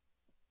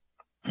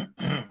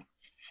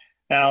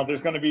 Now,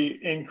 there's going to be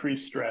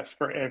increased stress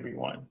for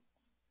everyone.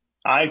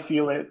 I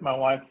feel it, my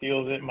wife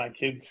feels it, my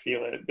kids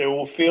feel it. They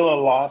will feel a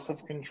loss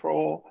of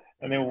control,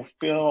 and they will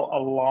feel a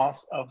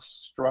loss of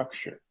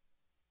structure.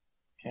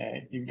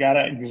 Okay, you've got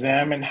to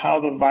examine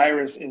how the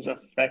virus is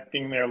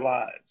affecting their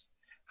lives.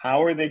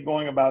 How are they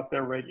going about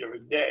their regular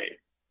day?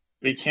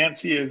 They can't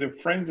see their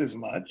friends as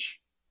much.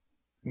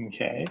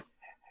 Okay,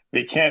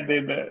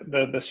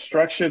 the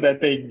structure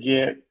that they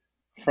get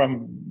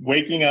from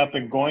waking up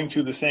and going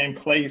to the same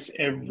place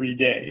every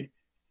day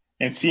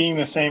and seeing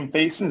the same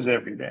faces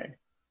every day.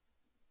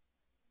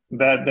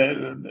 That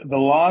the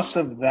loss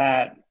of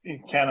that,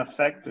 it can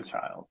affect the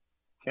child,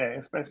 okay,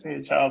 especially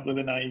a child with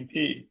an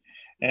IEP.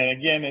 And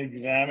again,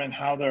 examine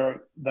how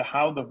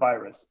the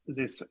virus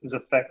is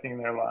affecting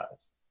their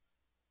lives.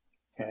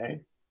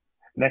 Okay,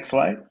 next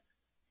slide.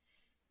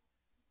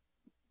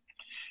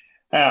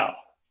 Now,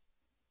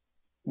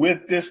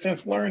 with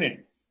distance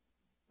learning,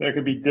 there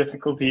could be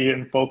difficulty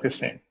in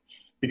focusing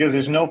because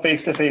there's no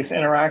face-to-face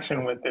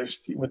interaction with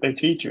their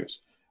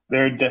teachers.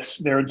 There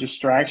are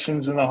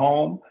distractions in the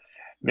home.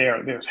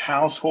 There's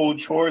household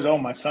chores. Oh,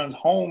 my son's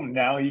home.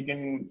 Now he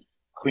can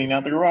clean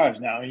out the garage.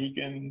 Now he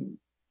can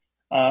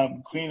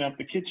clean up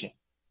the kitchen,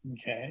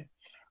 okay?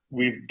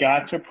 We've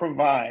got to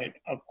provide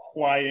a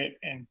quiet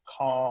and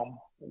calm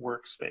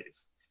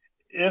workspace.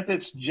 If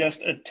it's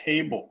just a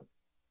table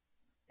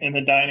in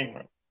the dining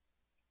room,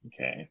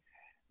 okay?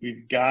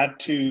 We've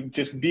got to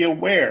just be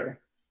aware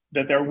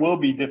that there will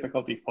be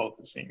difficulty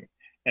focusing,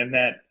 and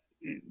that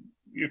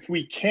if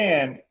we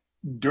can,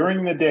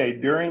 during the day,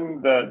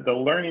 during the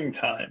learning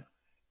time,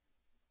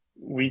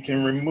 we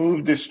can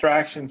remove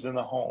distractions in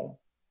the home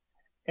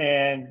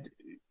and,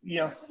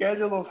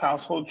 schedule those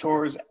household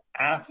chores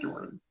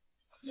afterward.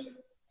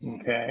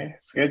 Okay,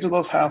 schedule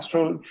those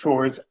household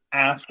chores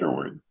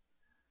afterward.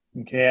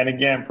 Okay, and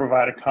again,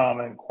 provide a calm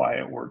and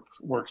quiet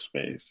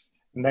workspace.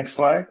 Next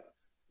slide.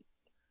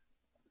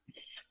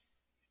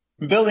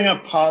 Building a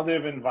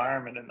positive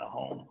environment in the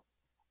home.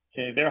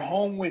 Okay, they're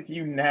home with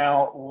you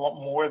now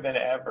more than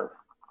ever.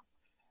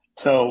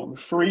 So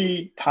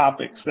 3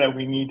 topics that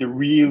we need to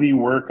really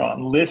work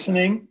on: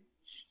 listening,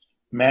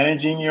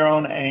 managing your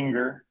own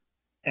anger,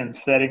 and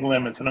setting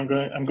limits. And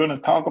I'm going to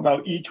talk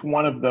about each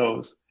one of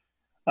those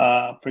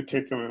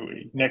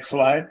particularly. Next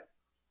slide.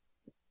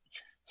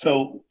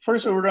 So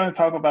first, we're going to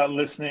talk about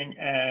listening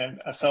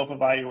and a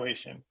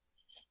self-evaluation.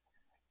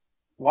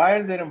 Why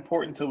is it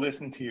important to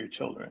listen to your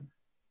children?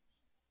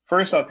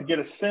 First off, to get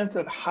a sense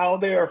of how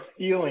they are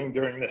feeling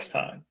during this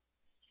time.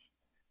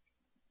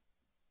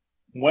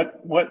 What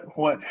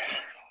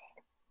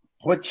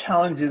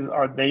challenges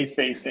are they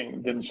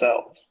facing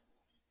themselves?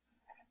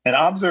 And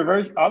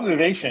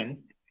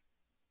observation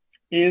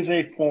is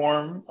a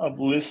form of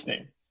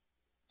listening.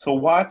 So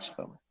watch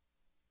them,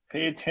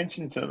 pay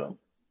attention to them.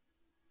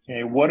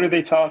 Okay, what are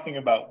they talking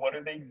about? What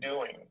are they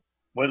doing?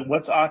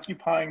 What's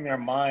occupying their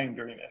mind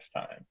during this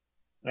time?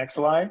 Next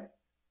slide.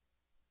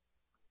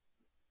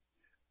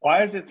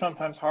 Why is it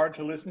sometimes hard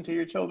to listen to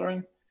your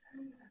children?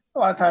 A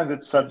lot of times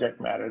it's subject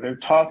matter. They're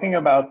talking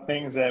about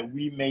things that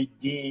we may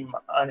deem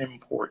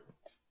unimportant.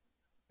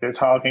 They're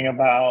talking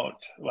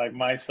about, like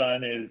my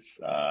son is,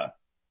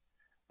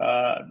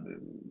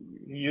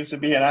 he used to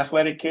be an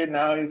athletic kid,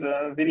 now he's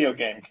a video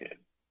game kid.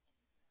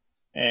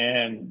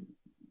 And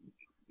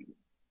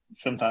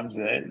sometimes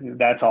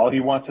that's all he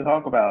wants to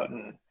talk about.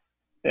 And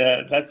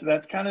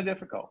that's kind of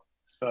difficult.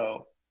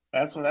 So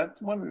that's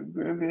one,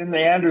 in the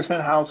Anderson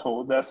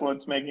household, that's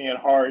what's making it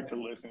hard to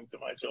listen to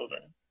my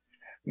children.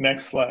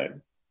 Next slide.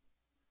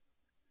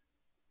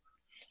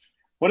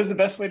 What is the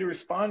best way to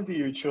respond to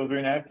your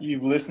children after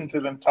you've listened to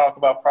them talk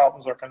about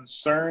problems or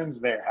concerns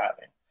they're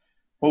having?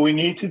 What we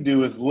need to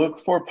do is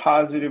look for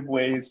positive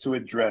ways to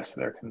address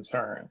their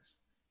concerns.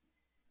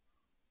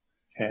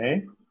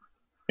 Okay?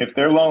 If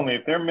they're lonely,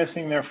 if they're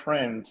missing their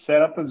friends,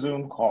 set up a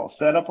Zoom call,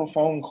 set up a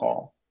phone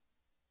call.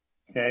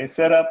 Okay?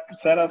 Set up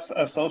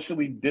a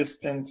socially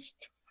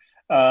distanced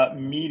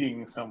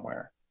meeting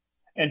somewhere.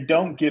 And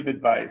don't give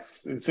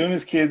advice. As soon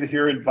as kids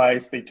hear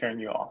advice, they turn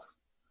you off.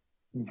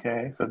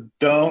 Okay, so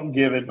don't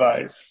give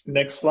advice.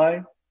 Next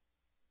slide.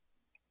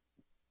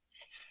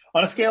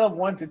 On a scale of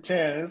 1 to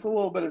 10, it's a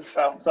little bit of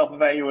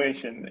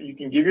self-evaluation. You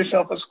can give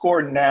yourself a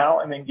score now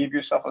and then give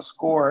yourself a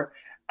score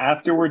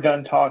after we're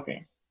done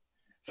talking.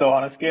 So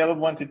on a scale of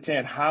 1 to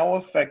 10, how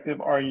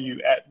effective are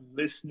you at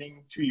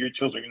listening to your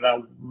children? You're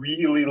now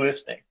really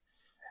listening.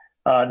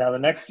 Now the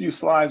next few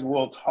slides,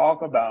 we'll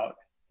talk about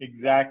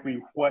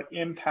exactly what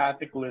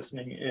empathic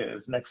listening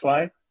is. Next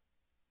slide.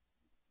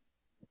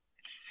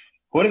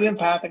 What is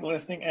empathic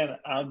listening? And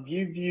I'll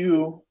give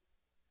you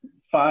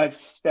 5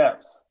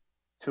 steps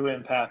to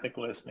empathic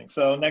listening.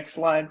 So next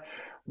slide.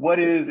 What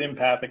is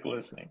empathic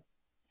listening?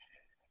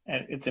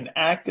 And it's an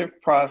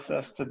active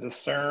process to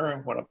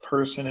discern what a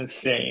person is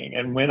saying.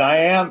 And when I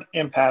am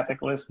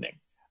empathic listening,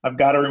 I've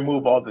got to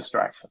remove all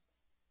distractions.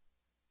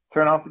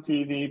 Turn off the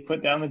TV,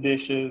 put down the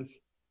dishes,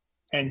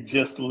 and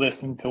just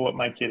listen to what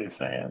my kid is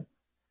saying.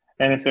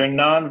 And if they're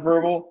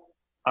nonverbal,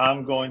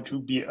 I'm going to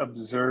be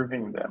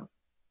observing them.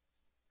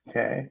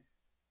 Okay?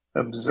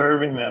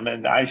 Observing them.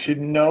 And I should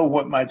know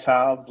what my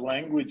child's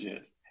language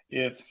is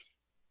if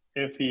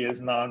he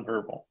is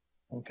nonverbal.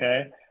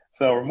 Okay?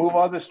 So remove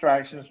all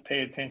distractions,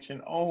 pay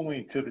attention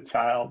only to the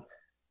child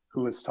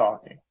who is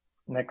talking.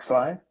 Next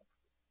slide.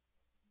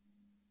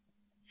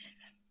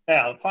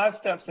 Now, 5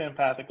 steps to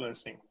empathic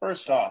listening.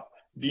 First off,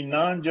 be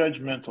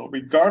non-judgmental,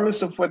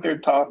 regardless of what they're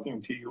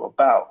talking to you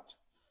about.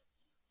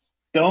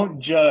 Don't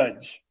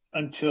judge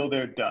until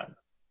they're done.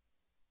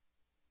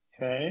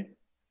 Okay?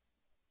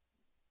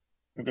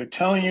 If they're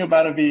telling you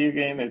about a video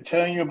game, they're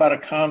telling you about a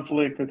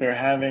conflict that they're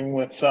having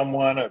with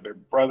someone or their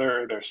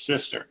brother or their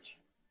sister,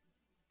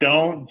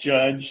 don't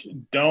judge,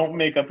 don't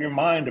make up your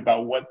mind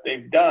about what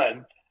they've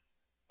done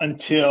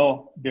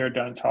until they're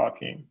done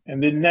talking.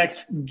 And then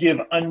next, give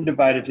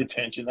undivided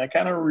attention. That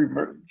kind of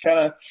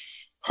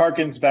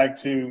harkens back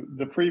to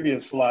the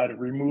previous slide of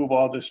remove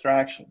all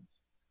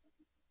distractions.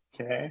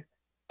 Okay?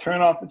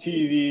 Turn off the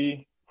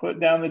TV, put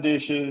down the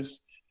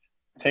dishes,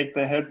 take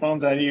the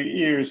headphones out of your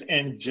ears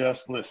and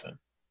just listen.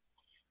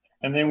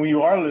 And then when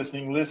you are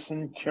listening,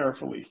 listen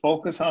carefully.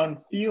 Focus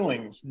on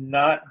feelings,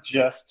 not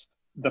just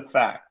the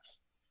facts.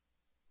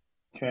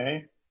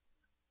 Okay?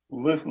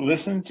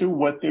 Listen to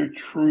what they're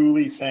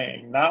truly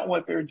saying, not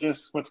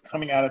what's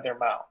coming out of their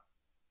mouth,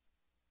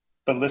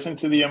 but listen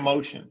to the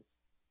emotions.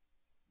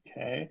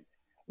 Okay?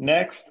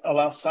 Next,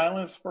 allow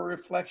silence for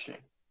reflection.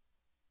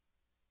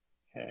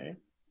 Okay?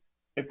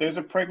 If there's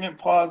a pregnant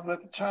pause,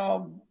 let the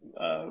child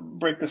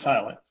break the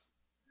silence.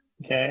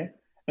 Okay?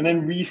 And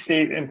then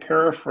restate and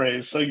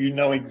paraphrase so you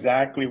know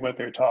exactly what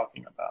they're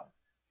talking about.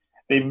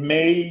 They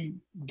may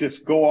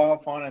just go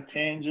off on a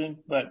tangent,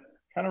 but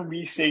kind of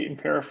restate and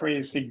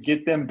paraphrase to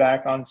get them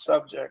back on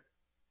subject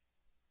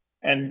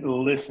and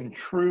listen,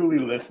 truly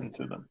listen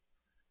to them.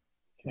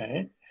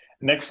 Okay,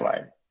 next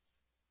slide.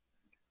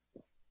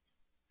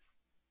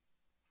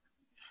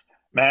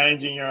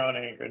 Managing your own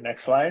anger.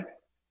 Next slide.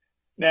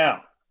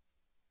 Now,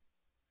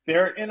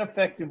 there are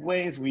ineffective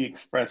ways we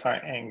express our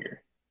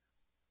anger.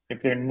 If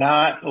they're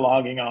not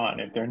logging on,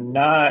 if they're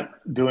not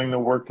doing the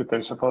work that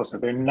they're supposed to,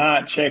 they're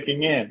not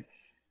checking in.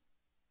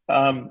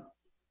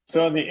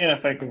 Some of the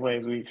ineffective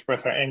ways we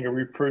express our anger,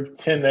 we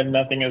pretend that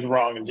nothing is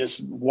wrong and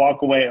just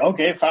walk away.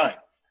 Okay, fine.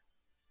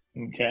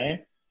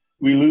 Okay.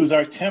 We lose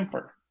our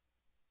temper.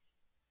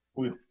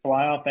 We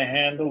fly off the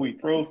handle. We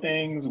throw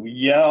things. We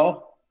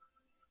yell.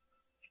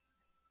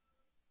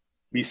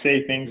 We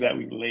say things that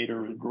we later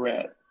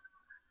regret.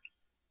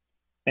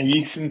 And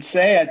you can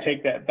say, I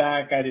take that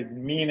back, I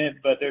didn't mean it,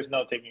 but there's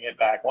no taking it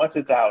back. Once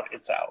it's out,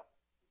 it's out.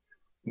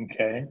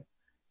 Okay?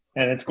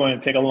 And it's going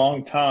to take a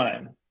long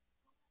time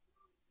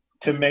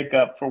to make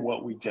up for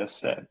what we just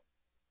said.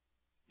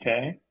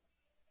 Okay?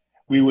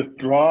 We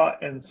withdraw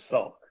and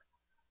sulk.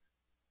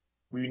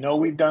 We know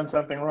we've done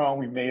something wrong.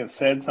 We may have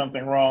said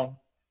something wrong,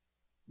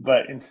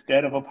 but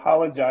instead of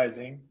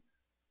apologizing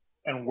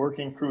and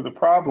working through the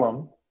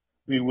problem,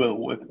 we will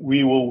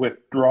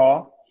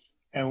withdraw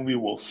and we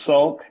will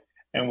sulk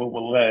and we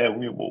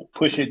will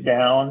push it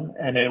down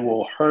and it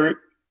will hurt.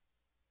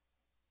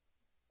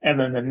 And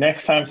then the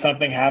next time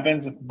something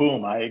happens,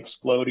 boom, I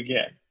explode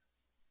again.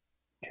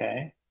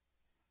 Okay.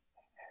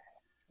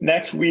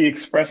 Next, we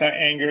express our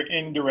anger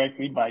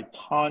indirectly by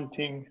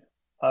taunting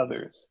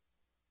others.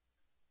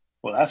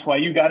 Well, that's why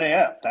you got an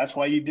F. That's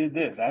why you did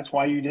this. That's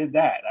why you did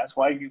that. That's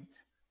why you...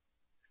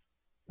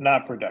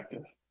 Not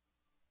productive.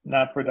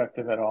 Not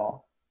productive at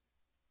all.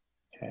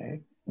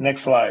 Okay.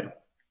 Next slide.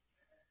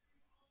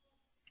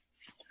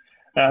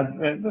 Now,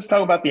 let's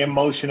talk about the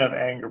emotion of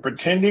anger.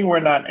 Pretending we're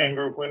not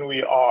angry when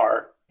we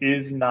are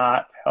is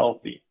not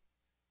healthy.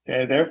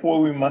 Okay.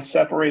 Therefore, we must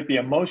separate the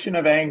emotion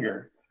of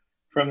anger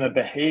from the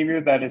behavior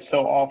that is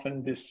so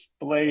often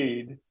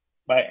displayed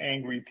by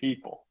angry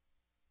people.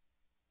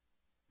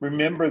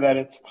 Remember that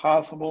it's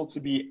possible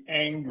to be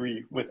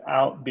angry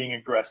without being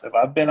aggressive.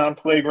 I've been on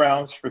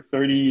playgrounds for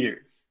 30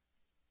 years,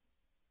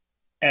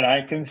 and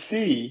I can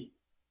see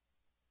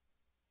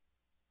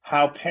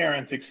how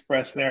parents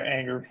express their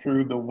anger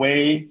through the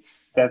way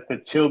that the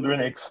children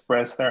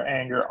express their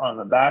anger on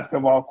the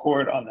basketball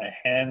court, on the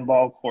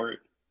handball court,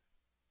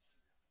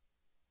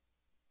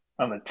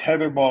 on the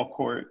tetherball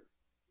court.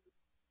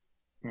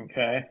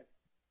 Okay?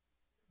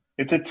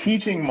 It's a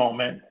teaching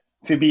moment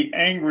to be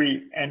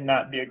angry and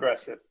not be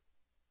aggressive.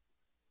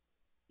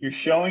 You're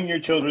showing your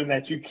children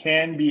that you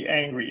can be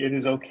angry. It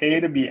is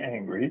okay to be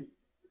angry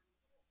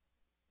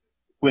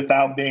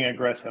without being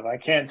aggressive. I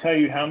can't tell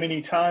you how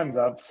many times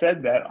I've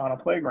said that on a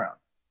playground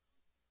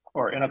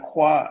or in a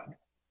quad.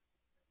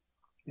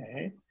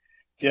 Okay?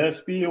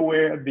 Just be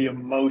aware of the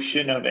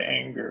emotion of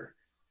anger.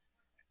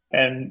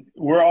 And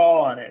we're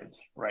all on edge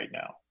right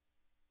now.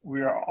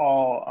 We are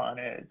all on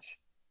edge.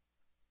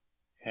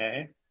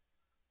 Okay?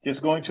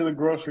 Just going to the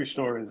grocery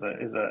store is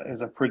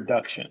a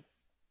production.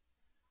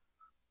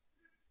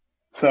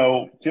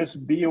 So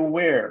just be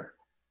aware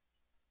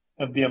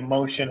of the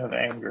emotion of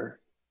anger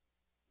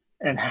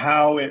and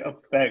how it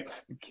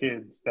affects the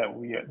kids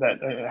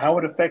how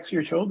it affects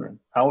your children,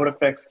 how it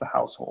affects the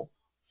household.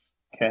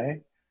 Okay.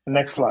 The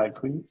next slide,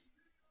 please.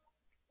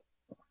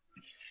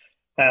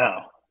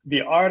 Now,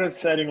 the art of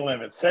setting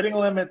limits. Setting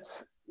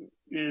limits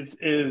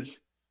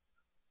is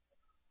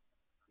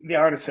the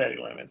art of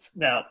setting limits.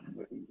 Now,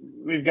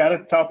 we're going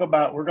to talk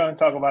about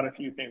a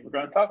few things. We're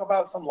going to talk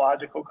about some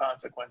logical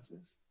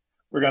consequences.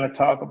 We're going to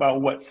talk about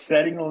what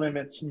setting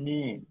limits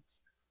means.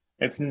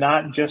 It's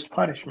not just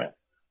punishment.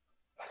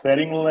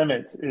 Setting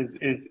limits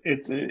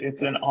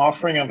it's an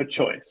offering of a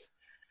choice.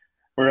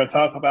 We're going to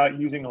talk about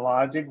using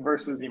logic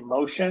versus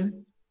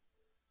emotion,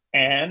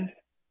 and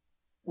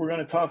we're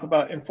going to talk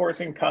about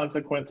enforcing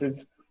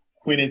consequences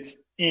when it's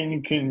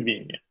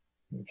inconvenient.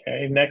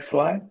 Okay, next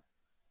slide.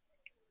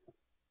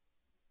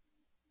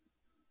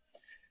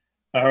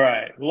 All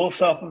right, a little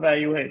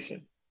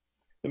self-evaluation.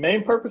 The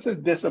main purpose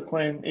of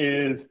discipline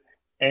is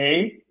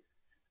A,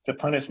 to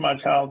punish my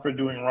child for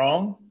doing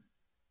wrong.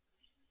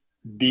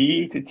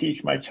 B, to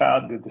teach my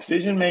child good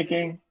decision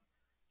making.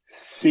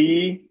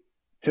 C,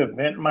 to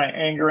vent my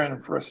anger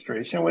and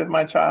frustration with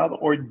my child.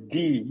 Or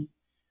D,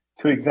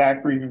 to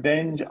exact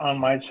revenge on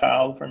my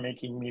child for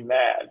making me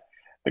mad.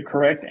 The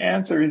correct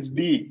answer is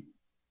B.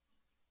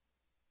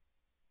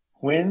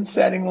 When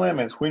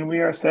we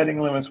are setting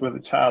limits with a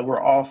child,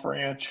 we're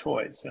offering a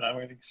choice. And I'm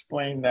going to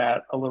explain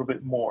that a little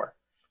bit more.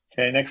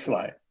 Okay, next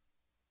slide.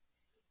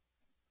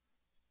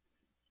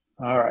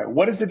 All right,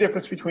 what is the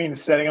difference between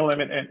setting a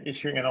limit and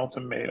issuing an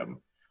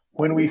ultimatum?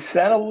 When we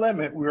set a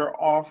limit, we're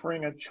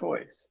offering a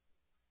choice,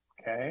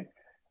 okay?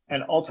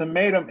 An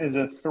ultimatum is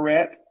a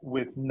threat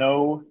with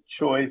no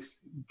choice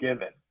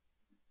given.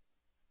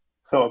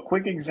 So a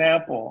quick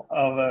example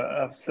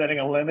of setting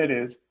a limit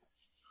is,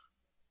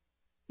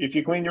 if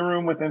you clean your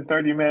room within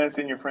 30 minutes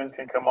and your friends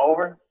can come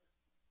over,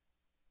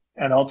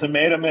 an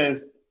ultimatum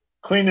is,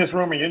 clean this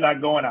room or you're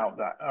not going out,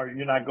 or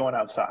you're not going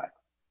outside.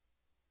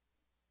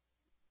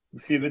 You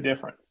see the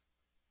difference?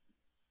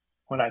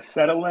 When I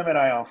set a limit,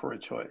 I offer a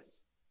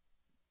choice.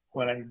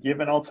 When I give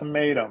an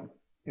ultimatum,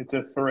 it's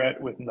a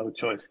threat with no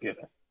choice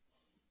given.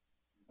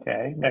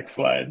 Okay, next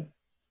slide.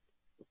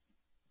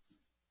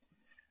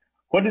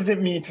 What does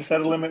it mean to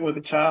set a limit with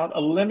a child?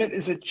 A limit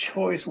is a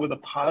choice with a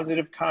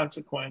positive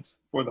consequence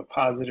for the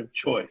positive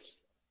choice.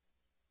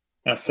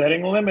 Now,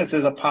 setting limits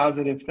is a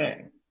positive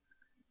thing.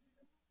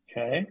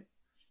 Okay,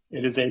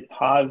 it is a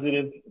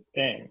positive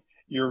thing.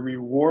 You're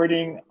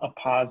rewarding a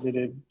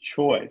positive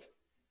choice,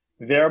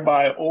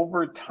 thereby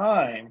over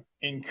time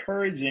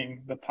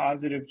encouraging the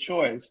positive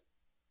choice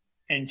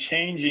and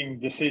changing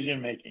decision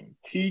making,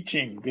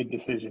 teaching good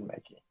decision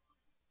making.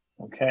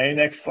 Okay,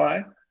 next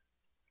slide.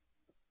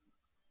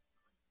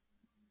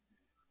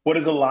 What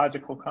is a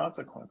logical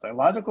consequence? A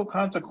logical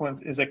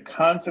consequence is a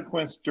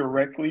consequence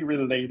directly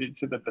related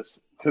to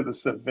the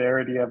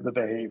severity of the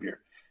behavior.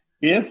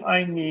 If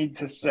I need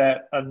to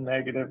set a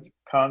negative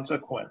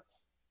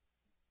consequence,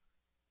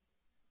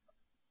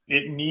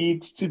 it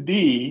needs to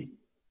be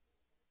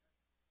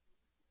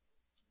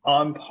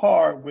on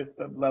par with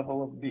the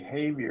level of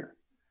behavior.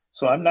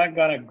 So I'm not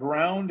going to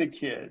ground a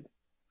kid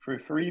for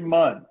 3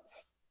 months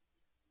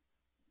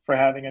for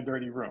having a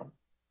dirty room.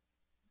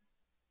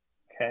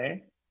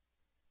 Okay?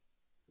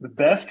 The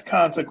best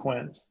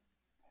consequence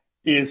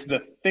is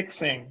the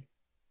fixing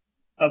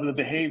of the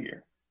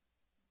behavior.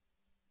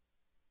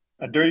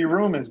 A dirty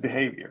room is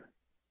behavior.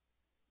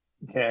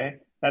 Okay?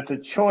 That's a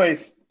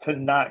choice to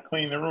not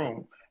clean the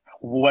room.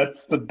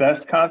 What's the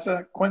best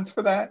consequence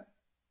for that?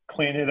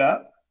 Clean it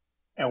up.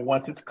 And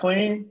once it's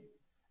clean,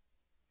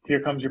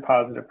 here comes your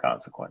positive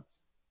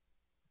consequence.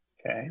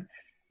 Okay?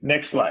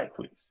 Next slide,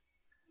 please.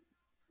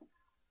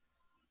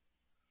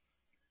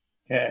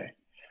 Okay.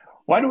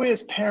 Why do we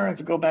as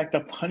parents go back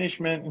to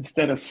punishment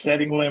instead of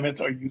setting limits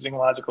or using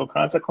logical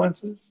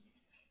consequences?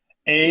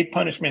 A,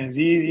 punishment is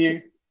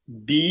easier.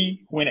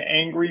 B, when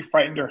angry,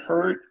 frightened, or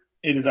hurt,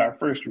 it is our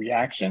first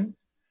reaction.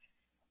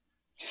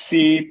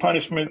 C,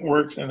 punishment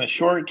works in the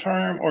short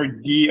term. Or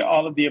D,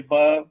 all of the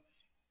above.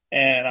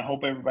 And I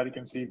hope everybody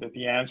can see that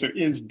the answer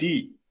is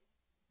D.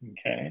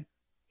 Okay,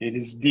 it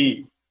is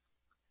D.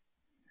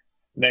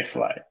 Next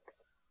slide.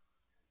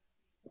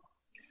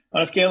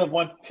 On a scale of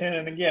 1 to 10,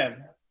 and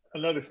again,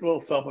 another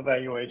little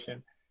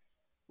self-evaluation.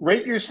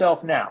 Rate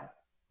yourself now.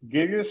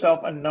 Give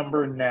yourself a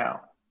number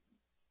now.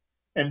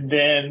 And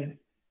then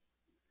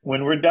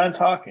when we're done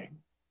talking,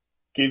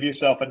 give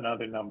yourself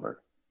another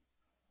number.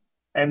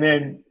 And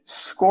then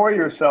score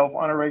yourself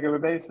on a regular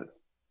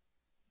basis.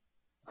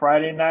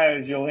 Friday night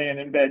as you're laying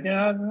in bed,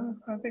 I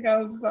think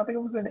it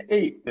was an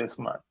 8 this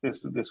month,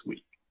 this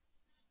week.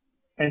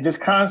 And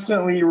just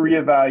constantly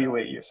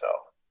reevaluate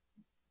yourself.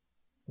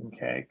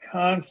 Okay,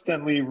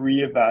 constantly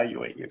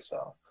reevaluate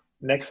yourself.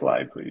 Next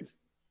slide, please.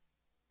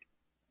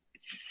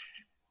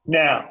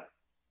 Now,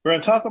 we're going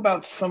to talk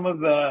about some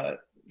of the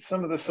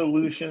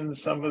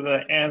solutions, some of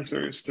the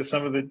answers to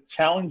some of the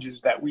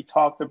challenges that we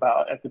talked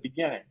about at the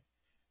beginning.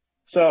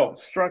 So,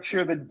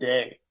 structure the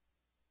day.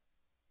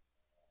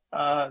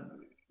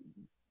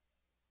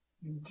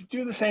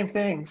 Do the same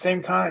thing,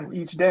 same time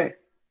each day.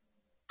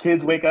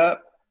 Kids wake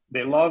up,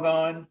 they log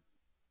on,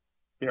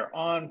 they're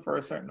on for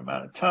a certain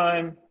amount of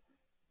time.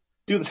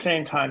 Do the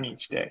same time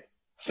each day.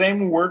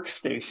 Same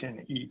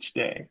workstation each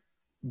day.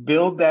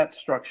 Build that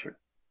structure.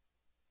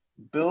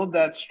 Build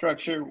that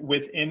structure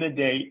within a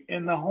day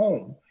in the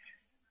home,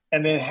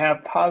 and then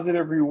have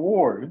positive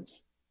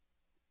rewards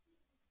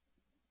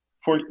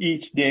for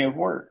each day of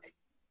work.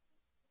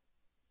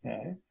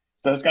 Okay,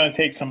 so it's going to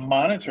take some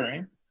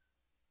monitoring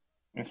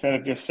instead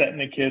of just setting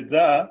the kids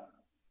up.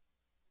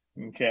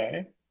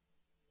 Okay,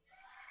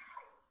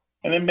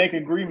 and then make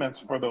agreements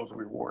for those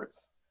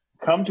rewards.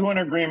 Come to an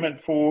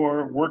agreement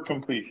for work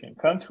completion.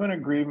 Come to an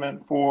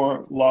agreement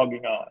for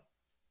logging on.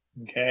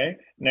 Okay,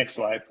 next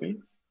slide,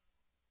 please.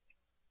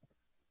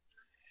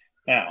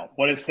 Now,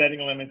 what does setting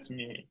limits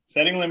mean?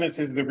 Setting limits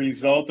is the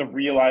result of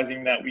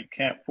realizing that we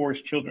can't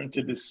force children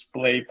to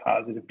display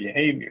positive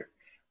behavior.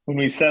 When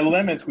we set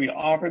limits, we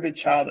offer the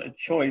child a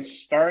choice,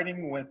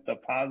 starting with the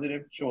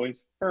positive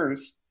choice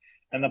first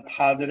and the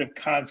positive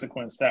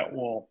consequence that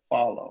will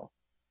follow.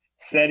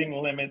 Setting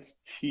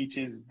limits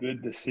teaches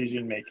good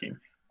decision making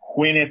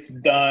when it's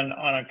done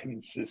on a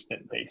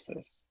consistent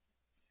basis.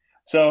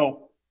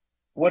 So,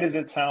 what does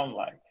it sound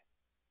like?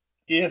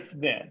 If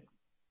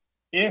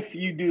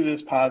you do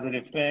this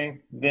positive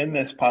thing, then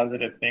this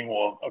positive thing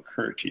will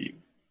occur to you.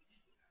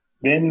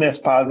 Then this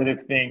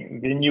positive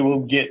thing, then you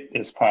will get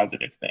this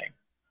positive thing.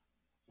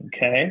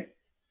 Okay?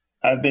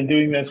 I've been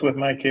doing this with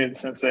my kids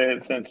since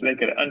they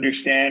could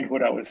understand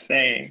what I was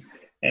saying,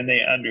 and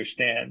they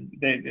understand.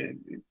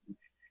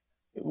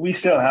 We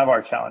still have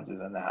our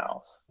challenges in the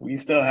house. We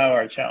still have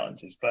our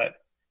challenges, but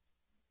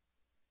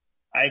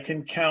I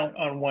can count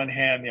on one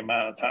hand the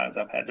amount of times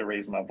I've had to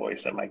raise my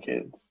voice at my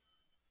kids,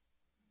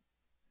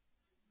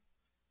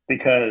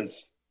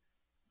 because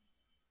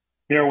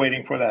they're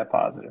waiting for that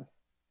positive.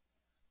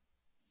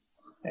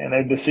 And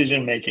their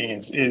decision making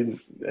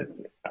is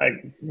I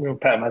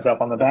pat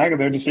myself on the back.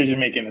 Their decision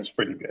making is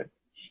pretty good.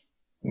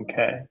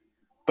 Okay.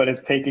 But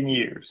it's taken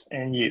years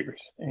and years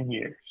and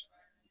years.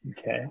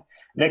 Okay.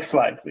 Next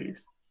slide,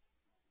 please.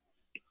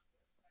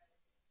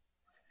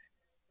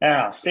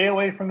 Now, stay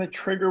away from the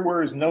trigger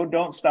words: no,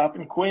 don't, stop,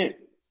 and quit.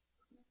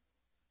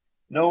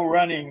 No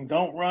running,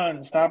 don't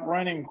run, stop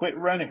running, quit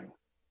running.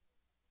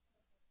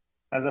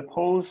 As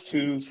opposed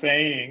to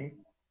saying,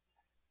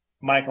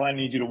 Michael, I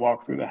need you to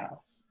walk through the house.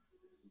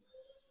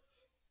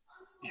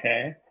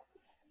 Okay.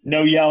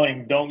 No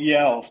yelling, don't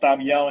yell, stop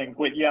yelling,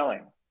 quit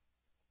yelling.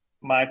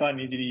 Michael, I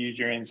need you to use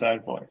your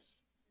inside voice.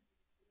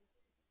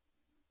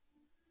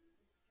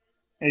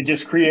 It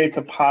just creates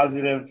a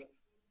positive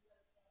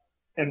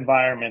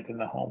environment in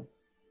the home.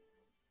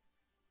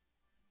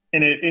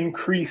 And it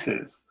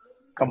increases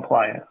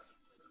compliance.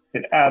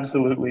 It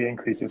absolutely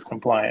increases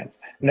compliance.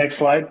 Next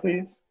slide,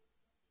 please.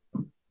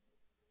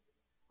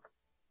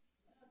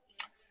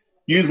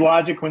 Use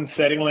logic when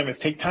setting limits.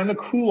 Take time to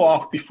cool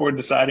off before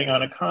deciding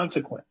on a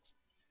consequence.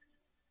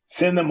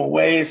 Send them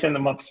away, send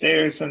them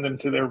upstairs, send them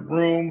to their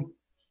room.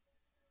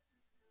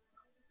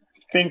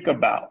 Think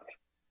about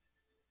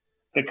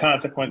the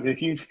consequence.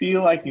 If you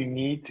feel like you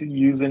need to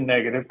use a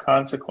negative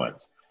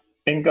consequence,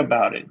 think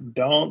about it.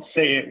 Don't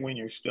say it when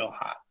you're still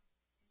hot.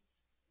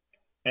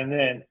 And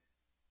then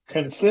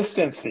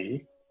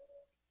consistency,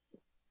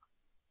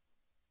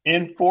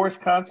 enforce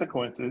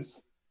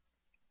consequences,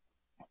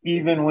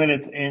 even when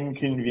it's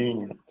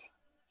inconvenient.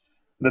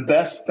 The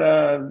best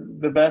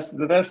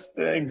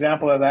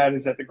example of that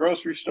is at the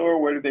grocery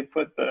store. Where do they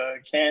put the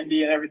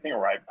candy and everything?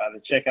 Right by the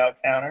checkout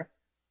counter.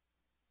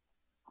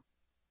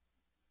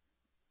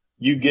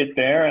 You get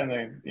there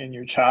and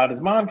your child is,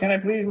 Mom, can I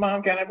please?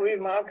 Mom, can I please?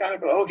 Mom, can I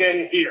please?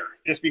 Okay, here,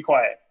 just be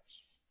quiet.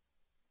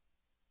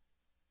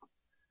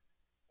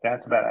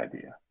 That's a bad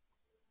idea.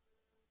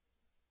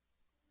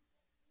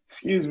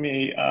 Excuse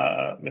me,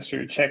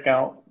 Mr.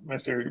 Checkout,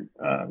 Mr.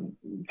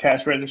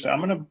 Cash Register. I'm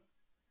gonna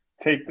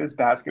take this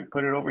basket,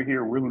 put it over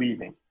here. We're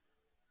leaving.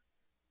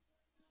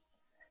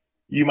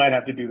 You might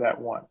have to do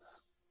that once.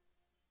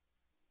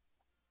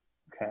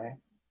 Okay.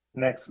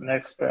 Next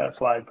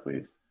slide,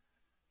 please.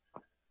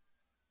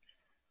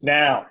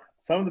 Now,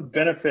 some of the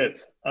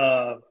benefits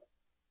of,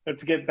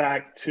 let's get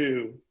back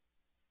to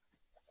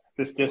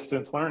this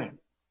distance learning.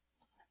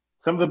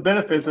 Some of the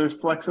benefits are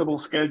flexible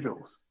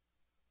schedules.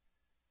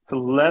 It's a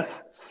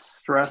less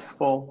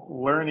stressful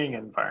learning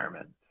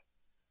environment,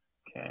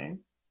 okay?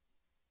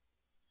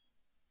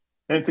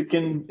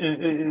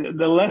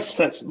 The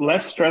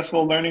less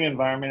stressful learning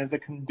environment is a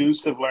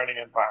conducive learning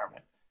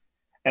environment.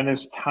 And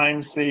there's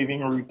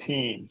time-saving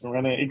routines. We're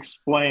gonna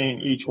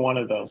explain each one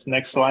of those.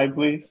 Next slide,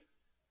 please.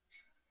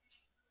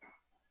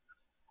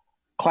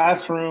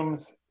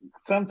 Classrooms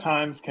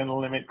sometimes can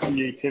limit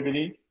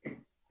creativity.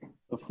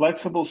 The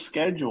flexible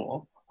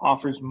schedule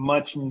offers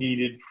much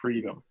needed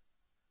freedom.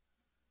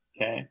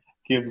 Okay,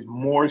 gives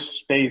more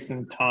space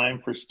and time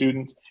for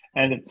students,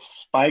 and it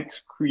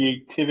spikes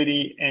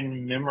creativity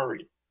and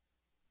memory.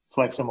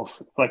 Flexible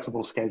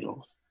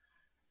schedules.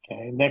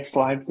 Okay, next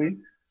slide, please.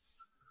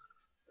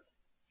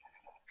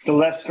 It's a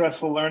less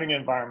stressful learning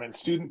environment.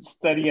 Students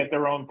study at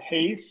their own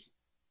pace,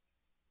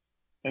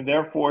 and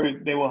therefore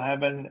they will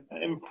have an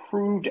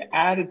improved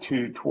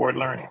attitude toward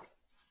learning.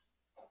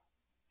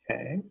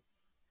 Okay,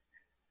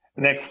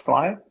 next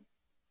slide.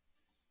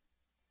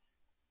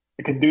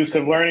 A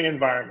conducive learning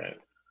environment.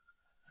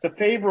 It's a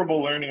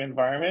favorable learning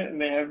environment,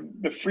 and they have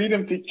the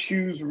freedom to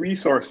choose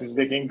resources.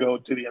 They can go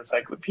to the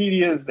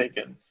encyclopedias, they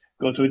can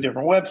go to a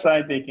different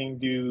website, they can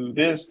do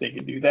this, they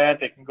can do that,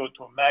 they can go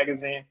to a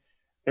magazine.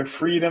 Their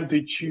freedom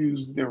to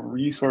choose their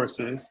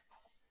resources,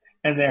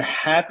 and they're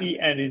happy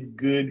and in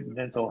good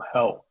mental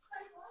health.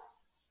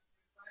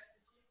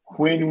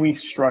 When we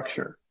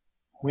structure,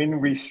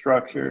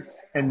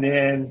 and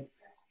then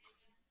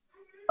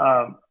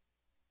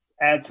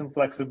add some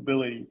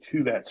flexibility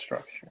to that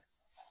structure.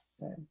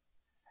 Okay.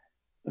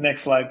 The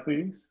next slide,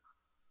 please.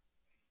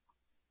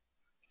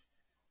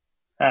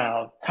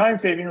 Now,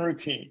 time-saving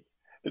routine.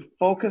 It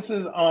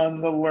focuses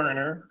on the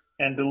learner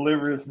and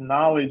delivers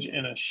knowledge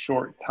in a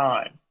short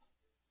time.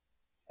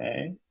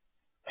 Okay.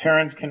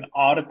 Parents can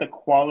audit the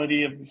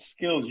quality of the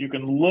skills. You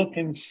can look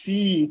and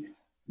see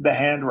the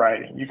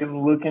handwriting. You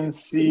can look and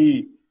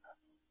see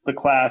the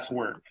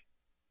classwork.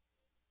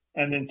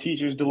 And then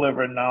teachers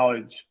deliver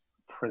knowledge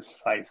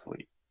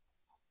precisely.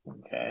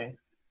 Okay.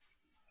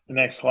 The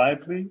next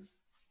slide, please.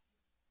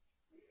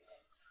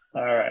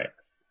 All right.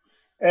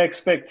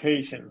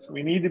 Expectations.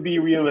 We need to be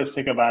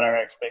realistic about our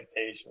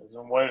expectations.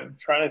 And what I'm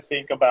trying to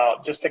think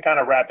about, just to kind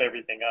of wrap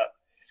everything up,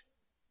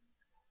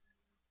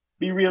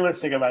 be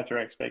realistic about your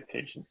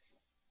expectations.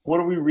 What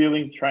are we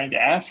really trying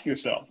to ask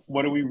yourself?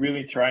 What are we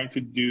really trying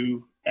to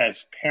do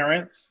as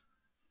parents?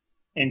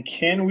 And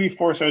can we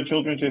force our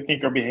children to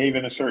think or behave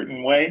in a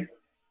certain way?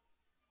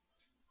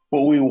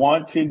 What we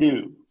want to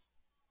do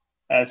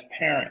as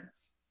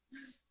parents,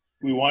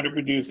 we want to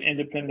produce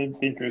independent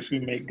thinkers who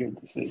make good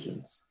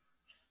decisions.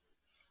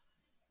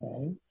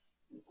 Okay.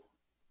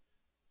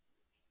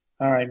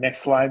 All right, next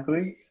slide,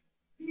 please.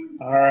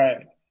 All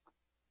right.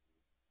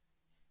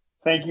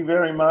 Thank you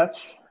very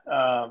much.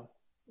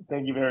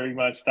 Thank you very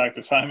much,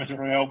 Dr. Simon,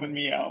 for helping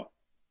me out.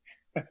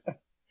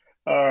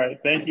 All right,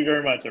 thank you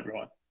very much,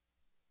 everyone.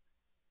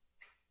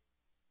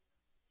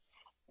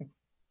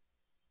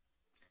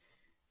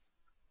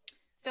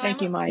 So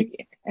Thank you,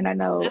 Mike. And I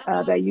know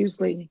that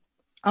usually,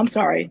 I'm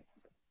sorry.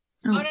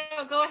 Oh, no,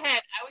 go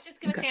ahead. I was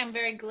just going to say I'm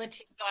very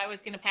glitchy, so I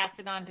was going to pass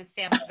it on to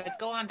Sam, but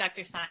go on,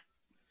 Dr. Simon.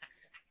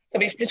 So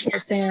before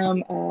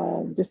Sam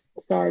just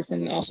starts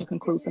and also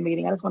concludes the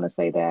meeting, I just want to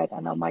say that I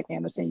know Mike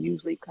Anderson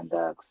usually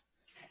conducts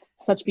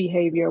such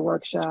behavior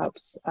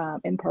workshops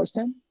in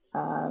person.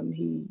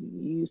 He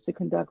used to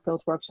conduct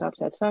those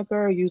workshops at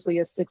Tucker, usually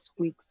a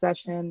 6-week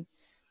session.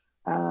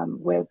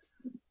 with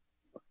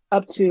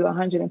up to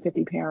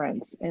 150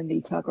 parents in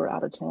the Tucker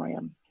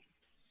Auditorium.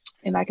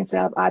 And I can say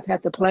I've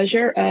had the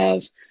pleasure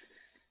of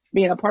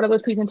being a part of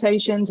those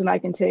presentations, and I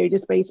can tell you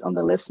just based on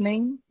the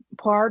listening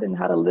part and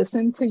how to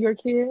listen to your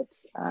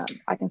kids,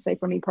 I can say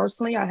for me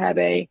personally, I have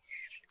a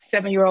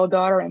 7-year-old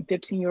daughter and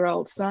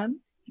 15-year-old son,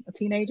 a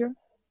teenager.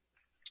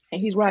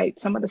 And he's right.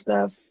 Some of the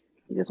stuff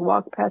he just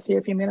walked past here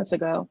a few minutes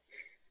ago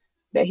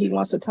that he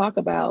wants to talk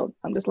about,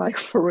 I'm just like,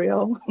 for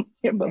real?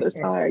 Your mother's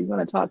tired. You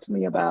want to talk to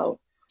me about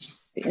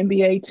the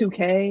NBA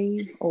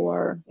 2K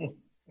or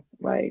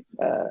right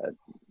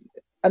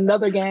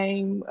another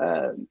game,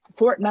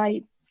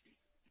 Fortnite,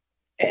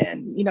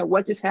 and you know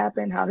what just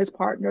happened, how his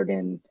partner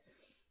didn't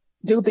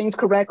do things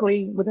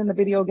correctly within the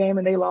video game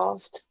and they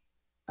lost.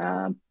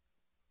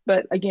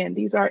 But again,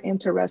 these are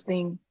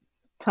interesting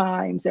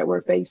times that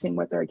we're facing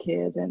with our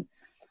kids, and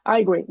I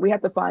agree. We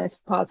have to find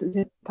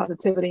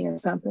positivity in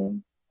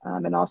something,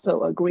 and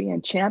also agree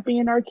and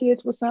champion our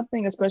kids with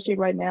something, especially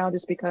right now,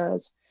 just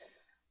because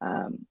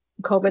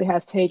COVID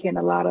has taken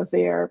a lot of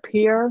their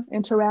peer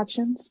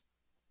interactions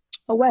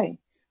away,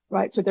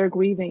 right? So they're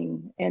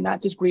grieving, and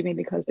not just grieving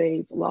because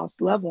they've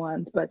lost loved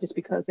ones, but just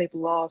because they've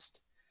lost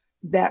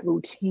that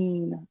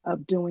routine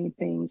of doing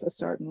things a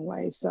certain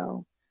way.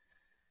 So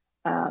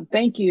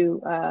thank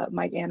you,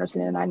 Mike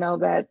Anderson. And I know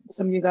that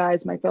some of you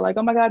guys might feel like,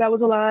 oh my God, that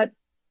was a lot.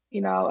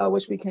 You know, I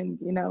wish we can,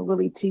 you know,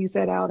 really tease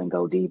that out and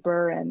go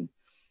deeper. And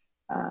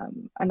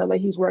I know that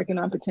he's working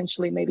on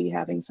potentially maybe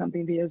having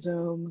something via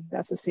Zoom.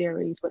 That's a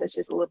series, but it's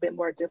just a little bit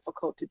more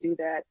difficult to do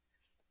that,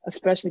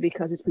 especially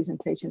because his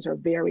presentations are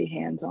very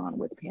hands-on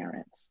with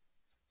parents.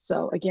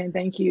 So again,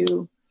 thank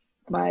you,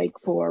 Mike,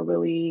 for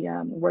really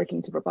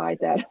working to provide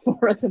that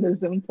for us in the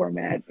Zoom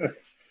format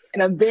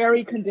in a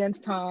very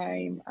condensed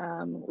time.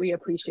 We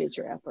appreciate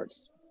your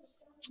efforts.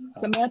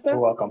 Samantha? You're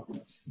welcome.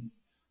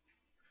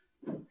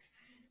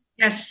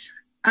 Yes.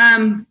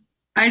 I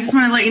just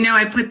want to let you know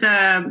I put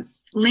the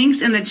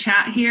links in the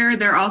chat here.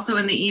 They're also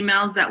in the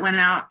emails that went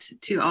out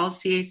to all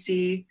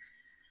CAC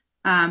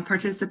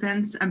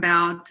participants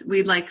about,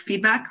 we'd like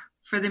feedback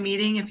for the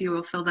meeting. If you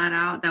will fill that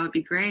out, that would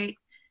be great.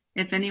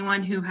 If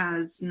anyone who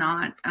has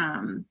not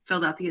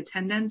filled out the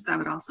attendance, that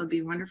would also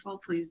be wonderful.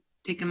 Please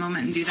take a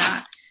moment and do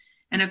that.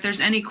 And if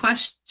there's any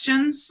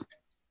questions,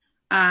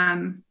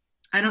 I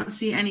don't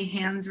see any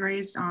hands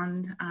raised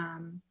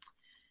on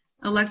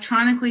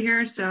electronically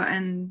here. So,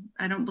 and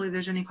I don't believe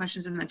there's any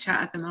questions in the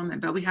chat at the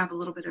moment, but we have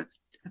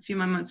a few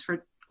moments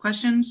for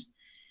questions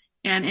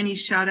and any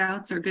shout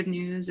outs or good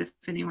news if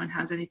anyone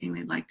has anything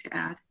they'd like to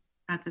add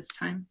at this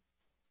time.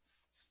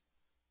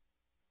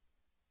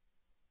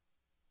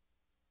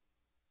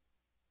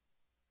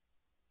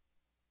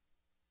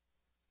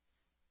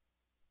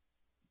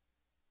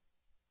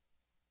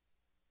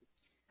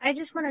 I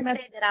just want to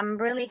say that I'm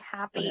really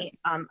happy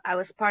I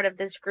was part of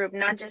this group,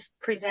 not just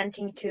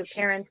presenting to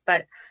parents,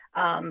 but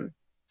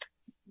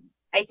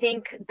I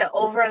think the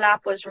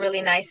overlap was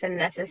really nice and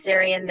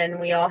necessary. And then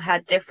we all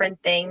had different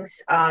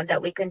things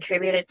that we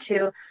contributed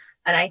to.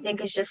 And I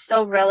think it's just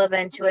so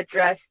relevant to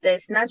address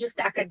this, not just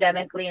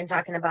academically and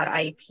talking about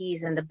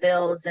IEPs and the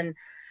bills and,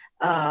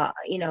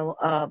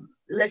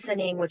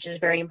 listening, which is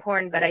very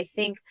important. But I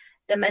think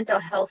the mental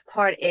health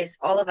part is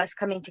all of us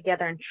coming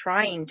together and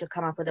trying to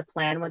come up with a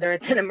plan, whether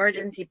it's an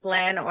emergency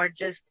plan or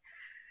just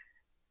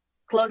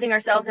closing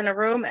ourselves in a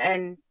room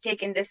and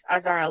taking this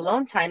as our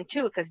alone time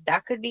too, because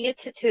that could be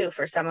it too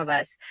for some of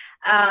us.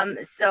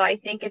 So I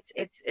think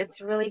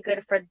it's really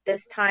good for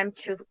this time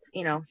to,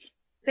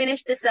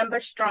 finish December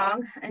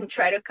strong and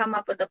try to come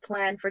up with a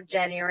plan for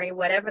January,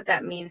 whatever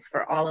that means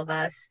for all of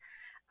us.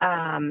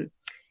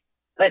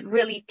 But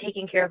really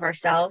taking care of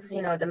ourselves,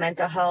 the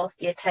mental health,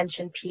 the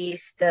attention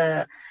piece,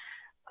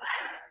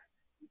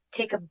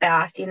 take a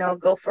bath,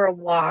 go for a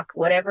walk,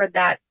 whatever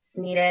that's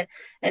needed.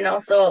 And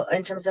also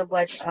in terms of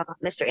what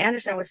Mr.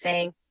 Anderson was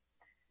saying,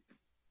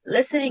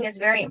 listening is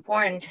very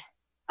important.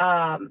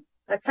 But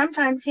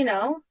sometimes,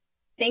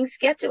 things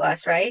get to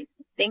us, right?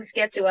 Things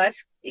get to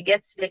us, it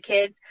gets to the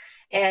kids.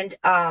 And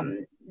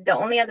the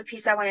only other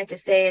piece I wanted to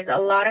say is a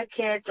lot of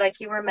kids,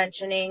 like you were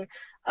mentioning,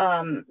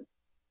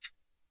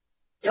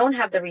 don't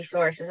have the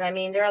resources. I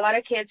mean, there are a lot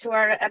of kids who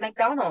are at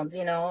McDonald's,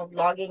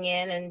 logging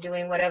in and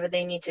doing whatever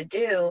they need to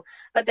do.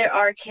 But there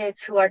are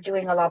kids who are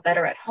doing a lot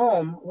better at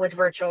home with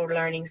virtual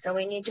learning. So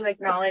we need to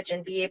acknowledge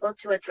and be able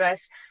to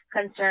address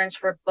concerns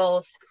for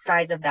both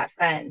sides of that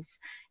fence.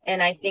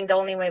 And I think the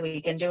only way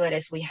we can do it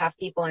is we have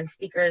people and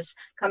speakers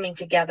coming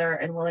together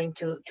and willing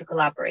to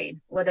collaborate,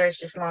 whether it's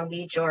just Long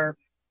Beach or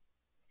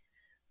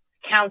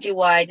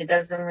countywide, it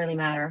doesn't really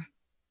matter.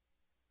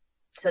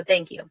 So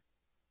thank you.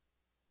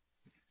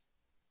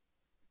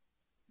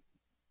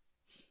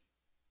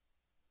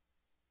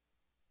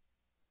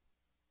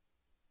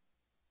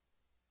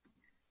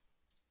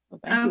 Well,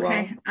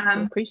 thank you all.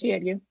 We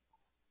appreciate you.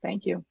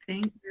 Thank you.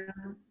 Thank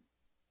you.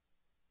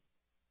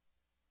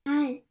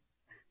 Hi.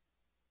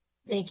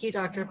 Thank you,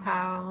 Dr.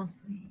 Powell.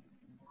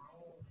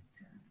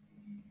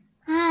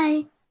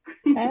 Hi.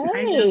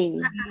 Hey,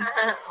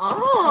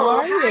 Oh, how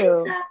are hi,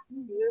 you? Zach.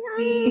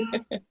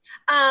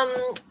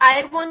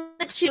 I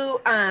wanted to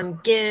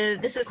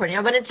give, this is Courtney.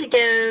 I wanted to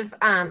give,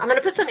 I'm going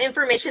to put some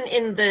information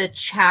in the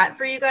chat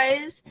for you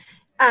guys.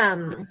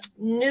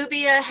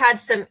 Nubia had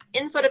some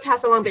info to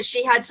pass along, but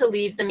she had to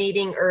leave the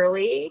meeting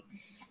early.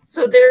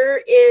 So there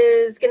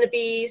is going to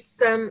be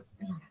some,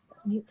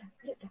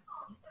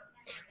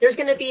 there's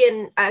going to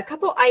be a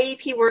couple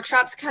IEP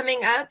workshops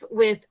coming up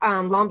with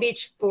Long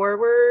Beach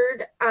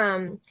Forward.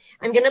 I'm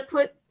going to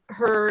put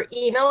her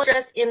email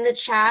address in the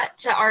chat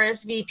to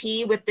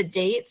RSVP with the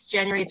dates,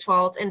 January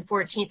 12th and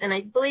 14th. And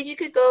I believe you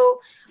could go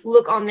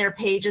look on their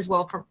page as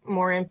well for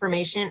more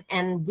information.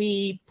 And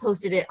we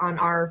posted it on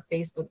our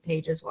Facebook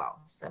page as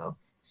well. So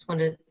just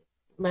wanted to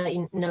let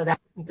you know that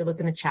you could look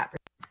in the chat.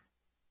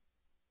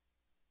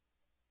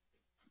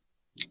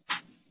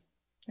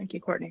 Thank you,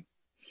 Courtney.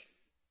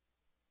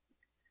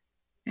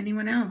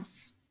 Anyone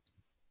else?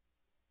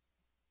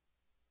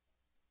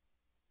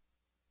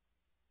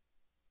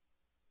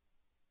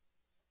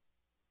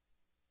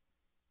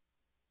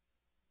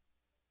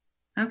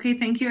 Okay,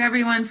 thank you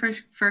everyone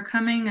for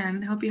coming,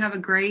 and hope you have a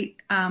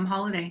great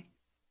holiday.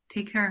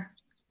 Take care.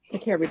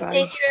 Take care,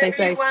 everybody. Thank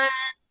you, everyone.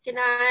 Good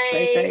night.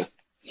 Stay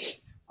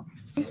safe.